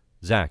not,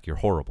 Zach, you're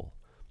horrible,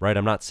 right?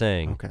 I'm not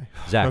saying,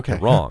 Zach, you're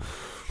wrong,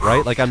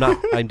 right? Like, I'm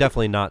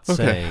definitely not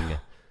saying,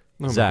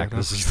 Zach,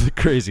 this is the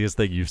craziest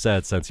thing you've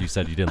said since you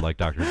said you didn't like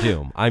Dr.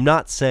 Doom. I'm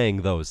not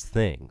saying those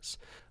things.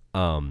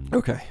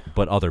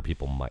 But other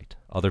people might.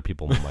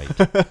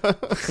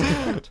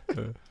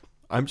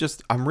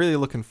 I'm really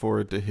looking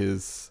forward to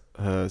his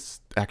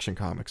Action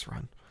Comics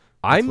run.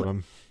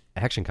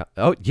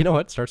 Oh, you know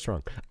what? Start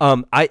strong.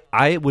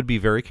 I would be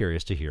very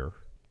curious to hear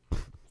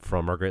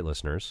from our great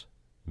listeners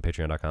on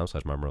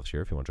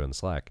patreon.com/MarMarvelShare if you want to join the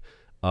Slack.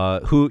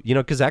 Who, you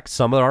know, because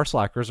some of our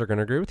Slackers are going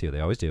to agree with you. They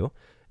always do.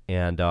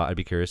 And I'd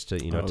be curious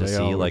to, you know, to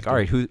see, like, all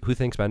right, who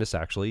thinks Bendis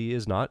actually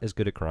is not as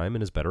good at crime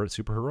and is better at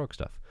superheroic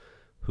stuff?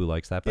 Who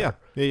likes that better?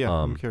 Yeah.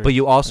 I'm curious. But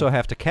you also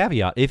have to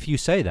caveat, if you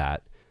say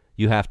that,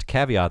 you have to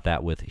caveat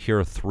that with, here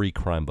are 3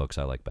 crime books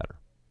I like better,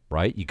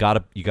 right? You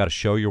gotta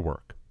show your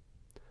work,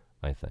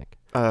 I think.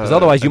 Because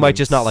otherwise, you might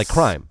just not like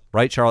crime,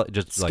 right, Charlotte?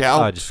 Just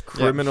Scalped,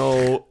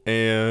 Criminal,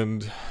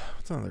 and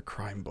what's another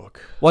crime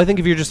book? Well, I think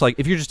if you're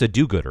just a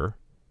do-gooder,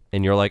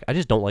 and you're like, I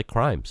just don't like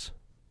crimes.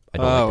 I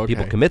don't like that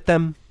people commit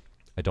them.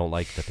 I don't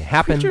like that they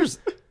happen.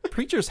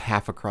 Preacher's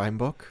half a crime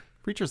book.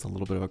 Preacher's a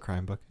little bit of a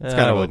crime book. It's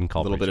kind of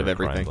a little bit of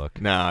everything.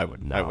 Book. No, I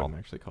wouldn't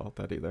actually call it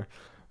that either.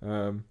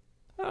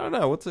 I don't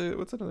know. What's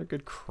another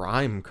good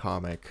crime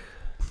comic?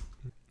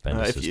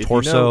 Bendis'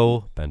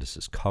 torso,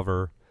 Bendis'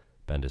 cover,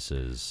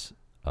 Bendis'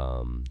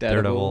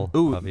 Daredevil.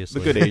 Ooh,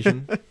 obviously. The Good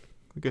Asian.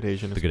 The Good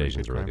Asian. The Good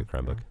Asian is a really good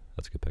crime book.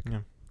 That's a good pick. Yeah.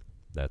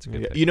 That's a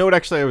good pick. You know what?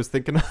 Actually, I was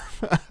thinking.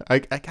 I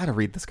gotta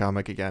read this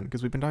comic again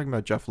because we've been talking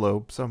about Jeff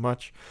Loeb so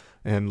much,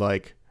 and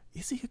like,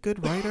 is he a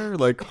good writer?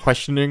 Like,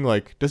 questioning,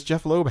 like, does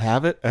Jeff Loeb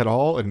have it at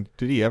all, and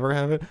did he ever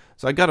have it?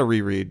 So I gotta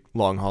reread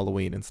Long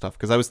Halloween and stuff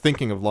because I was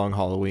thinking of Long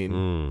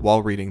Halloween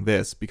while reading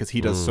this because he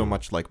does so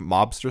much like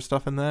mobster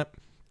stuff in that.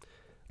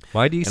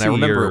 My DC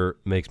year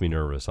makes me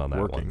nervous on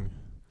that one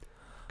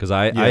because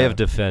I have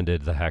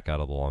defended the heck out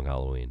of the Long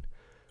Halloween.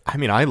 I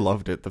mean, I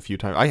loved it the few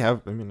times I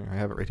have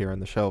it right here on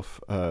the shelf.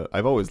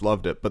 I've always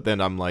loved it, but then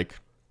I'm like,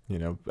 you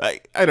know, I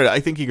don't know. I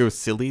think he goes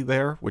silly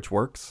there, which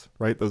works,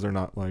 right? Those are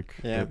not like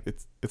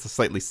it's a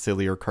slightly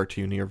sillier,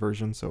 cartoonier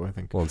version. So I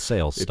think and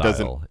Sale's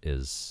style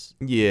is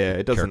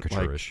it doesn't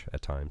caricaturish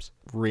at times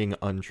ring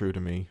untrue to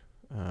me.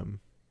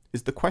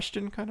 Is The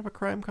Question kind of a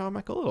crime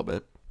comic? A little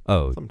bit.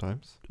 Oh,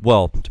 sometimes.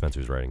 Well, depends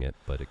who's writing it,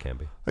 but it can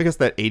be. I guess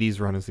that 80s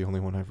run is the only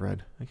one I've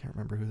read. I can't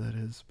remember who that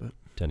is, but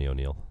Denny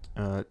O'Neil.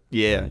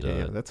 Yeah,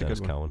 that's Dennis a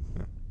good one. Cowan.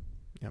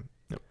 Yeah.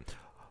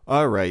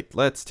 All right,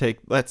 let's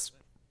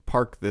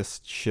park this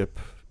ship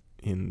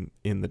in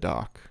the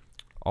dock.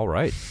 All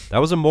right, that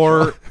was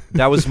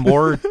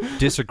more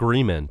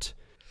disagreement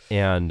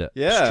and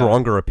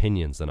stronger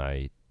opinions than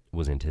I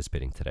was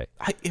anticipating today.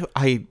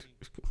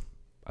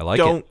 I like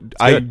it.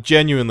 I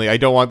genuinely, I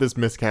don't want this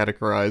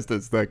miscategorized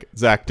as like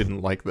Zach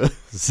didn't like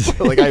this.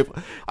 Like I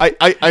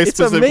it's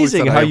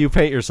amazing how you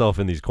paint yourself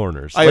in these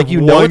corners. I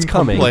know it's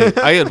coming.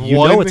 I had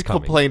one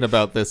complaint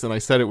about this, and I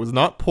said it was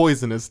not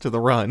poisonous to the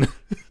run.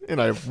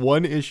 And I have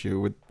one issue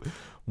with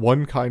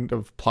one kind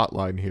of plot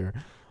line here.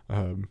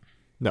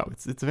 No,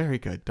 it's very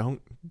good.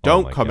 Don't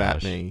come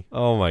at me.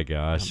 Oh my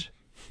gosh.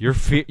 Your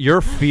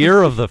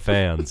fear of the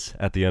fans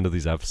at the end of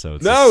these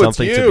episodes is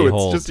something it's you. to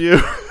behold. It's just you.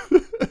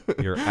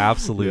 Your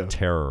absolute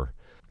terror.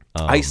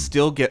 I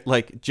still get,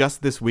 like,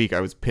 just this week I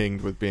was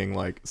pinged with being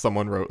like,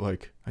 someone wrote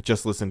like, I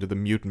just listened to the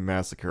Mutant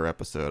Massacre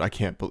episode. I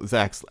can't believe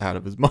Zach's out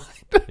of his mind.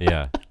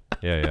 Yeah.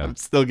 I'm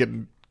still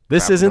getting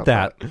This crap isn't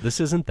about that. This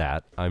isn't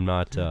that. I'm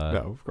not.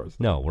 No, of course.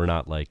 No, we're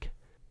not like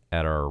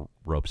at our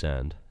rope's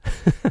end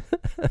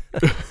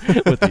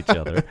with each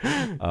other.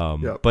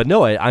 But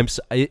no,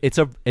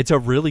 it's a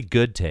really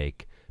good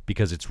take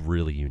because it's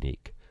really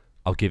unique.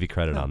 I'll give you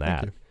credit on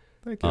that.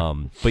 Thank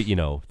you. But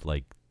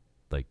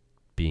like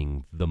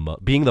being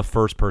the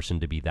first person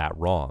to be that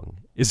wrong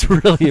is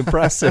really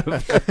impressive.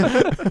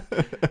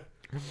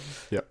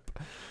 Yep.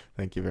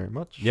 Thank you very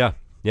much. Yeah.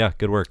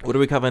 Good work. What are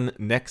we covering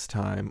next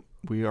time?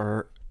 We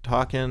are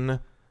talking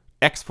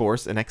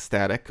X-Force and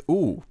Ecstatic.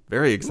 Ooh,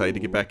 very excited to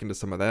get back into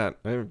some of that.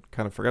 I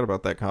kind of forgot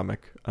about that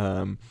comic.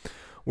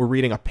 We're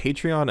reading a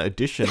Patreon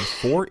edition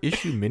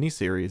 4-issue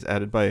miniseries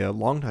added by a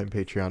longtime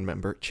Patreon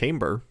member,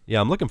 Chamber. Yeah,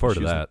 I'm looking forward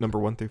to that. Number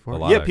 1 through 4.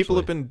 Lot, yeah, people actually.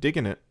 have been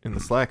digging it in the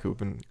Slack who've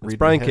been reading. It's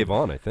Brian ahead. K.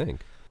 Vaughan, I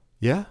think.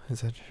 Yeah,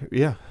 is that true?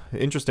 Yeah,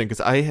 interesting because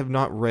I have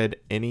not read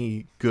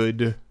any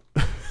good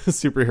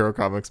superhero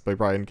comics by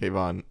Brian K.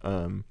 Vaughan.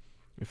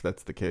 If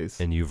that's the case,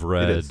 And you've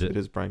read it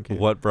is Brian K.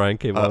 what Brian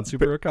K. Vaughan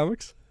superhero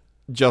comics?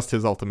 Just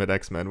his Ultimate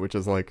X-Men, which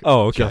is like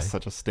just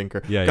such a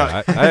stinker.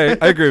 Yeah, I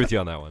agree with you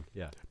on that one.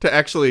 Yeah. To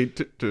actually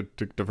to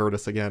divert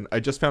us again, I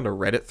just found a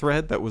Reddit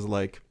thread that was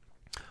like,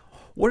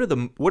 what are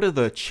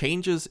the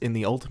changes in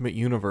the Ultimate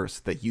Universe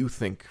that you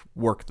think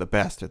work the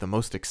best or the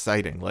most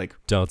exciting? Like,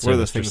 Don't say what are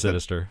the Mr. things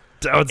Sinister.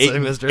 Don't say Mr.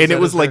 Sinister. And it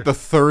was like the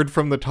third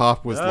from the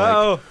top was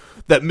like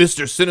that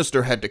Mr.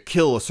 Sinister had to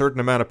kill a certain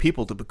amount of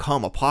people to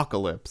become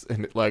Apocalypse,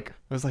 and I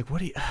was like, what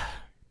do you?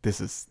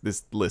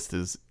 This list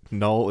is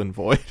null and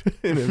void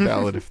and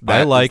invalid. If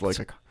that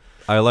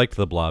I liked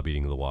the Blob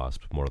eating the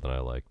Wasp more than I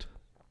liked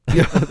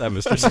that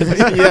Mr.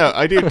 Sinister. Yeah,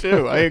 I do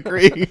too. I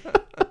agree.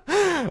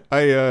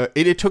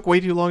 It took way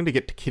too long to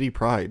get to Kitty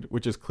Pryde,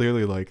 which is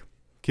clearly like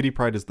Kitty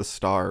Pryde is the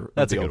star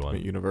That's of a the good Ultimate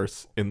one.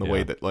 Universe in the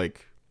way that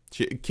like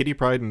Kitty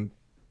Pryde and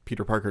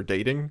Peter Parker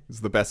dating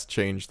is the best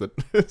change that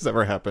has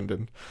ever happened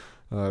in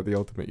the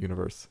Ultimate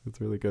Universe. It's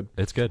really good.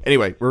 It's good.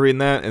 Anyway, we're reading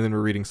that, and then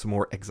we're reading some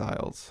more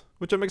Exiles,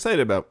 which I'm excited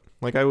about.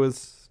 Like I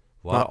was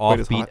A lot not of quite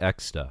as offbeat hot.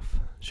 X stuff.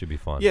 Should be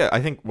fun. Yeah,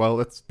 I think. Well,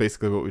 that's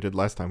basically what we did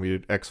last time. We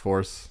did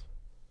X-Force,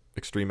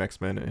 Extreme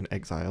X-Men, and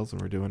Exiles, and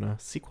we're doing a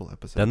sequel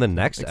episode. Then the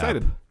next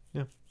excited.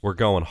 ep, we're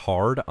going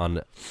hard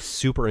on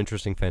super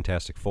interesting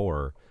Fantastic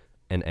Four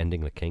and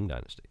ending the King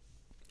Dynasty.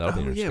 That'll be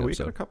an interesting we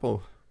episode. got a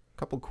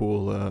couple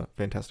cool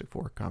Fantastic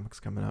Four comics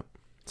coming up.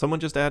 Someone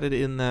just added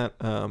in that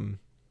God,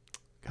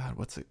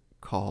 what's it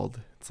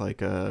called? It's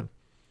like a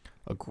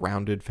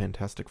grounded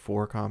Fantastic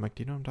Four comic.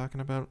 Do you know what I'm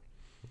talking about?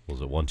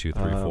 Was it 1, 2,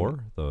 3,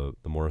 4? The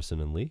Morrison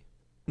and Lee?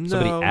 No,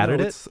 Somebody added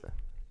it? it's-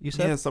 You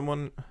said? Yeah,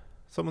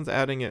 someone's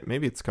adding it.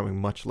 Maybe it's coming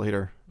much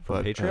later. From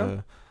But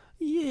Patreon?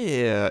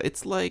 yeah,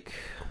 it's like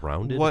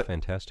Grounded what-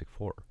 Fantastic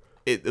Four.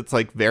 it's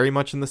like very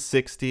much in the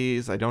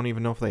 60s. I don't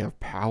even know if they have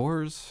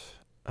powers.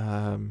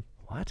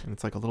 What? And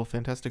it's like a little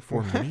Fantastic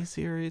Four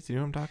miniseries. You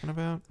know what I'm talking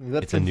about?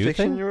 That's It's a new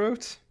fiction thing? you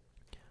wrote?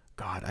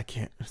 God, I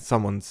can't.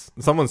 Someone's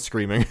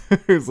screaming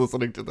who's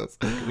listening to this.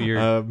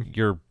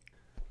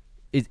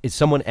 Is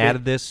someone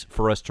added this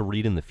for us to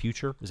read in the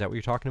future? Is that what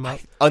you're talking about?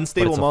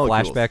 Unstable But it's a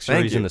Molecules. flashback Thank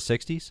series in you. the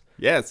 60s?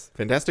 Yes,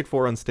 Fantastic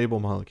Four Unstable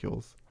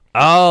Molecules.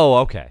 Oh,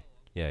 okay.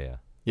 Yeah.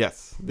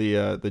 Yes,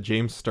 the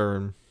James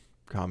Stern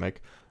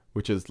comic,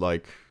 which is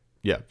like,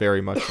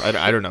 very much.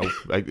 I don't know.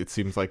 It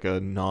seems like a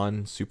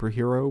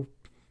non-superhero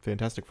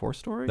Fantastic Four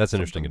story. That's an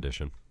interesting Something.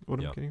 addition. What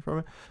I'm Yep. getting from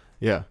it.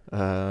 Yeah.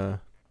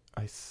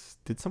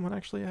 Did someone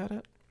actually add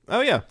it?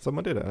 Oh yeah,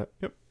 someone did add it.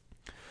 Yep.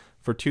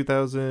 For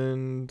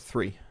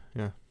 2003.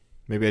 Yeah.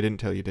 Maybe I didn't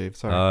tell you, Dave.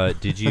 Sorry.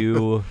 Did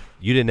you?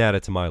 You didn't add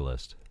it to my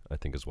list, I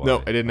think is why. No,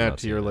 I didn't I'm add not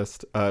to your seeing it.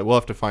 list. We'll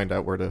have to find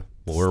out where to.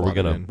 Well, where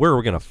are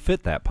we gonna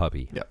fit that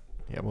puppy?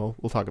 Yeah, we'll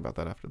talk about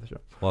that after the show.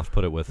 We'll have to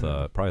put it with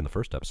probably in the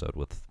first episode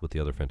with the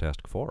other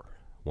Fantastic Four.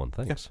 One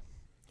things.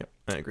 Yep,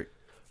 I agree.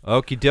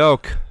 Okie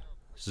doke.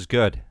 This is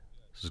good.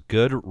 This is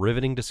good,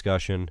 riveting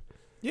discussion.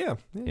 Yeah,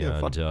 And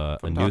fun.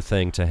 a new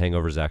thing to hang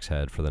over Zach's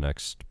head for the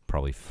next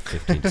probably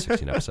 15 to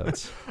 16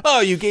 episodes. Oh,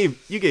 you gave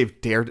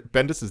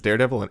Bendis'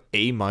 Daredevil an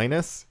A-,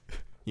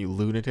 you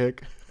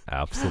lunatic.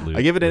 Absolutely.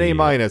 I give it an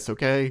A-,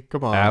 okay?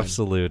 Come on.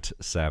 Absolute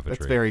savagery.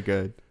 That's very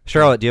good.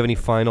 Charlotte, do you have any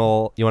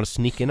final? You want to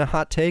sneak in a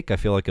hot take? I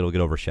feel like it'll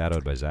get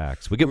overshadowed by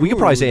Zach's. We could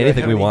probably say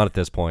anything we want at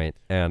this point,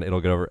 and it'll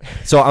get over.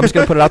 So I'm just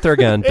gonna put it out there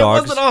again.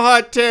 Dogs. It wasn't a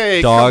hot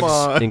take. Dogs Come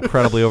on.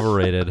 incredibly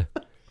overrated.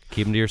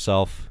 Keep them to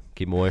yourself.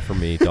 Keep them away from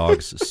me.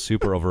 Dogs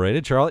super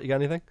overrated. Charlotte, you got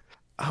anything?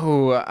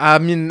 Oh, I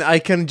mean, I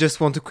can just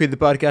want to quit the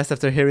podcast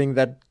after hearing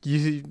that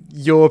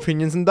your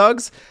opinions on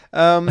dogs.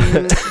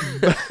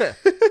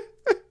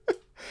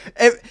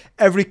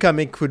 Every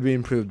comic could be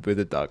improved with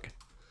a dog,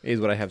 is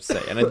what I have to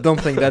say. And I don't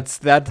think that's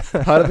that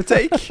hard of a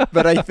take,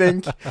 but I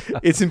think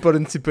it's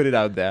important to put it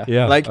out there.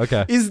 Yeah, Like,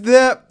 okay. is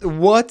there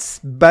what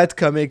bad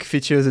comic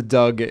features a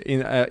dog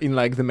in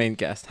like the main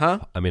cast? Huh?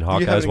 I mean, You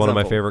have Hawkeye is an one of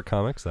my example? favorite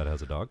comics that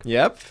has a dog.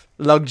 Yep.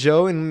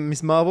 Lockjaw and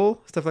Miss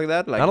Marvel, stuff like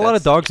that. Like Not a lot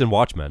of dogs in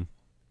Watchmen.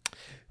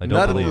 I don't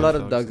Not a believe. lot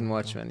of dogs in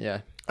Watchmen.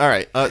 Yeah. All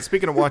right.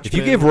 Speaking of Watchmen. If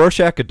you gave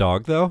Rorschach a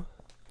dog, though,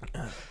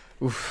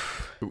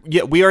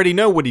 Yeah, we already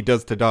know what he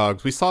does to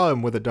dogs. We saw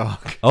him with a dog.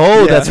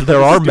 Oh, Yeah.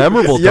 there are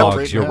memorable Yeah, dogs.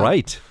 right You're now.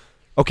 right.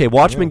 Okay,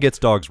 Watchmen gets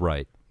dogs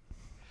right.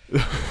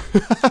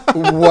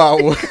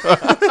 Wow.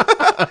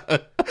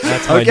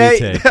 That's my new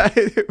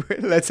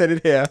take. Let's end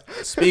it here.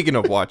 Speaking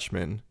of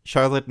Watchmen,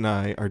 Charlotte and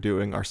I are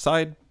doing our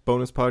side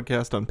bonus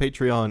podcast on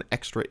Patreon,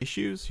 Extra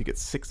Issues. You get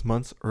 6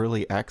 months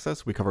early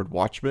access. We covered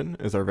Watchmen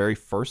as our very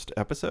first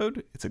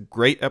episode. It's a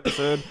great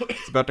episode.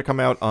 It's about to come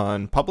out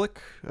on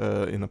public,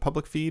 in the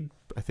public feed,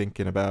 I think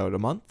in about a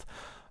month.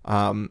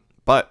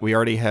 But we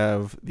already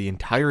have the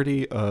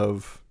entirety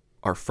of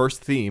our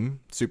first theme,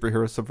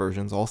 Superhero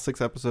Subversions. All 6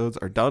 episodes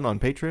are done on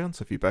Patreon,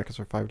 so if you back us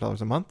for $5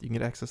 a month, you can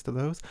get access to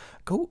those.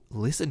 Go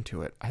listen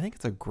to it. I think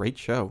it's a great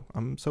show.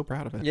 I'm so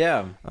proud of it.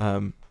 Yeah.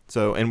 And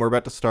we're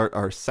about to start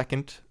our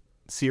second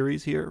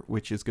series here,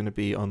 which is going to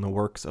be on the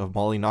works of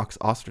Molly Knox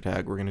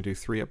Ostertag. We're going to do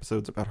 3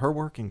 episodes about her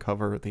work and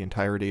cover the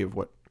entirety of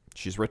what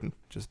she's written,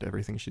 just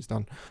everything she's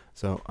done.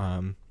 So,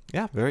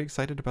 yeah, very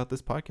excited about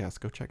this podcast.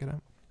 Go check it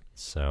out.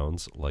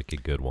 Sounds like a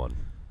good one.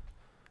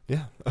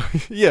 Yeah.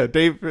 Yeah,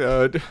 Dave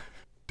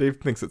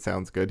thinks it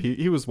sounds good.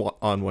 He was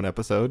on one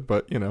episode,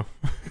 but, you know.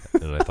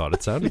 And I thought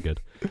it sounded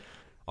good.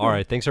 All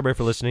right. Thanks, everybody,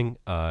 for listening.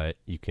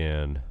 You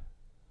can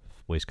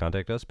always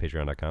contact us,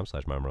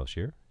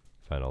 patreon.com/MyMoralThisYear.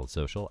 Find all the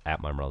social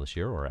at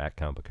MyMoralThisYear or at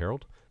Comic Book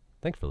Herald.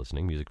 Thanks for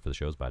listening. Music for the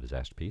show is by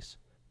Disaster Piece.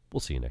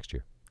 We'll see you next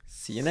year.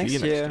 See you next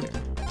year.